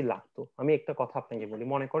 ক্যালোরি লাগতো, আমি একটা কথা আপনাকে বলি,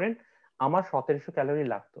 মনে করেন আমার 1700 ক্যালোরি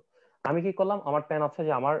লাগতো, আমি কি করলাম, আমার প্ল্যান আছে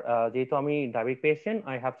যে আমার যেহেতু আমি diabetic patient,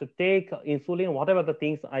 I have to take insulin, what ever the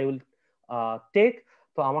things I will take.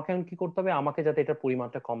 তো আমাকে এখন কি করতে হবে, আমাকে যাতে এটার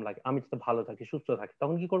পরিমাণটা কম লাগে, আমি যাতে ভালো থাকি, সুস্থ থাকি,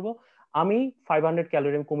 তখন কি করব, আমি 500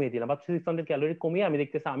 ক্যালোরি কমিয়ে দিলাম বা 600 ক্যালোরি কমিয়ে আমি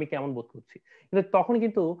দেখতেছি আমি কেমন বোধ করছি। কিন্তু তখন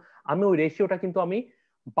কিন্তু আমি ওই রেশিওটা কিন্তু আমি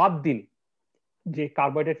বাদ দিই, যে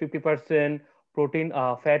কার্বোহাইড্রেট 50%, প্রোটিন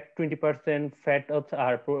ফ্যাট 20%, ফ্যাট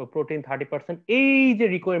আর প্রোটিন 30%, এই যে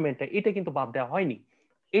রিকোয়ারমেন্টটা এটা কিন্তু বাদ দেওয়া হয়নি।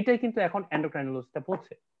 এটাই কিন্তু এখন এন্ডোক্রাইনোলজিস্টটা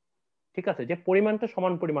বলছে, ঠিক আছে, যে পরিমাণটা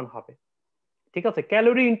সমান পরিমাণ হবে, ঠিক আছে?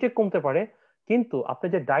 ক্যালোরি ইনটেক কমতে পারে কিন্তু আপনি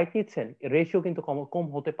যে ডায়েট নিচ্ছেন রেশিও কিন্তু কম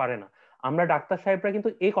হতে পারে না। আমরা ডাক্তার সাহেবরা কিন্তু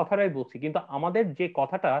এই কথাটাই বলছি, কিন্তু আমাদের যে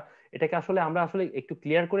কথাটা এটাকে আসলে আমরা আসলে একটু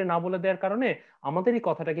ক্লিয়ার করে না বলে দেওয়ার কারণে আমাদের এই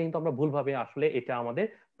কথাটাকে কিন্তু আমরা ভুলভাবে আসলে এটা আমাদের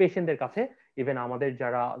পেশেন্টদের কাছে, ইভেন আমাদের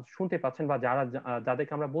যারা শুনতে পাচ্ছেন বা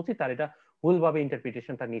যাদেরকে আমরা বলছি তার এটা ভুলভাবে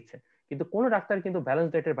ইন্টারপ্রিটেশনটা নিচ্ছে। কিন্তু কোনো ডাক্তার কিন্তু ব্যালেন্স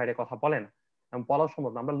ডায়েটের বাইরে কথা বলে না, বলা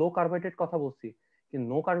সম্ভব না। আমরা লো কার্বোহাইড্রেট কথা বলছি কিন্তু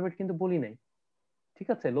নো কার্বোহাইড্রেট কিন্তু বলি নাই, ঠিক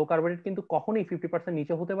আছে? লো কার্বোহাইড্রেট কিন্তু কখনোই 50%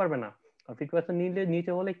 নিচে হতে পারবে না। 50%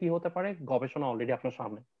 নিচে হলে কি হতে পারে, গবেষণা অলরেডি আপনার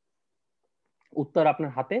সামনে, উত্তর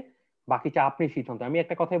আপনার হাতে, বাকিটা আপনি সিদ্ধান্ত। আমি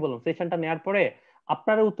একটা কথাই বললাম, সেশনটা নেওয়ার পরে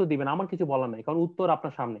আপনারা উত্তর দিবেন, আমার কিছু বলার নাই, কারণ উত্তর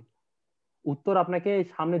আপনার সামনে, উত্তর আপনাকে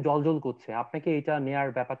সামনে জল করছে, আপনাকে এটা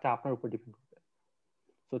নেয়ার ব্যাপারটা আপনার উপর ডিপেন্ড করবে।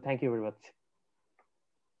 So thank you very much.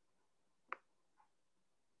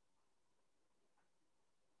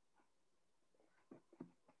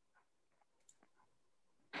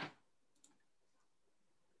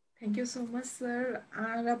 Thank you so much sir.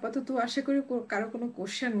 আর আপাতত আশা করি কারো কোনো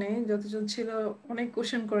কোশ্চেন নেই, যতজন ছিল অনেক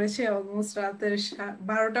কোশ্চেন করেছে, অলমোস্ট রাতের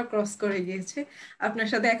 12টা ক্রস করে গিয়েছে। আপনার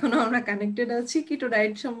সাথে এখনো আমরা কানেক্টেড আছি, কিটো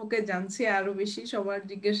ডায়েট সম্পর্কে জানছি আরো বেশি, সবার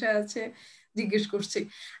জিজ্ঞাসা আছে, জিজ্ঞেস করছি।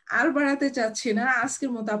 আর বাড়াতে চাচ্ছি না,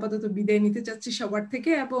 আজকের মতো আপাতত বিদায় নিতে চাচ্ছি সবার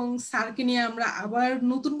থেকে, এবং স্যারকে নিয়ে আমরা আবার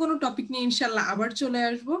নতুন কোনো টপিক নিয়ে ইনশাল্লাহ আবার চলে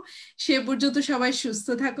আসব। সে পর্যন্ত সবাই সুস্থ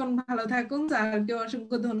থাকুন, ভালো থাকুন। স্যারকে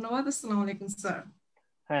অসংখ্য ধন্যবাদ। আসসালামু আলাইকুম স্যার।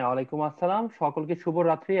 হ্যাঁ, ওয়ালাইকুম আসসালাম, সকলকে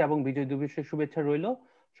শুভরাত্রি এবং বিজয় দিবসের শুভেচ্ছা রইল।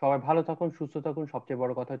 সবাই ভালো থাকুন, সুস্থ থাকুন, সবচেয়ে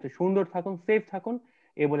বড় কথা হচ্ছে সুন্দর থাকুন, সেফ থাকুন,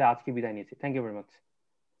 এই বলে আজকে বিদায় নিচ্ছি। Thank you very much.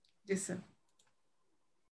 G sir.